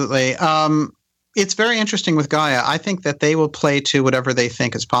 Absolutely. It's very interesting with Gaia. I think that they will play to whatever they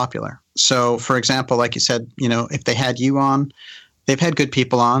think is popular. So, for example, like you said, if they had you on, they've had good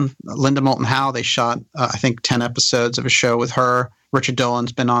people on. Linda Moulton Howe, they shot, I think, 10 episodes of a show with her. Richard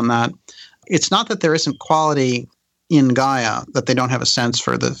Dolan's been on that. It's not that there isn't quality in Gaia, that they don't have a sense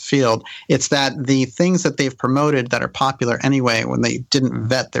for the field. It's that the things that they've promoted that are popular anyway, when they didn't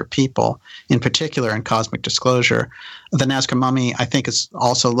vet their people, in particular in Cosmic Disclosure, the Nazca Mummy, I think, is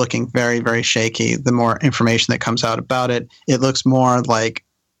also looking very, very shaky. The more information that comes out about it, it looks more like,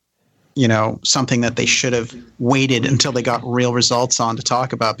 something that they should have waited until they got real results on to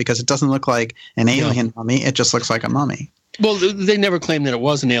talk about, because it doesn't look like an alien mummy. It just looks like a mummy. Well, they never claimed that it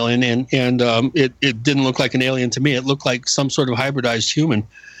was an alien, and it didn't look like an alien to me. It looked like some sort of hybridized human.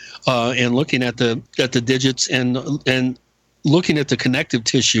 And looking at the digits and looking at the connective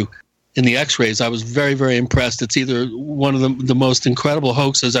tissue in the X-rays, I was very, very impressed. It's either one of the most incredible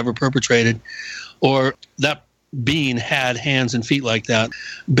hoaxes ever perpetrated, or that being had hands and feet like that.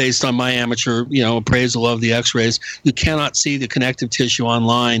 Based on my amateur, appraisal of the X-rays, you cannot see the connective tissue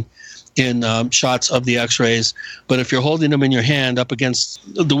online in shots of the X-rays, but if you're holding them in your hand up against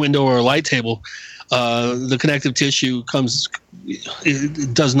the window or a light table, the connective tissue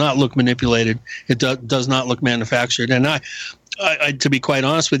it does not look manipulated. It does not look manufactured. And I, to be quite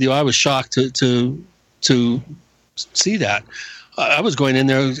honest with you, I was shocked to see that. I was going in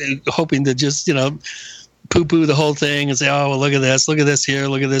there hoping to just poo-poo the whole thing and say, oh, well, look at this here,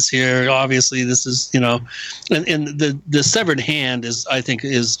 look at this here. Obviously, this is, and the severed hand is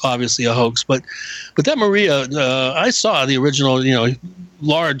obviously a hoax. But that Maria, I saw the original,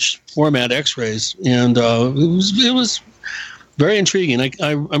 large format X-rays, and it was very intriguing.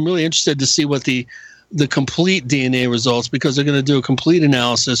 I'm really interested to see what the complete DNA results, because they're going to do a complete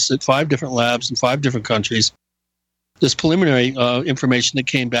analysis at 5 different labs in 5 different countries. This preliminary information that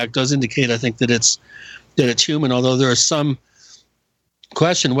came back does indicate, I think, that it's human, although there is some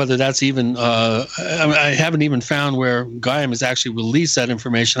question whether that's even I haven't even found where Gaia has actually released that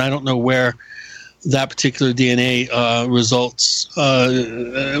information. I don't know where that particular DNA results,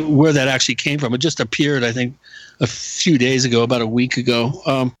 where that actually came from. It just appeared, I think, a few days ago, about a week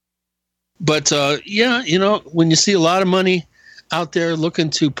ago. But when you see a lot of money out there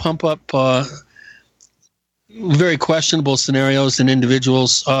looking to pump up very questionable scenarios and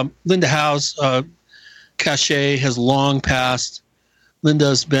individuals, Linda Howe's cachet has long passed.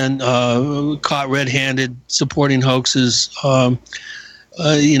 Linda's been caught red-handed supporting hoaxes,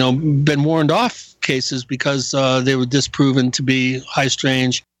 been warned off cases because they were disproven to be high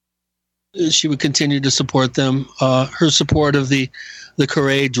strange. She would continue to support them. Her support of the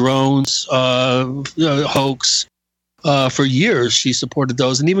Cory drones hoax, for years she supported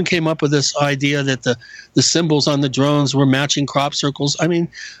those, and even came up with this idea that the symbols on the drones were matching crop circles. I mean,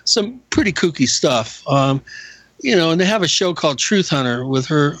 some pretty kooky stuff. And they have a show called Truth Hunter with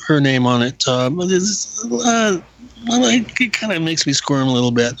her name on it. It kind of makes me squirm a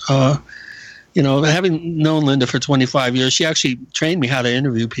little bit. Having known Linda for 25 years, she actually trained me how to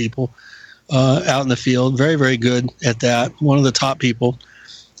interview people out in the field. Very, very good at that. One of the top people.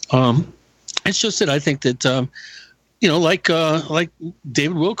 It's just that I think that, like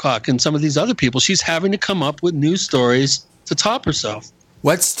David Wilcock and some of these other people, she's having to come up with new stories to top herself.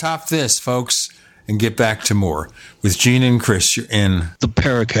 Let's top this, folks, and get back to more. With Gene and Chris, you're in the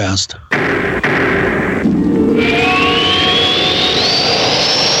Paracast.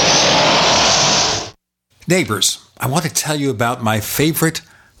 Neighbors, I want to tell you about my favorite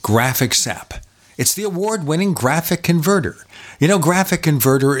graphics app. It's the award-winning Graphic Converter. Graphic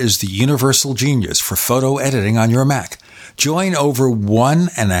Converter is the universal genius for photo editing on your Mac. Join over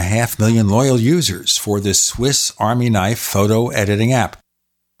 1.5 million loyal users for this Swiss Army knife photo editing app.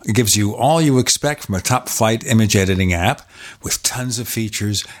 It gives you all you expect from a top-flight image editing app with tons of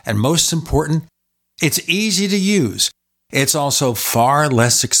features, and most important, it's easy to use. It's also far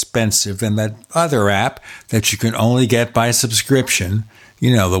less expensive than that other app that you can only get by subscription.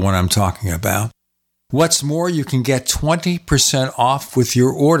 The one I'm talking about. What's more, you can get 20% off with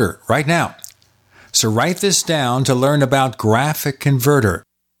your order right now. So write this down to learn about Graphic Converter.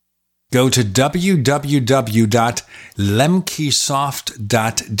 Go to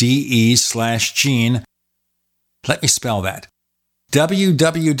www.lemkesoft.de/Gene. Let me spell that.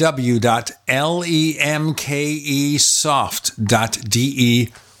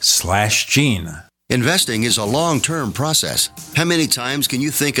 www.lemkesoft.de/Gene. Investing is a long-term process. How many times can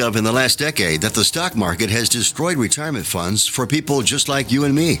you think of in the last decade that the stock market has destroyed retirement funds for people just like you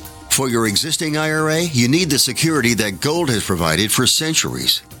and me? For your existing IRA, you need the security that gold has provided for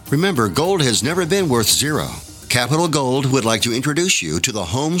centuries. Remember, gold has never been worth zero. Capital Gold would like to introduce you to the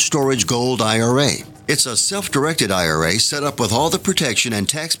Home Storage Gold IRA. It's a self-directed IRA set up with all the protection and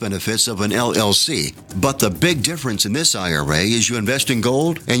tax benefits of an LLC. But the big difference in this IRA is you invest in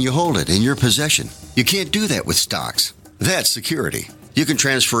gold and you hold it in your possession. You can't do that with stocks. That's security. You can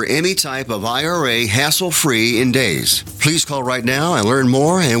transfer any type of IRA hassle-free in days. Please call right now and learn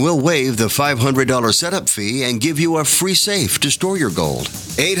more, and we'll waive the $500 setup fee and give you a free safe to store your gold.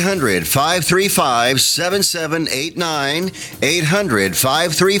 800-535-7789.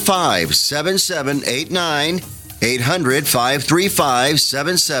 800-535-7789.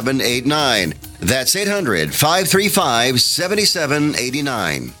 800-535-7789. That's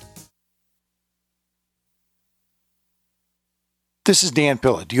 800-535-7789. This is Dan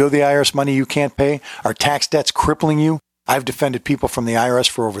Pilla. Do you owe the IRS money you can't pay? Are tax debts crippling you? I've defended people from the IRS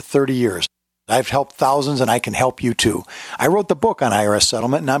for over 30 years. I've helped thousands, and I can help you too. I wrote the book on IRS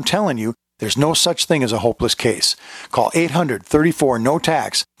settlement, and I'm telling you, there's no such thing as a hopeless case. Call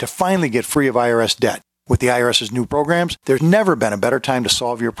 800-34-NO-TAX to finally get free of IRS debt. With the IRS's new programs, there's never been a better time to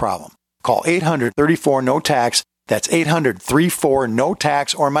solve your problem. Call 800-34-NO-TAX. That's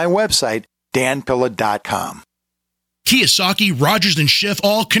 800-34-NO-TAX, or my website, danpilla.com. Kiyosaki, Rogers, and Schiff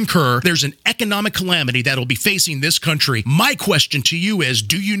all concur there's an economic calamity that will be facing this country. My question to you is,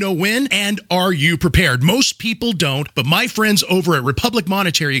 do you know when, and are you prepared? Most people don't, but my friends over at Republic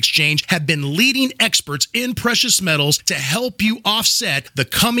Monetary Exchange have been leading experts in precious metals to help you offset the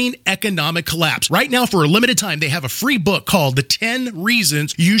coming economic collapse. Right now, for a limited time, they have a free book called The 10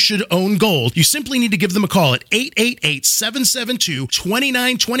 Reasons You Should Own Gold. You simply need to give them a call at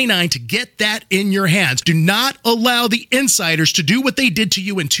 888-772-2929 to get that in your hands. Do not allow the insiders to do what they did to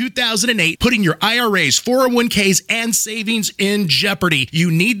you in 2008, putting your IRAs, 401ks, and savings in jeopardy.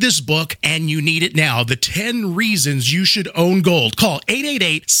 You need this book, and you need it now. The 10 Reasons You Should Own Gold. Call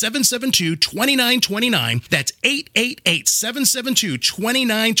 888-772-2929. That's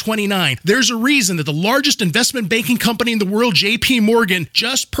 888-772-2929. There's a reason that the largest investment banking company in the world, JP Morgan,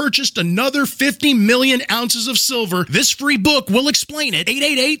 just purchased another 50 million ounces of silver. This free book will explain it.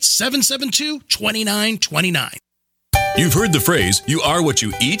 888-772-2929. You've heard the phrase, you are what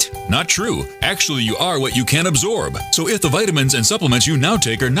you eat? Not true. Actually, you are what you can absorb. So if the vitamins and supplements you now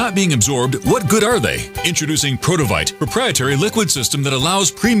take are not being absorbed, what good are they? Introducing Protovite, proprietary liquid system that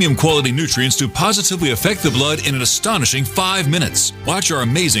allows premium quality nutrients to positively affect the blood in an astonishing 5 minutes. Watch our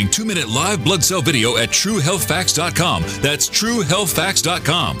amazing 2-minute live blood cell video at TrueHealthFacts.com. That's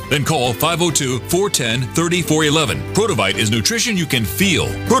TrueHealthFacts.com. Then call 502-410-3411. Protovite is nutrition you can feel.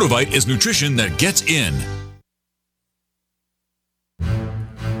 Protovite is nutrition that gets in.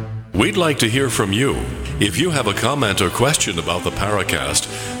 We'd like to hear from you. If you have a comment or question about the Paracast,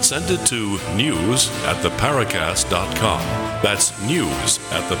 send it to news@theparacast.com. That's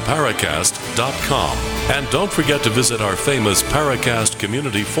news@theparacast.com. And don't forget to visit our famous Paracast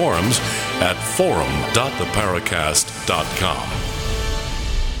community forums at forum.theparacast.com.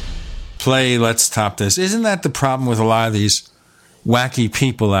 Play Let's Top This. Isn't that the problem with a lot of these wacky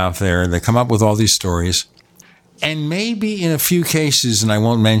people out there? They come up with all these stories. And maybe in a few cases, and I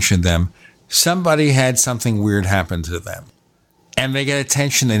won't mention them, somebody had something weird happen to them. And they get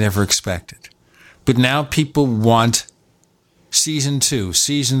attention they never expected. But now people want season 2,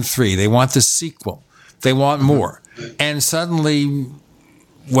 season 3. They want the sequel. They want more. And suddenly,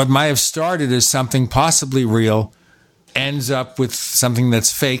 what might have started as something possibly real ends up with something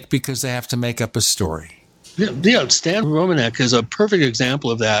that's fake because they have to make up a story. Yeah, Stan Romanek is a perfect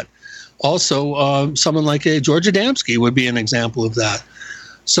example of that. Also, someone like a George Adamski would be an example of that.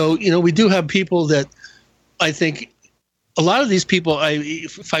 So, we do have people that I think a lot of these people,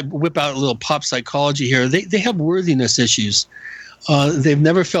 if I whip out a little pop psychology here, they have worthiness issues. They've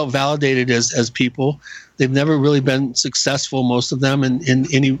never felt validated as people. They've never really been successful, most of them, in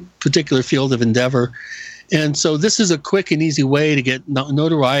any particular field of endeavor. And so this is a quick and easy way to get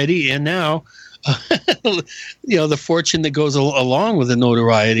notoriety. And now, the fortune that goes along with the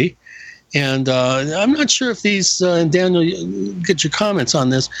notoriety. And I'm not sure if these, and Daniel, get your comments on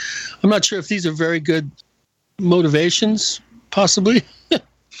this. I'm not sure if these are very good motivations, possibly.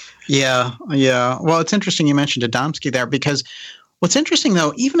 Yeah. Well, it's interesting you mentioned Adamski there, because what's interesting,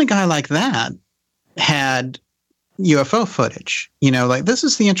 though, even a guy like that had UFO footage. You know, like this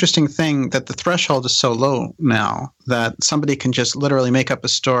is the interesting thing, that the threshold is so low now that somebody can just literally make up a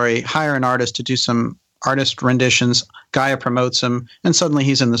story, hire an artist to do some artist renditions, Gaia promotes him, and suddenly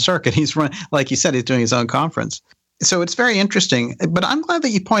he's in the circuit. He's like you said, he's doing his own conference. So it's very interesting. But I'm glad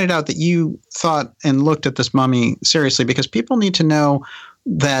that you pointed out that you thought and looked at this mummy seriously, because people need to know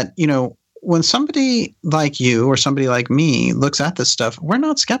that, you know, when somebody like you or somebody like me looks at this stuff, we're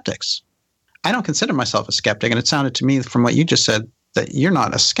not skeptics. I don't consider myself a skeptic, and it sounded to me from what you just said that you're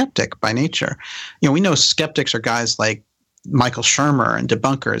not a skeptic by nature. You know, we know skeptics are guys like Michael Shermer and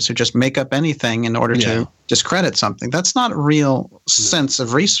debunkers who just make up anything in order to discredit something. That's not a real sense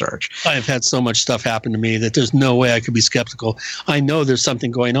of research. I've had so much stuff happen to me that there's no way I could be skeptical. I know there's something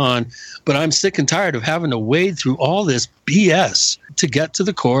going on, but I'm sick and tired of having to wade through all this BS to get to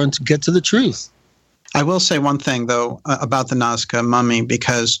the core and to get to the truth. I will say one thing, though, about the Nazca mummy,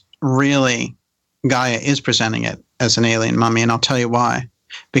 because really Gaia is presenting it as an alien mummy, and I'll tell you why.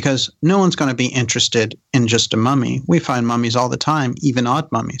 Because no one's going to be interested in just a mummy. We find mummies all the time, even odd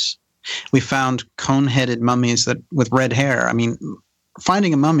mummies. We found cone-headed mummies with red hair. I mean,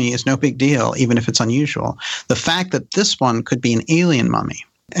 finding a mummy is no big deal, even if it's unusual. The fact that this one could be an alien mummy,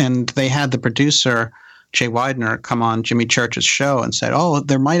 and they had the producer, Jay Widener, come on Jimmy Church's show and said, oh,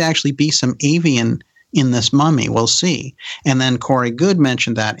 there might actually be some avian in this mummy. We'll see. And then Corey Goode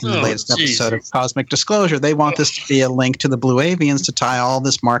mentioned that in the latest episode of Cosmic Disclosure. They want this to be a link to the blue avians to tie all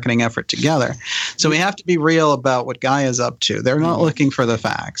this marketing effort together. So we have to be real about what Gaia is up to. They're not looking for the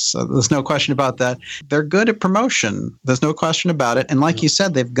facts. So there's no question about that. They're good at promotion. There's no question about it. And like you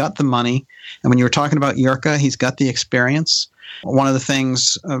said, they've got the money. And when you were talking about Yurka, he's got the experience. One of the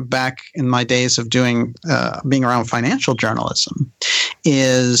things back in my days of being around financial journalism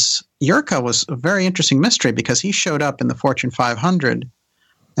is Yurka was a very interesting mystery, because he showed up in the Fortune 500.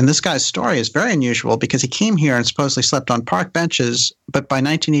 And this guy's story is very unusual, because he came here and supposedly slept on park benches, but by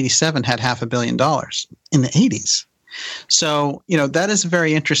 1987 had $500 million in the 80s. So, you know, that is a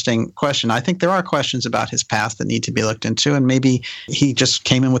very interesting question. I think there are questions about his past that need to be looked into, and maybe he just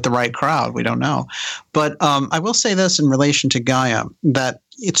came in with the right crowd. We don't know. But I will say this in relation to Gaia, that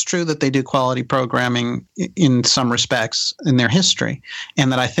it's true that they do quality programming in some respects in their history,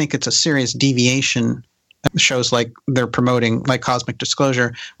 and that I think it's a serious deviation. Shows like they're promoting, like Cosmic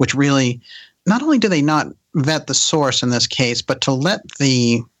Disclosure, which really, not only do they not vet the source in this case, but to let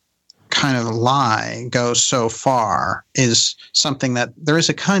the kind of lie go so far is something that there is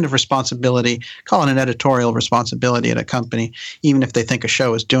a kind of responsibility, call it an editorial responsibility at a company, even if they think a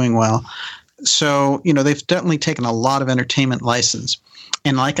show is doing well. So, you know, they've definitely taken a lot of entertainment license.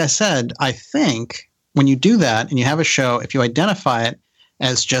 And like I said, I think when you do that and you have a show, if you identify it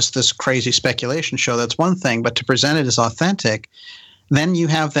as just this crazy speculation show, that's one thing, but to present it as authentic, then you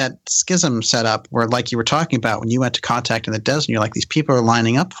have that schism set up where, like you were talking about, when you went to Contact in the Desert, you're like, these people are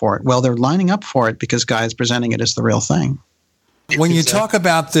lining up for it. Well, they're lining up for it because Guy's presenting it as the real thing. When you talk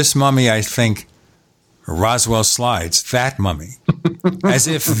about this mummy, I think Roswell Slides, that mummy, as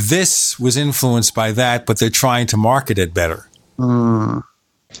if this was influenced by that, but they're trying to market it better. Oh,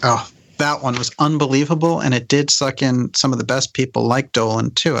 that one was unbelievable, and it did suck in some of the best people like Dolan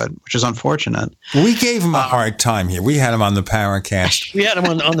to it, which is unfortunate. We gave him a hard time here. We had him on the Paracast. We had him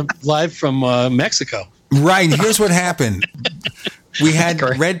on the live from Mexico. Right. Here's what happened. We had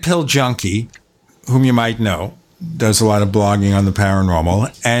Red Pill Junkie, whom you might know, does a lot of blogging on the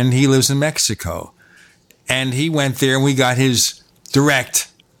paranormal, and he lives in Mexico. And he went there, and we got his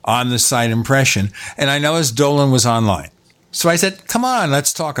direct on-the-site impression. And I know as Dolan was online. So I said, come on,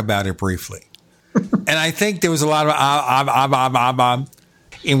 let's talk about it briefly. And I think there was a lot of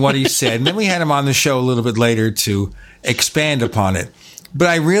in what he said. And then we had him on the show a little bit later to expand upon it. But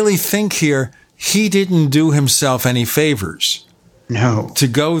I really think here he didn't do himself any favors. No. To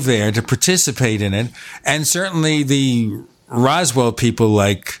go there, to participate in it. And certainly the Roswell people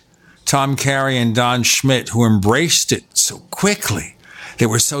like Tom Carey and Don Schmidt, who embraced it so quickly. They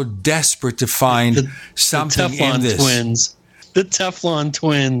were so desperate to find something in this. The Teflon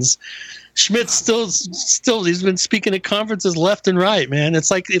twins. Schmidt still he's been speaking at conferences left and right, man.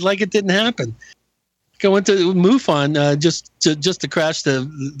 It's like it didn't happen. I went to MUFON just to crash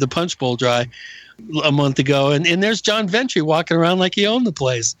the punch bowl dry a month ago, and there's John Ventry walking around like he owned the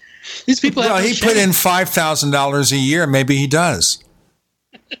place. These people have he put in $5,000 a year. Maybe he does.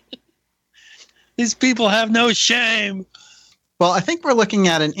 These people have no shame. Well, I think we're looking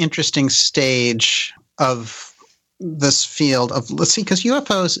at an interesting stage of this field of, let's see, because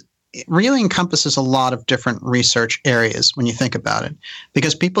UFOs it really encompasses a lot of different research areas when you think about it,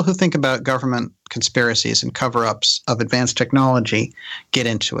 because people who think about government conspiracies and cover-ups of advanced technology get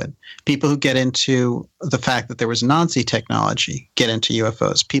into it. People who get into the fact that there was Nazi technology get into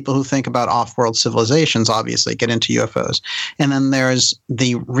UFOs. People who think about off-world civilizations obviously get into UFOs. And then there's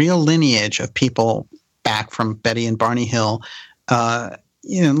the real lineage of people back from Betty and Barney Hill,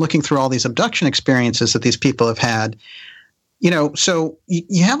 looking through all these abduction experiences that these people have had. So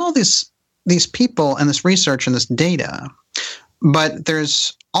you have all these people and this research and this data, but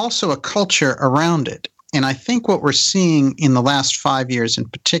there's also a culture around it. And I think what we're seeing in the last 5 years in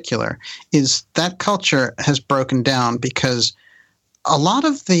particular is that culture has broken down, because a lot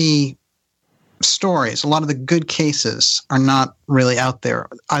of the stories, a lot of the good cases are not really out there.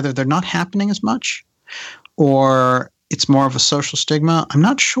 Either they're not happening as much, or it's more of a social stigma. I'm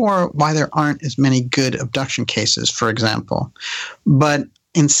not sure why there aren't as many good abduction cases, for example. But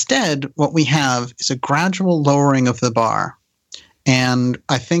instead, what we have is a gradual lowering of the bar. And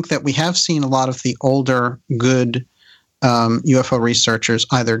I think that we have seen a lot of the older, good UFO researchers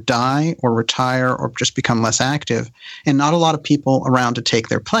either die or retire or just become less active, and not a lot of people around to take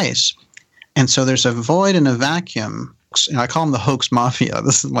their place. And so there's a void and a vacuum. I call them the hoax mafia.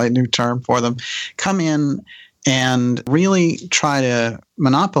 This is my new term for them. Come in and really try to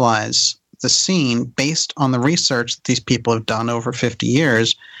monopolize the scene based on the research that these people have done over 50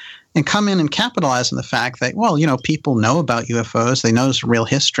 years, and come in and capitalize on the fact that, people know about UFOs, they know there's a real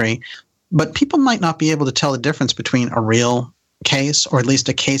history, but people might not be able to tell the difference between a real case, or at least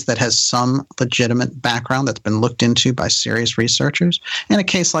a case that has some legitimate background that's been looked into by serious researchers, and a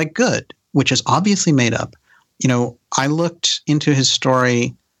case like Goode, which is obviously made up. I looked into his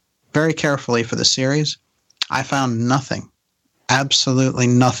story very carefully for the series. I found nothing, absolutely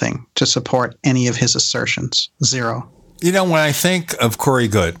nothing, to support any of his assertions. Zero. When I think of Corey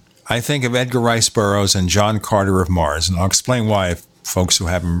Goode, I think of Edgar Rice Burroughs and John Carter of Mars, and I'll explain why if folks who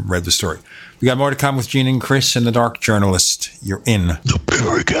haven't read the story. We got more to come with Gene and Chris and the Dark Journalist. You're in the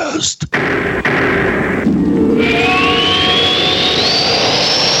Paracast.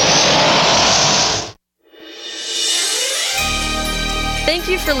 Thank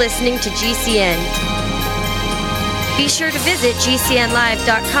you for listening to GCN. Be sure to visit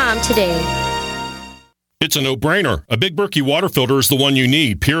GCNlive.com today. It's a no-brainer. A Big Berkey water filter is the one you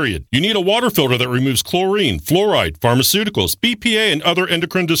need, period. You need a water filter that removes chlorine, fluoride, pharmaceuticals, BPA, and other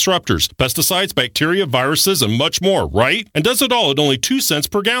endocrine disruptors, pesticides, bacteria, viruses, and much more, right? And does it all at only 2 cents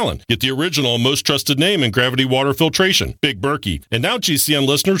per gallon. Get the original and most trusted name in gravity water filtration, Big Berkey. And now GCN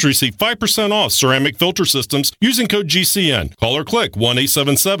listeners receive 5% off ceramic filter systems using code GCN. Call or click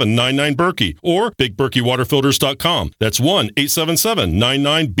 1-877-99-BERKEY or BigBerkeyWaterFilters.com. That's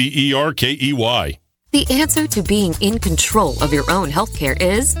 1-877-99-BERKEY. The answer to being in control of your own healthcare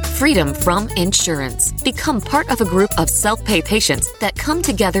is freedom from insurance. Become part of a group of self-pay patients that come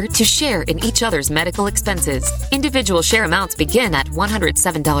together to share in each other's medical expenses. Individual share amounts begin at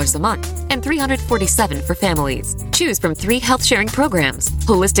 $107 a month and $347 for families. Choose from 3 health-sharing programs.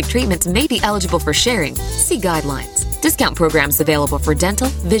 Holistic treatments may be eligible for sharing. See guidelines. Discount programs available for dental,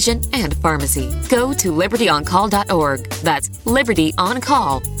 vision, and pharmacy. Go to libertyoncall.org. That's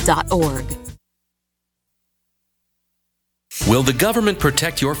libertyoncall.org. Will the government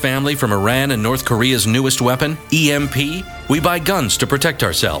protect your family from Iran and North Korea's newest weapon, EMP? We buy guns to protect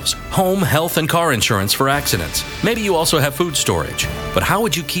ourselves, home, health, and car insurance for accidents. Maybe you also have food storage. But how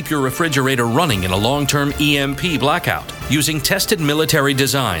would you keep your refrigerator running in a long-term EMP blackout? Using tested military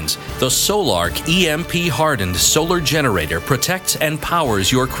designs, the Solarc EMP-hardened solar generator protects and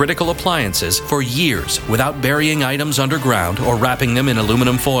powers your critical appliances for years without burying items underground or wrapping them in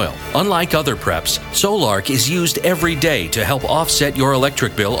aluminum foil. Unlike other preps, Solarc is used every day to help offset your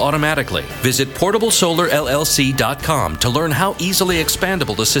electric bill automatically. Visit PortableSolarLLC.com to learn how easily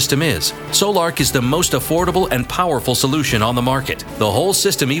expandable the system is. Solarc is the most affordable and powerful solution on the market. The whole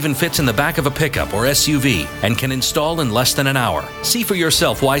system even fits in the back of a pickup or SUV and can install in less than an hour. See for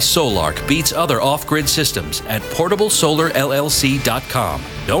yourself why Solarc beats other off-grid systems at PortableSolarLLC.com.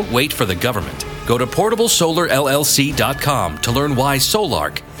 Don't wait for the government. Go to PortableSolarLLC.com to learn why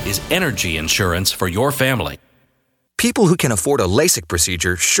Solarc is energy insurance for your family. People who can afford a LASIK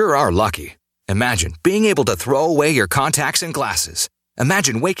procedure sure are lucky. Imagine being able to throw away your contacts and glasses.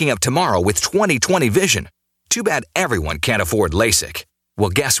 Imagine waking up tomorrow with 20/20 vision. Too bad everyone can't afford LASIK. Well,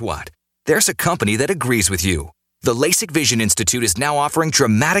 guess what? There's a company that agrees with you. The LASIK Vision Institute is now offering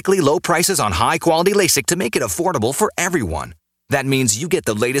dramatically low prices on high-quality LASIK to make it affordable for everyone. That means you get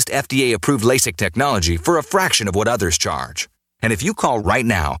the latest FDA-approved LASIK technology for a fraction of what others charge. And if you call right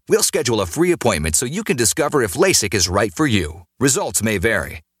now, we'll schedule a free appointment so you can discover if LASIK is right for you. Results may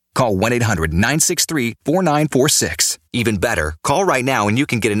vary. Call 1-800-963-4946. Even better, call right now and you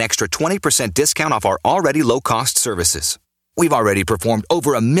can get an extra 20% discount off our already low-cost services. We've already performed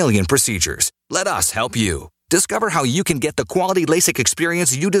over 1 million procedures. Let us help you. Discover how you can get the quality LASIK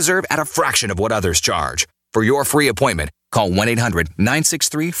experience you deserve at a fraction of what others charge. For your free appointment, call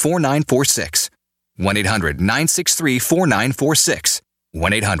 1-800-963-4946. 1-800-963-4946.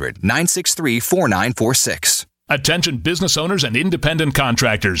 1-800-963-4946. Attention business owners and independent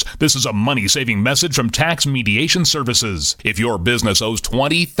contractors. This is a money-saving message from Tax Mediation Services. If your business owes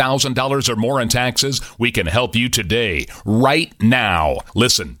 $20,000 or more in taxes, we can help you today, right now.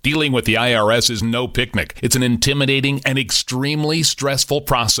 Listen, dealing with the IRS is no picnic. It's an intimidating and extremely stressful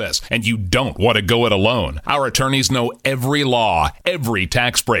process, and you don't want to go it alone. Our attorneys know every law, every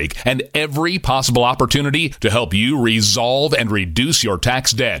tax break, and every possible opportunity to help you resolve and reduce your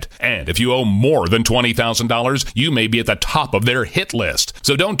tax debt. And if you owe more than $20,000, you may be at the top of their hit list.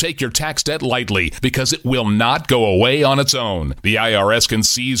 So don't take your tax debt lightly, because it will not go away on its own. The IRS can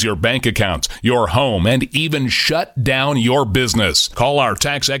seize your bank accounts, your home, and even shut down your business. Call our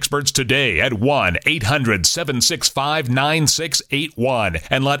tax experts today at 1-800-765-9681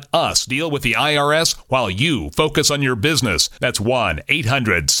 and let us deal with the IRS while you focus on your business. That's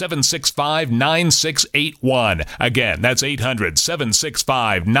 1-800-765-9681. Again, that's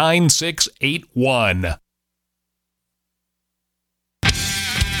 800-765-9681.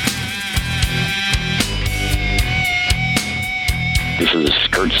 This is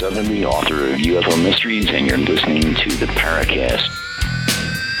Kurt Sotheby, author of UFO Mysteries, and you're listening to the Paracast.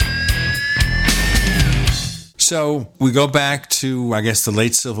 So we go back to, I guess, the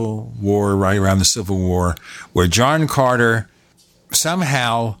late Civil War, right around the Civil War, where John Carter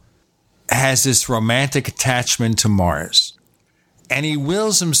somehow has this romantic attachment to Mars. And he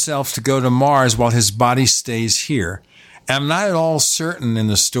wills himself to go to Mars while his body stays here. And I'm not at all certain in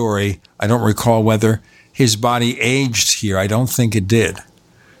the story, I don't recall whether his body aged here. I don't think it did.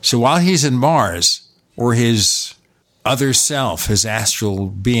 So while he's in Mars, or his other self, his astral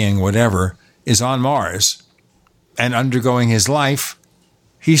being, whatever, is on Mars and undergoing his life,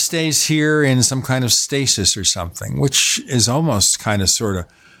 he stays here in some kind of stasis or something, which is almost kind of sort of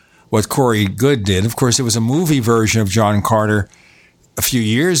what Corey Goode did. Of course, it was a movie version of John Carter a few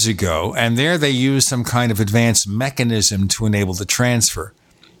years ago, and there they used some kind of advanced mechanism to enable the transfer,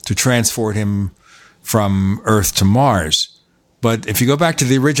 to transport him from Earth to Mars. But if you go back to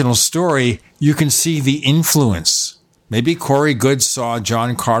the original story, you can see the influence. Maybe Corey Goode saw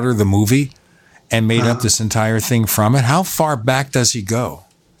John Carter, the movie, and made up this entire thing from it. How far back does he go?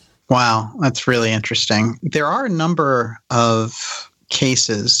 Wow, that's really interesting. There are a number of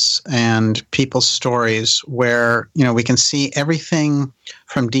cases and people's stories where, you know, we can see everything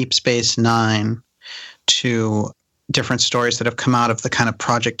from Deep Space Nine to different stories that have come out of the kind of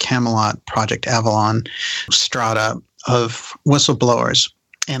Project Camelot, Project Avalon strata of whistleblowers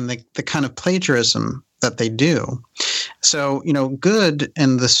and the kind of plagiarism that they do. So, you know, Goode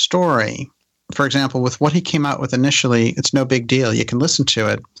in the story, for example, with what he came out with initially, it's no big deal. You can listen to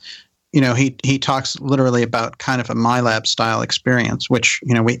it. You know, he talks literally about kind of a MyLab style experience, which,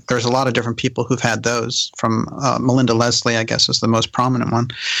 you know, there's a lot of different people who've had those, from Melinda Leslie, I guess, is the most prominent one.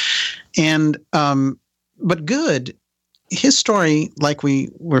 And, but Goode, his story, like we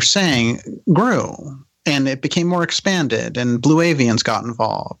were saying, grew, and it became more expanded, and Blue Avians got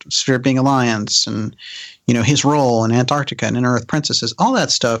involved, Sphere Being Alliance, and, you know, his role in Antarctica and Inner Earth Princesses, all that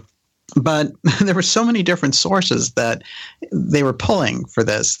stuff. But there were so many different sources that they were pulling for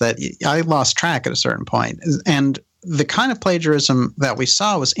this that I lost track at a certain point. And the kind of plagiarism that we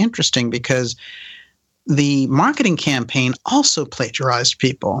saw was interesting because the marketing campaign also plagiarized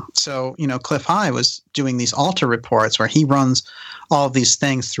people. So, you know, Cliff High was doing these Alta reports where he runs all of these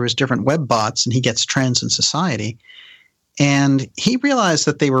things through his different web bots and he gets trends in society. And he realized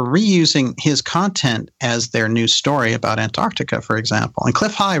that they were reusing his content as their news story about Antarctica, for example. And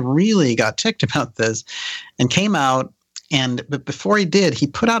Cliff High really got ticked about this and came out. But before he did, he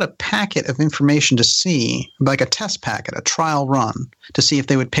put out a packet of information to see, like a test packet, a trial run, to see if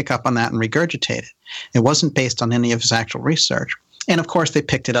they would pick up on that and regurgitate it. It wasn't based on any of his actual research. And of course, they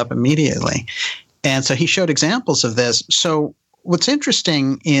picked it up immediately. And so he showed examples of this. So what's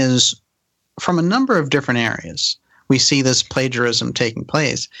interesting is from a number of different areas, we see this plagiarism taking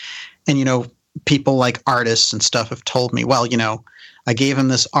place. And, you know, people like artists and stuff have told me, well, you know, I gave them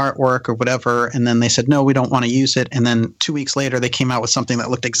this artwork or whatever, and then they said, no, we don't want to use it. And then 2 weeks later, they came out with something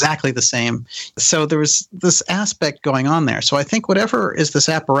that looked exactly the same. So there was this aspect going on there. So I think whatever is this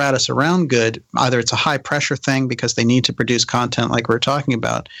apparatus around Goode, either it's a high pressure thing because they need to produce content like we're talking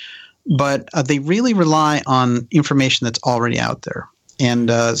about, but they really rely on information that's already out there. And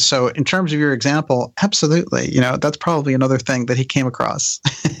so in terms of your example, absolutely. That's probably another thing that he came across.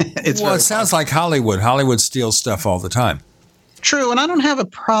 It sounds like Hollywood. Hollywood steals stuff all the time. True. And I don't have a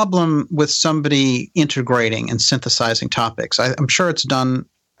problem with somebody integrating and synthesizing topics. I'm sure it's done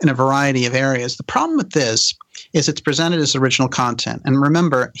in a variety of areas. The problem with this is it's presented as original content. And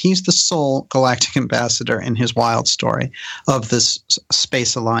remember, he's the sole galactic ambassador in his wild story of this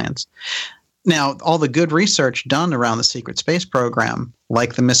space alliance. Now, all the good research done around the secret space program,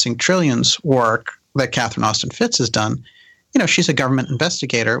 like the Missing Trillions work that Catherine Austin Fitts has done, she's a government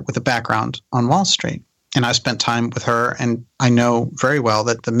investigator with a background on Wall Street. And I spent time with her, and I know very well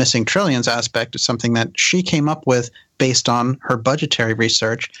that the Missing Trillions aspect is something that she came up with based on her budgetary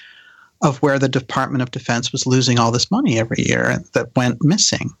research of where the Department of Defense was losing all this money every year that went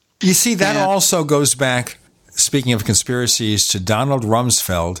missing. You see, that also goes back, speaking of conspiracies, to Donald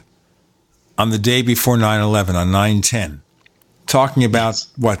Rumsfeld on the day before 9/11, on 9/10, talking about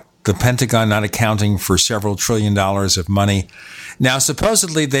the Pentagon not accounting for several $1 trillion of money. Now,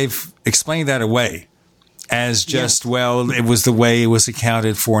 supposedly they've explained that away as just, it was the way it was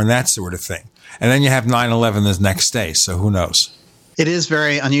accounted for and that sort of thing. And then you have 9/11 the next day, so who knows? It is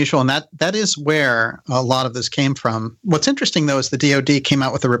very unusual, and that is where a lot of this came from. What's interesting, though, is the DOD came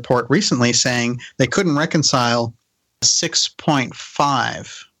out with a report recently saying they couldn't reconcile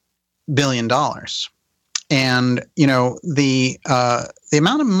 $6.5 billion. And, the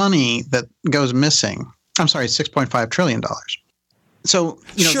amount of money that goes missing, $6.5 trillion. So,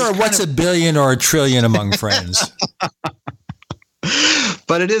 sure, what's a billion or a trillion among friends?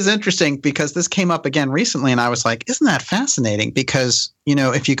 But it is interesting because this came up again recently, and I was like, isn't that fascinating? Because,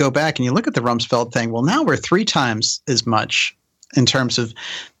 if you go back and you look at the Rumsfeld thing, well, now we're 3 times as much in terms of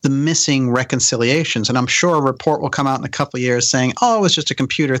the missing reconciliations. And I'm sure a report will come out in a couple of years saying, it was just a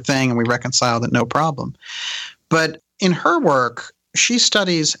computer thing and we reconciled it, no problem. But in her work, she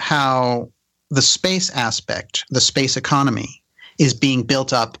studies how the space aspect, the space economy, is being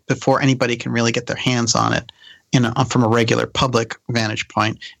built up before anybody can really get their hands on it from a regular public vantage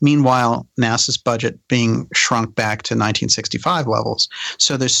point. Meanwhile, NASA's budget being shrunk back to 1965 levels.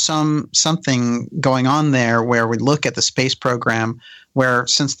 So there's something going on there where we look at the space program where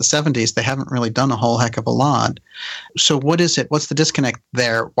since the 70s, they haven't really done a whole heck of a lot. So what is it? What's the disconnect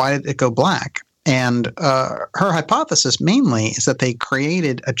there? Why did it go black? And her hypothesis mainly is that they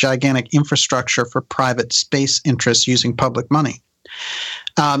created a gigantic infrastructure for private space interests using public money.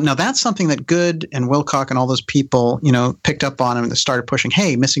 Now, that's something that Goode and Wilcock and all those people, picked up on and started pushing,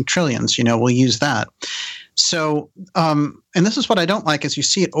 hey, Missing Trillions, we'll use that. So, and this is what I don't like is you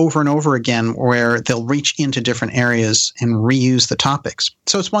see it over and over again where they'll reach into different areas and reuse the topics.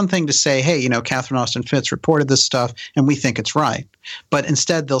 So it's one thing to say, hey, Catherine Austin Fitts reported this stuff and we think it's right. But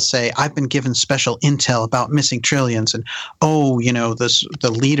instead they'll say, I've been given special intel about Missing Trillions and,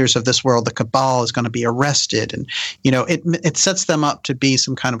 the leaders of this world, the cabal is going to be arrested. And, it sets them up to be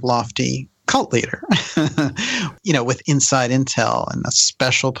some kind of lofty cult leader, with inside intel and a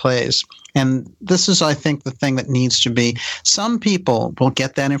special place. And this is, I think, the thing that needs to be. Some people will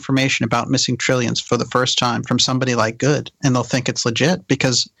get that information about Missing Trillions for the first time from somebody like Goode, and they'll think it's legit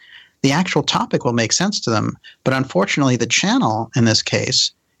because the actual topic will make sense to them. But unfortunately, the channel in this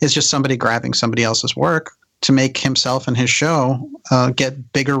case is just somebody grabbing somebody else's work to make himself and his show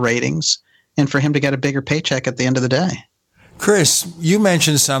get bigger ratings and for him to get a bigger paycheck at the end of the day. Chris, you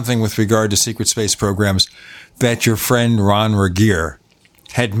mentioned something with regard to secret space programs that your friend Ron Regier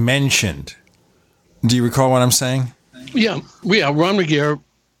had mentioned. Do you recall what I'm saying? Yeah. Ron Regier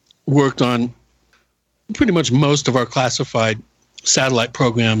worked on pretty much most of our classified satellite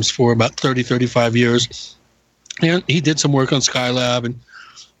programs for about 30, 35 years. And he did some work on Skylab and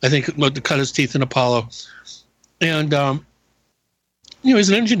I think cut his teeth in Apollo. And, he's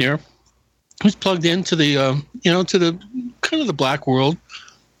an engineer who's plugged into the, to the kind of the black world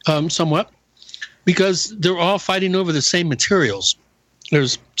somewhat because they're all fighting over the same materials.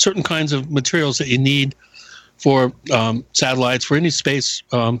 There's certain kinds of materials that you need for satellites, for any space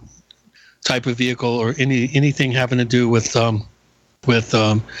type of vehicle or anything having to do with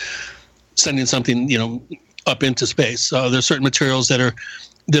sending something, up into space. There's certain materials that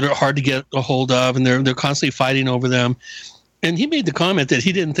are hard to get a hold of, and they're constantly fighting over them. And he made the comment that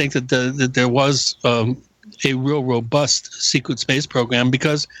he didn't think that there was a real robust secret space program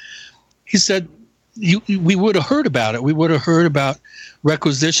because he said we would have heard about it. We would have heard about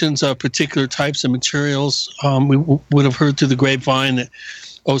requisitions of particular types of materials. We would have heard through the grapevine that,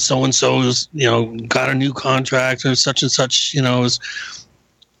 so-and-so's, got a new contract or such and such,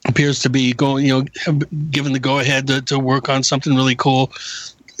 appears to be going, given the go-ahead to work on something really cool.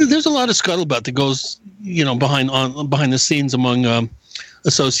 there's a lot of scuttlebutt that goes, behind the scenes among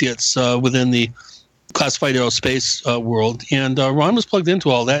associates within the classified aerospace world. And Ron was plugged into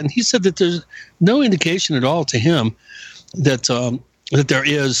all that, and he said that there's no indication at all to him that there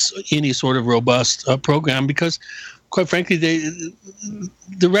is any sort of robust program, because, quite frankly,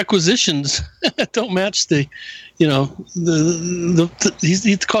 the requisitions don't match he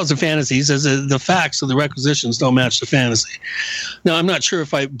calls it fantasy. He says the facts of the requisitions don't match the fantasy. Now, I'm not sure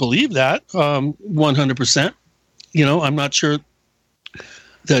if I believe that 100%. I'm not sure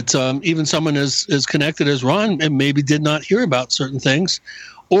that even someone as connected as Ron maybe did not hear about certain things,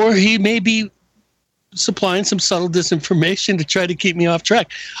 or he may be supplying some subtle disinformation to try to keep me off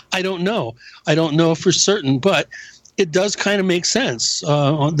track. I don't know for certain, but it does kind of make sense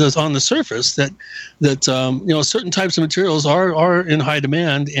on the surface that certain types of materials are in high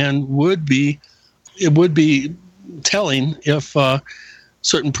demand, and it would be telling if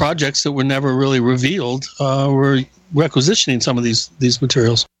certain projects that were never really revealed were requisitioning some of these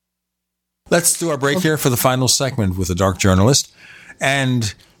materials. Let's do our break here for the final segment with the Dark Journalist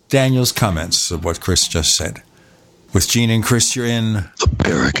and Daniel's comments of what Chris just said. With Gene and Chris, you're in the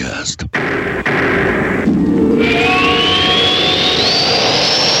Paracast.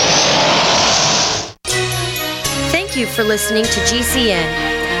 Thank you for listening to GCN.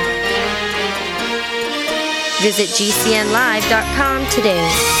 Visit GCNlive.com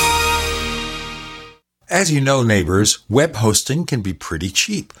today. As you know, neighbors, web hosting can be pretty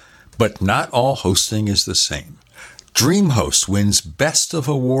cheap, but not all hosting is the same. DreamHost wins Best of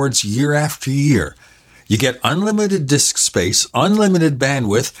Awards year after year. You get unlimited disk space, unlimited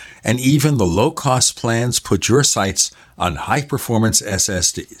bandwidth, and even the low-cost plans put your sites on high-performance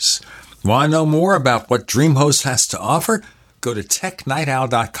SSDs. Want to know more about what DreamHost has to offer? Go to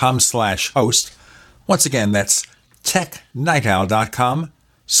technightowl.com/host. Once again, that's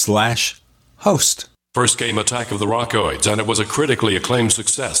technightowl.com/host. First came Attack of the Rockoids, and it was a critically acclaimed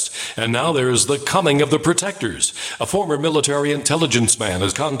success. And now there is The Coming of the Protectors. A former military intelligence man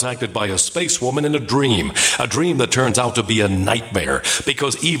is contacted by a space woman in a dream that turns out to be a nightmare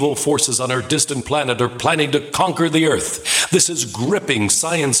because evil forces on her distant planet are planning to conquer the Earth. This is gripping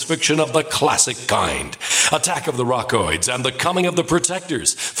science fiction of the classic kind. Attack of the Rockoids and The Coming of the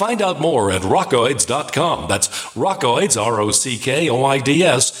Protectors. Find out more at rockoids.com. That's Rockoids,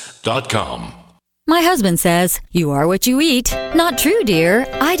 ROCKOIDS.com. My husband says, "You are what you eat." Not true, dear.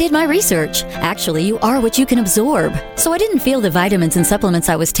 I did my research. Actually, you are what you can absorb. So I didn't feel the vitamins and supplements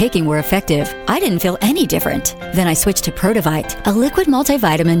I was taking were effective. I didn't feel any different. Then I switched to Protivite, a liquid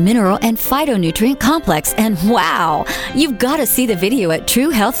multivitamin, mineral, and phytonutrient complex. And wow, you've got to see the video at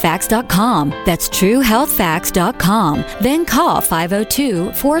truehealthfacts.com. That's truehealthfacts.com. Then call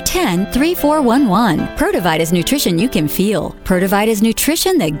 502-410-3411. Protivite is nutrition you can feel. Protivite is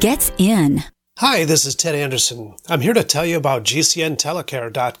nutrition that gets in. Hi, this is Ted Anderson. I'm here to tell you about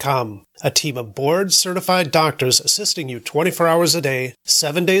GCNtelecare.com, a team of board-certified doctors assisting you 24 hours a day,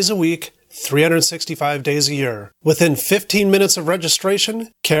 7 days a week, 365 days a year. Within 15 minutes of registration,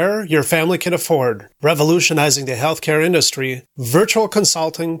 care your family can afford. Revolutionizing the healthcare industry, virtual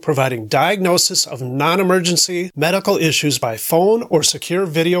consulting providing diagnosis of non-emergency medical issues by phone or secure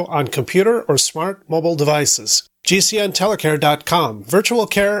video on computer or smart mobile devices. GCNtelecare.com, virtual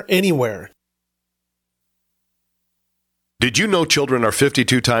care anywhere. Did you know children are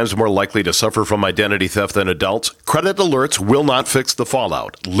 52 times more likely to suffer from identity theft than adults? Credit alerts will not fix the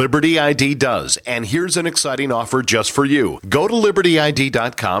fallout. Liberty ID does. And here's an exciting offer just for you. Go to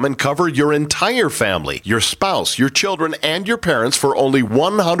libertyid.com and cover your entire family, your spouse, your children, and your parents for only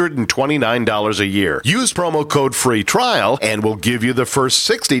 $129 a year. Use promo code FREE TRIAL and we'll give you the first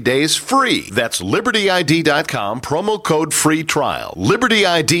 60 days free. That's libertyid.com, promo code FREE TRIAL.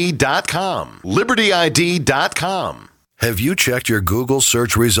 libertyid.com. libertyid.com. Have you checked your Google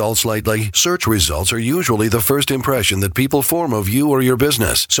search results lately? Search results are usually the first impression that people form of you or your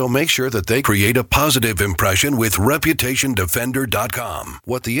business, so make sure that they create a positive impression with ReputationDefender.com.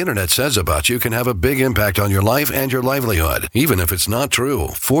 What the internet says about you can have a big impact on your life and your livelihood, even if it's not true.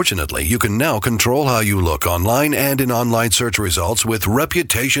 Fortunately, you can now control how you look online and in online search results with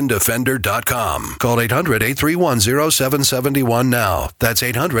ReputationDefender.com. Call 800-831-0771 now. That's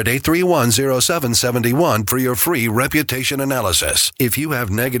 800-831-0771 for your free Reputation reputation analysis. If you have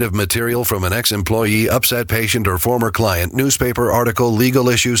negative material from an ex-employee, upset patient, or former client, newspaper article, legal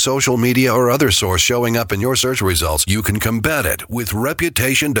issue, social media, or other source showing up in your search results, you can combat it with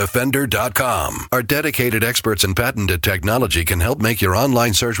ReputationDefender.com. Our dedicated experts in patented technology can help make your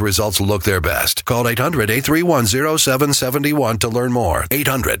online search results look their best. Call 800-831-0771 to learn more.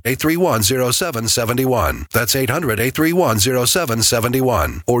 800-831-0771. That's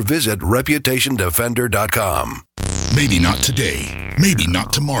 800-831-0771. Or visit ReputationDefender.com. Maybe not today, maybe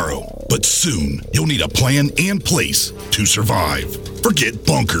not tomorrow, but soon you'll need a plan and place to survive. Forget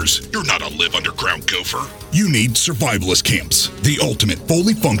bunkers. You're not a live underground gopher. You need survivalist camps, the ultimate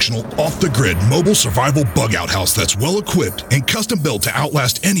fully functional, off-the-grid mobile survival bug-out house that's well-equipped and custom-built to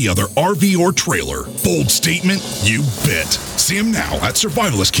outlast any other RV or trailer. Bold statement? You bet. See them now at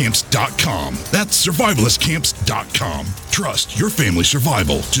survivalistcamps.com. That's survivalistcamps.com. Trust your family's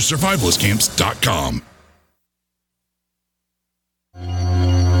survival to survivalistcamps.com.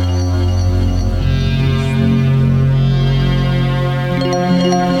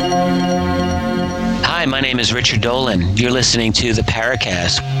 Hi, my name is Richard Dolan. You're listening to the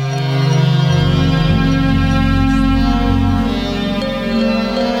Paracast.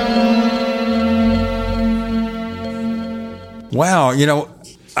 Wow,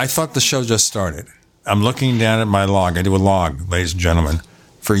 I thought the show just started. I'm looking down at my log. I do a log, ladies and gentlemen,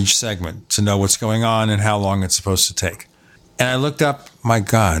 for each segment to know what's going on and how long it's supposed to take. And I looked up, my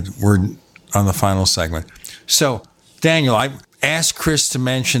God, we're on the final segment. So, Daniel, I asked Chris to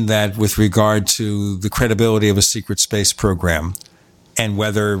mention that with regard to the credibility of a secret space program and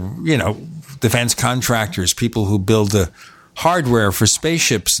whether, defense contractors, people who build the hardware for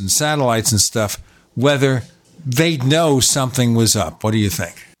spaceships and satellites and stuff, whether they know something was up. What do you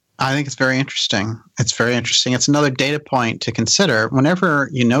think? I think it's very interesting. It's very interesting. It's another data point to consider. Whenever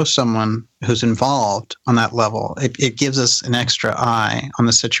you know someone who's involved on that level, it gives us an extra eye on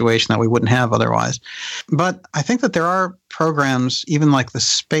the situation that we wouldn't have otherwise. But I think that there are programs, even like the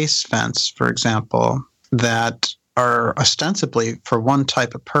Space Fence, for example, that are ostensibly for one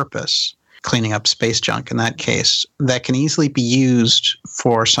type of purpose, cleaning up space junk in that case, that can easily be used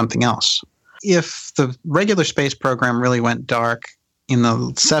for something else. If the regular space program really went dark in the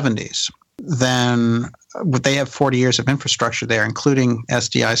 70s, then they have 40 years of infrastructure there, including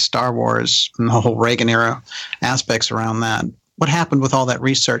SDI, Star Wars, and the whole Reagan era aspects around that. What happened with all that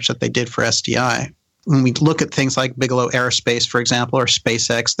research that they did for SDI? When we look at things like Bigelow Aerospace, for example, or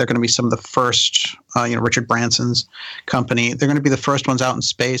SpaceX, they're going to be some of the first, Richard Branson's company, they're going to be the first ones out in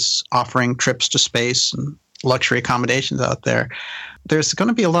space offering trips to space and luxury accommodations out there. There's going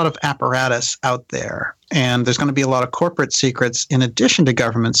to be a lot of apparatus out there, and there's going to be a lot of corporate secrets in addition to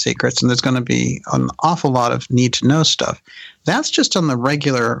government secrets, and there's going to be an awful lot of need-to-know stuff. That's just on the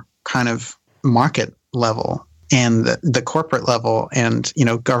regular kind of market level and the corporate level and,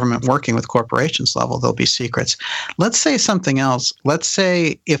 government working with corporations level, there'll be secrets. Let's say something else. Let's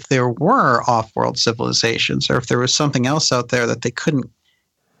say if there were off-world civilizations or if there was something else out there that they couldn't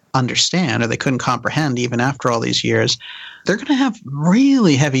understand or they couldn't comprehend even after all these years, they're going to have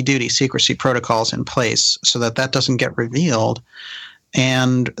really heavy-duty secrecy protocols in place so that doesn't get revealed.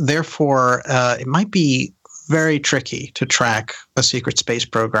 And therefore, it might be very tricky to track a secret space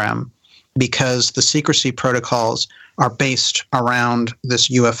program because the secrecy protocols are based around this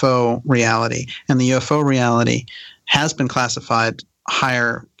UFO reality. And the UFO reality has been classified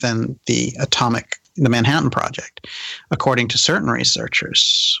higher than the Manhattan Project, according to certain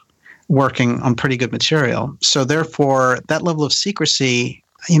researchers working on pretty good material. So therefore, that level of secrecy,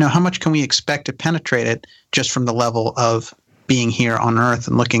 how much can we expect to penetrate it just from the level of being here on Earth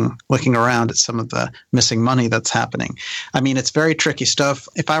and looking around at some of the missing money that's happening? I mean, it's very tricky stuff.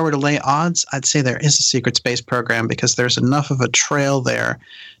 If I were to lay odds, I'd say there is a secret space program because there's enough of a trail there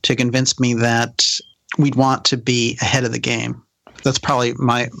to convince me that we'd want to be ahead of the game. That's probably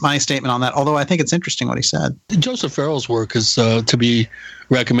my statement on that, although I think it's interesting what he said. Joseph Farrell's work is to be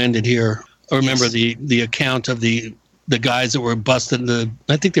recommended here. I remember the account of the guys that were busted,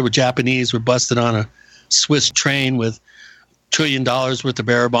 I think they were Japanese, were busted on a Swiss train with $1 trillion worth of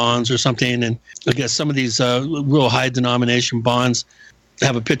bearer bonds or something. And I guess some of these real high denomination bonds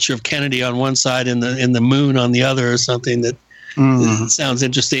have a picture of Kennedy on one side and the moon on the other or something that sounds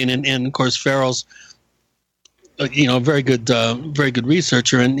interesting. And of course, Farrell's very good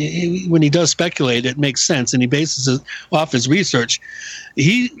researcher, and when he does speculate, it makes sense, and he bases it off his research.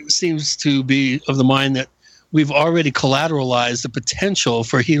 He seems to be of the mind that we've already collateralized the potential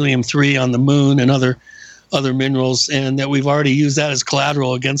for helium-3 on the moon and other minerals, and that we've already used that as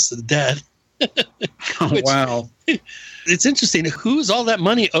collateral against the dead. Wow. It's interesting. Who's all that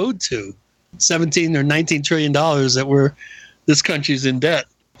money owed to? $17 or $19 trillion that this country's in debt.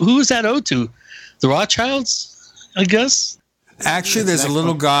 Who is that owed to? The Rothschilds, I guess? Actually, there's a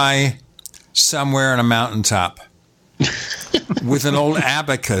little guy somewhere on a mountaintop with an old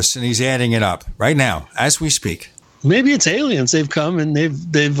abacus, and he's adding it up right now as we speak. Maybe it's aliens. They've come and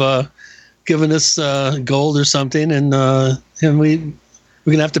they've given us gold or something, and we're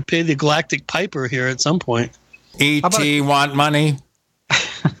gonna have to pay the galactic piper here at some point. E.T. want money?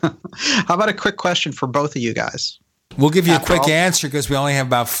 How about a quick question for both of you guys? We'll give you a quick answer because we only have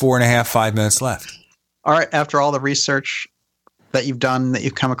about 5 minutes left. All right. After all the research that you've done, that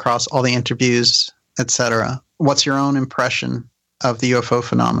you've come across, all the interviews, etc., what's your own impression of the UFO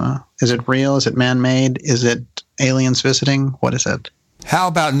phenomena? Is it real? Is it man-made? Is it aliens visiting? What is it? How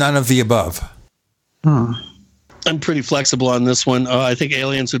about none of the above? I'm pretty flexible on this one. I think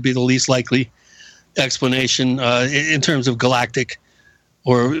aliens would be the least likely explanation in terms of galactic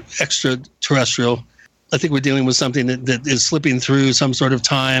or extraterrestrial. I think we're dealing with something that is slipping through some sort of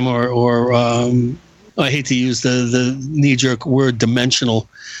time or I hate to use the knee-jerk word dimensional,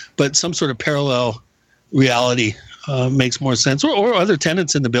 but some sort of parallel reality makes more sense, or other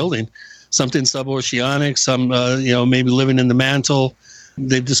tenants in the building, something suboceanic, some maybe living in the mantle.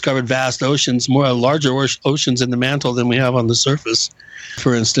 They've discovered vast oceans, larger oceans in the mantle than we have on the surface.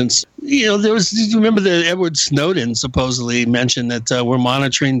 For instance, you remember that Edward Snowden supposedly mentioned that we're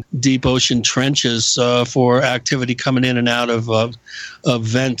monitoring deep ocean trenches for activity coming in and out of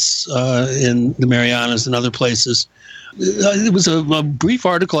vents in the Marianas and other places. It was a brief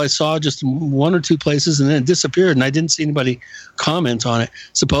article I saw just in one or two places, and then it disappeared, and I didn't see anybody comment on it.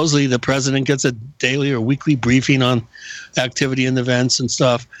 Supposedly the president gets a daily or weekly briefing on activity in the vents and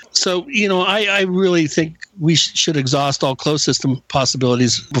stuff. So, I really think we should exhaust all closed system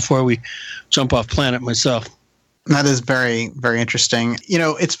possibilities before we jump off planet myself. That is very, very interesting.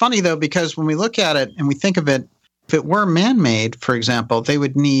 It's funny, though, because when we look at it and we think of it, if it were man-made, for example, they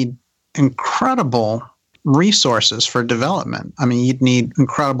would need incredible resources for development. I mean, you'd need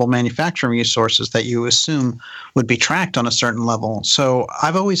incredible manufacturing resources that you assume would be tracked on a certain level. So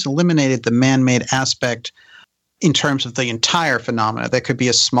I've always eliminated the man-made aspect in terms of the entire phenomena. There could be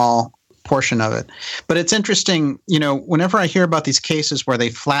a small portion of it. But it's interesting, whenever I hear about these cases where they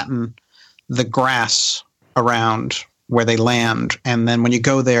flatten the grass around where they land, and then when you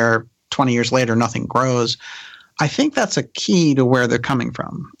go there 20 years later, nothing grows, I think that's a key to where they're coming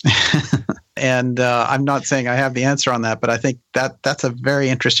from. And I'm not saying I have the answer on that, but I think that's a very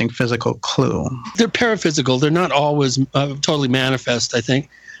interesting physical clue. They're paraphysical. They're not always totally manifest, I think.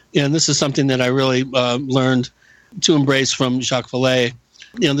 And this is something that I really learned to embrace from Jacques Vallée.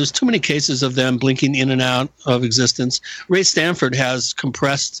 There's too many cases of them blinking in and out of existence. Ray Stanford has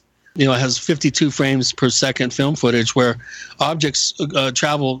compressed, has 52 frames per second film footage where objects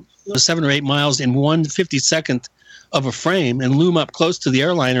travel 7 or 8 miles in 1/52nd of a frame and loom up close to the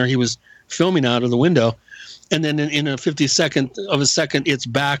airliner he was filming out of the window. And then in a 52nd of a second, it's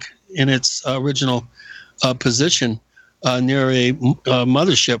back in its original position near a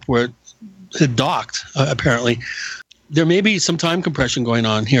mothership where it had docked, apparently. There may be some time compression going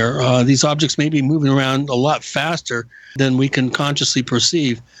on here. These objects may be moving around a lot faster than we can consciously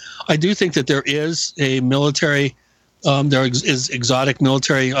perceive. I do think that there is a military there is exotic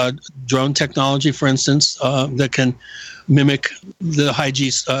military drone technology, for instance, that can mimic the high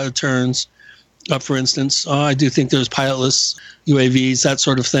G turns, for instance. I do think there's pilotless UAVs, that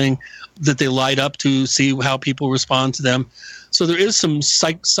sort of thing, that they light up to see how people respond to them. So there is some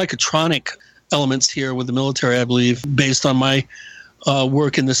psychotronic elements here with the military, I believe, based on my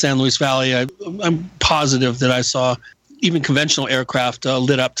work in the San Luis Valley. I'm positive that I saw even conventional aircraft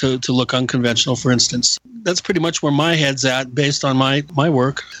lit up to look unconventional, for instance. That's pretty much where my head's at based on my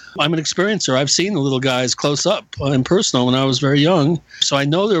work. I'm an experiencer. I've seen the little guys close up and personal when I was very young, so I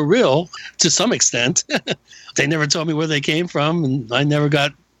know they're real to some extent. They never told me where they came from, and I never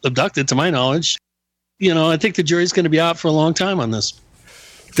got abducted to my knowledge. I think the jury's going to be out for a long time on this.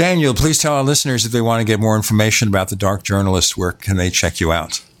 Daniel, please tell our listeners if they want to get more information about the Dark Journalist, where can they check you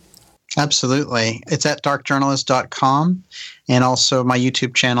out? Absolutely. It's at darkjournalist.com. And also my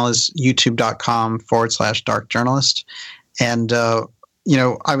YouTube channel is youtube.com/darkjournalist. And, I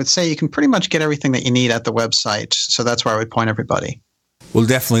would say you can pretty much get everything that you need at the website. So that's where I would point everybody. We'll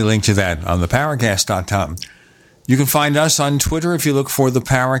definitely link to that on theparacast.com. You can find us on Twitter if you look for the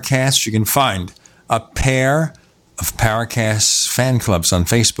Paracast. You can find a pair of Paracast fan clubs on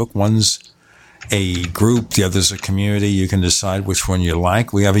Facebook. One's a group, the other's a community. You can decide which one you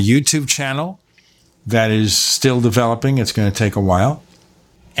like. We have a YouTube channel that is still developing. It's going to take a while.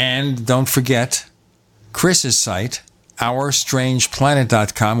 And don't forget Chris's site,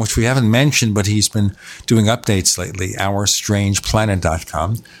 OurStrangePlanet.com, which we haven't mentioned, but he's been doing updates lately,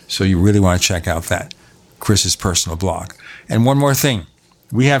 OurStrangePlanet.com. So you really want to check out that, Chris's personal blog. And one more thing.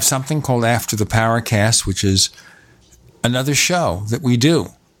 We have something called After the Paracast, which is another show that we do.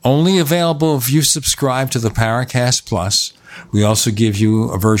 Only available if you subscribe to the Paracast Plus. We also give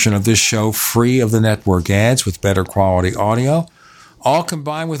you a version of this show free of the network ads with better quality audio, all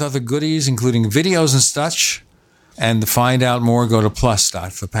combined with other goodies, including videos and such. And to find out more, go to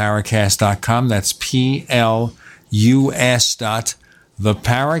plus.theparacast.com. That's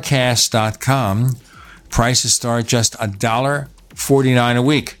plus.theparacast.com. Prices start just $1.49 a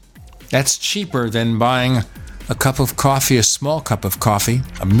week. That's cheaper than buying a cup of coffee, a small cup of coffee,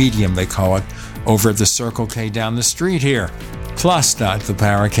 a medium they call it, over at the Circle K down the street here.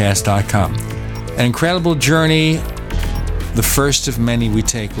 Plus.theparacast.com. An incredible journey, the first of many we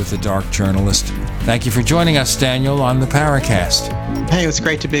take with the Dark Journalist. Thank you for joining us, Daniel, on the Paracast. Hey, it's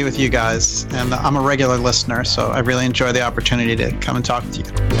great to be with you guys. And I'm a regular listener, so I really enjoy the opportunity to come and talk with you.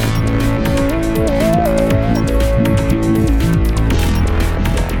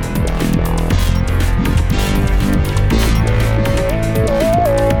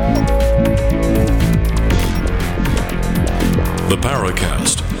 The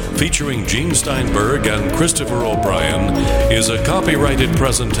Paracast, featuring Gene Steinberg and Christopher O'Brien, is a copyrighted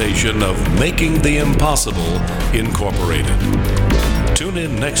presentation of Making the Impossible, Incorporated. Tune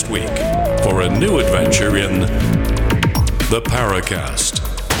in next week for a new adventure in The Paracast.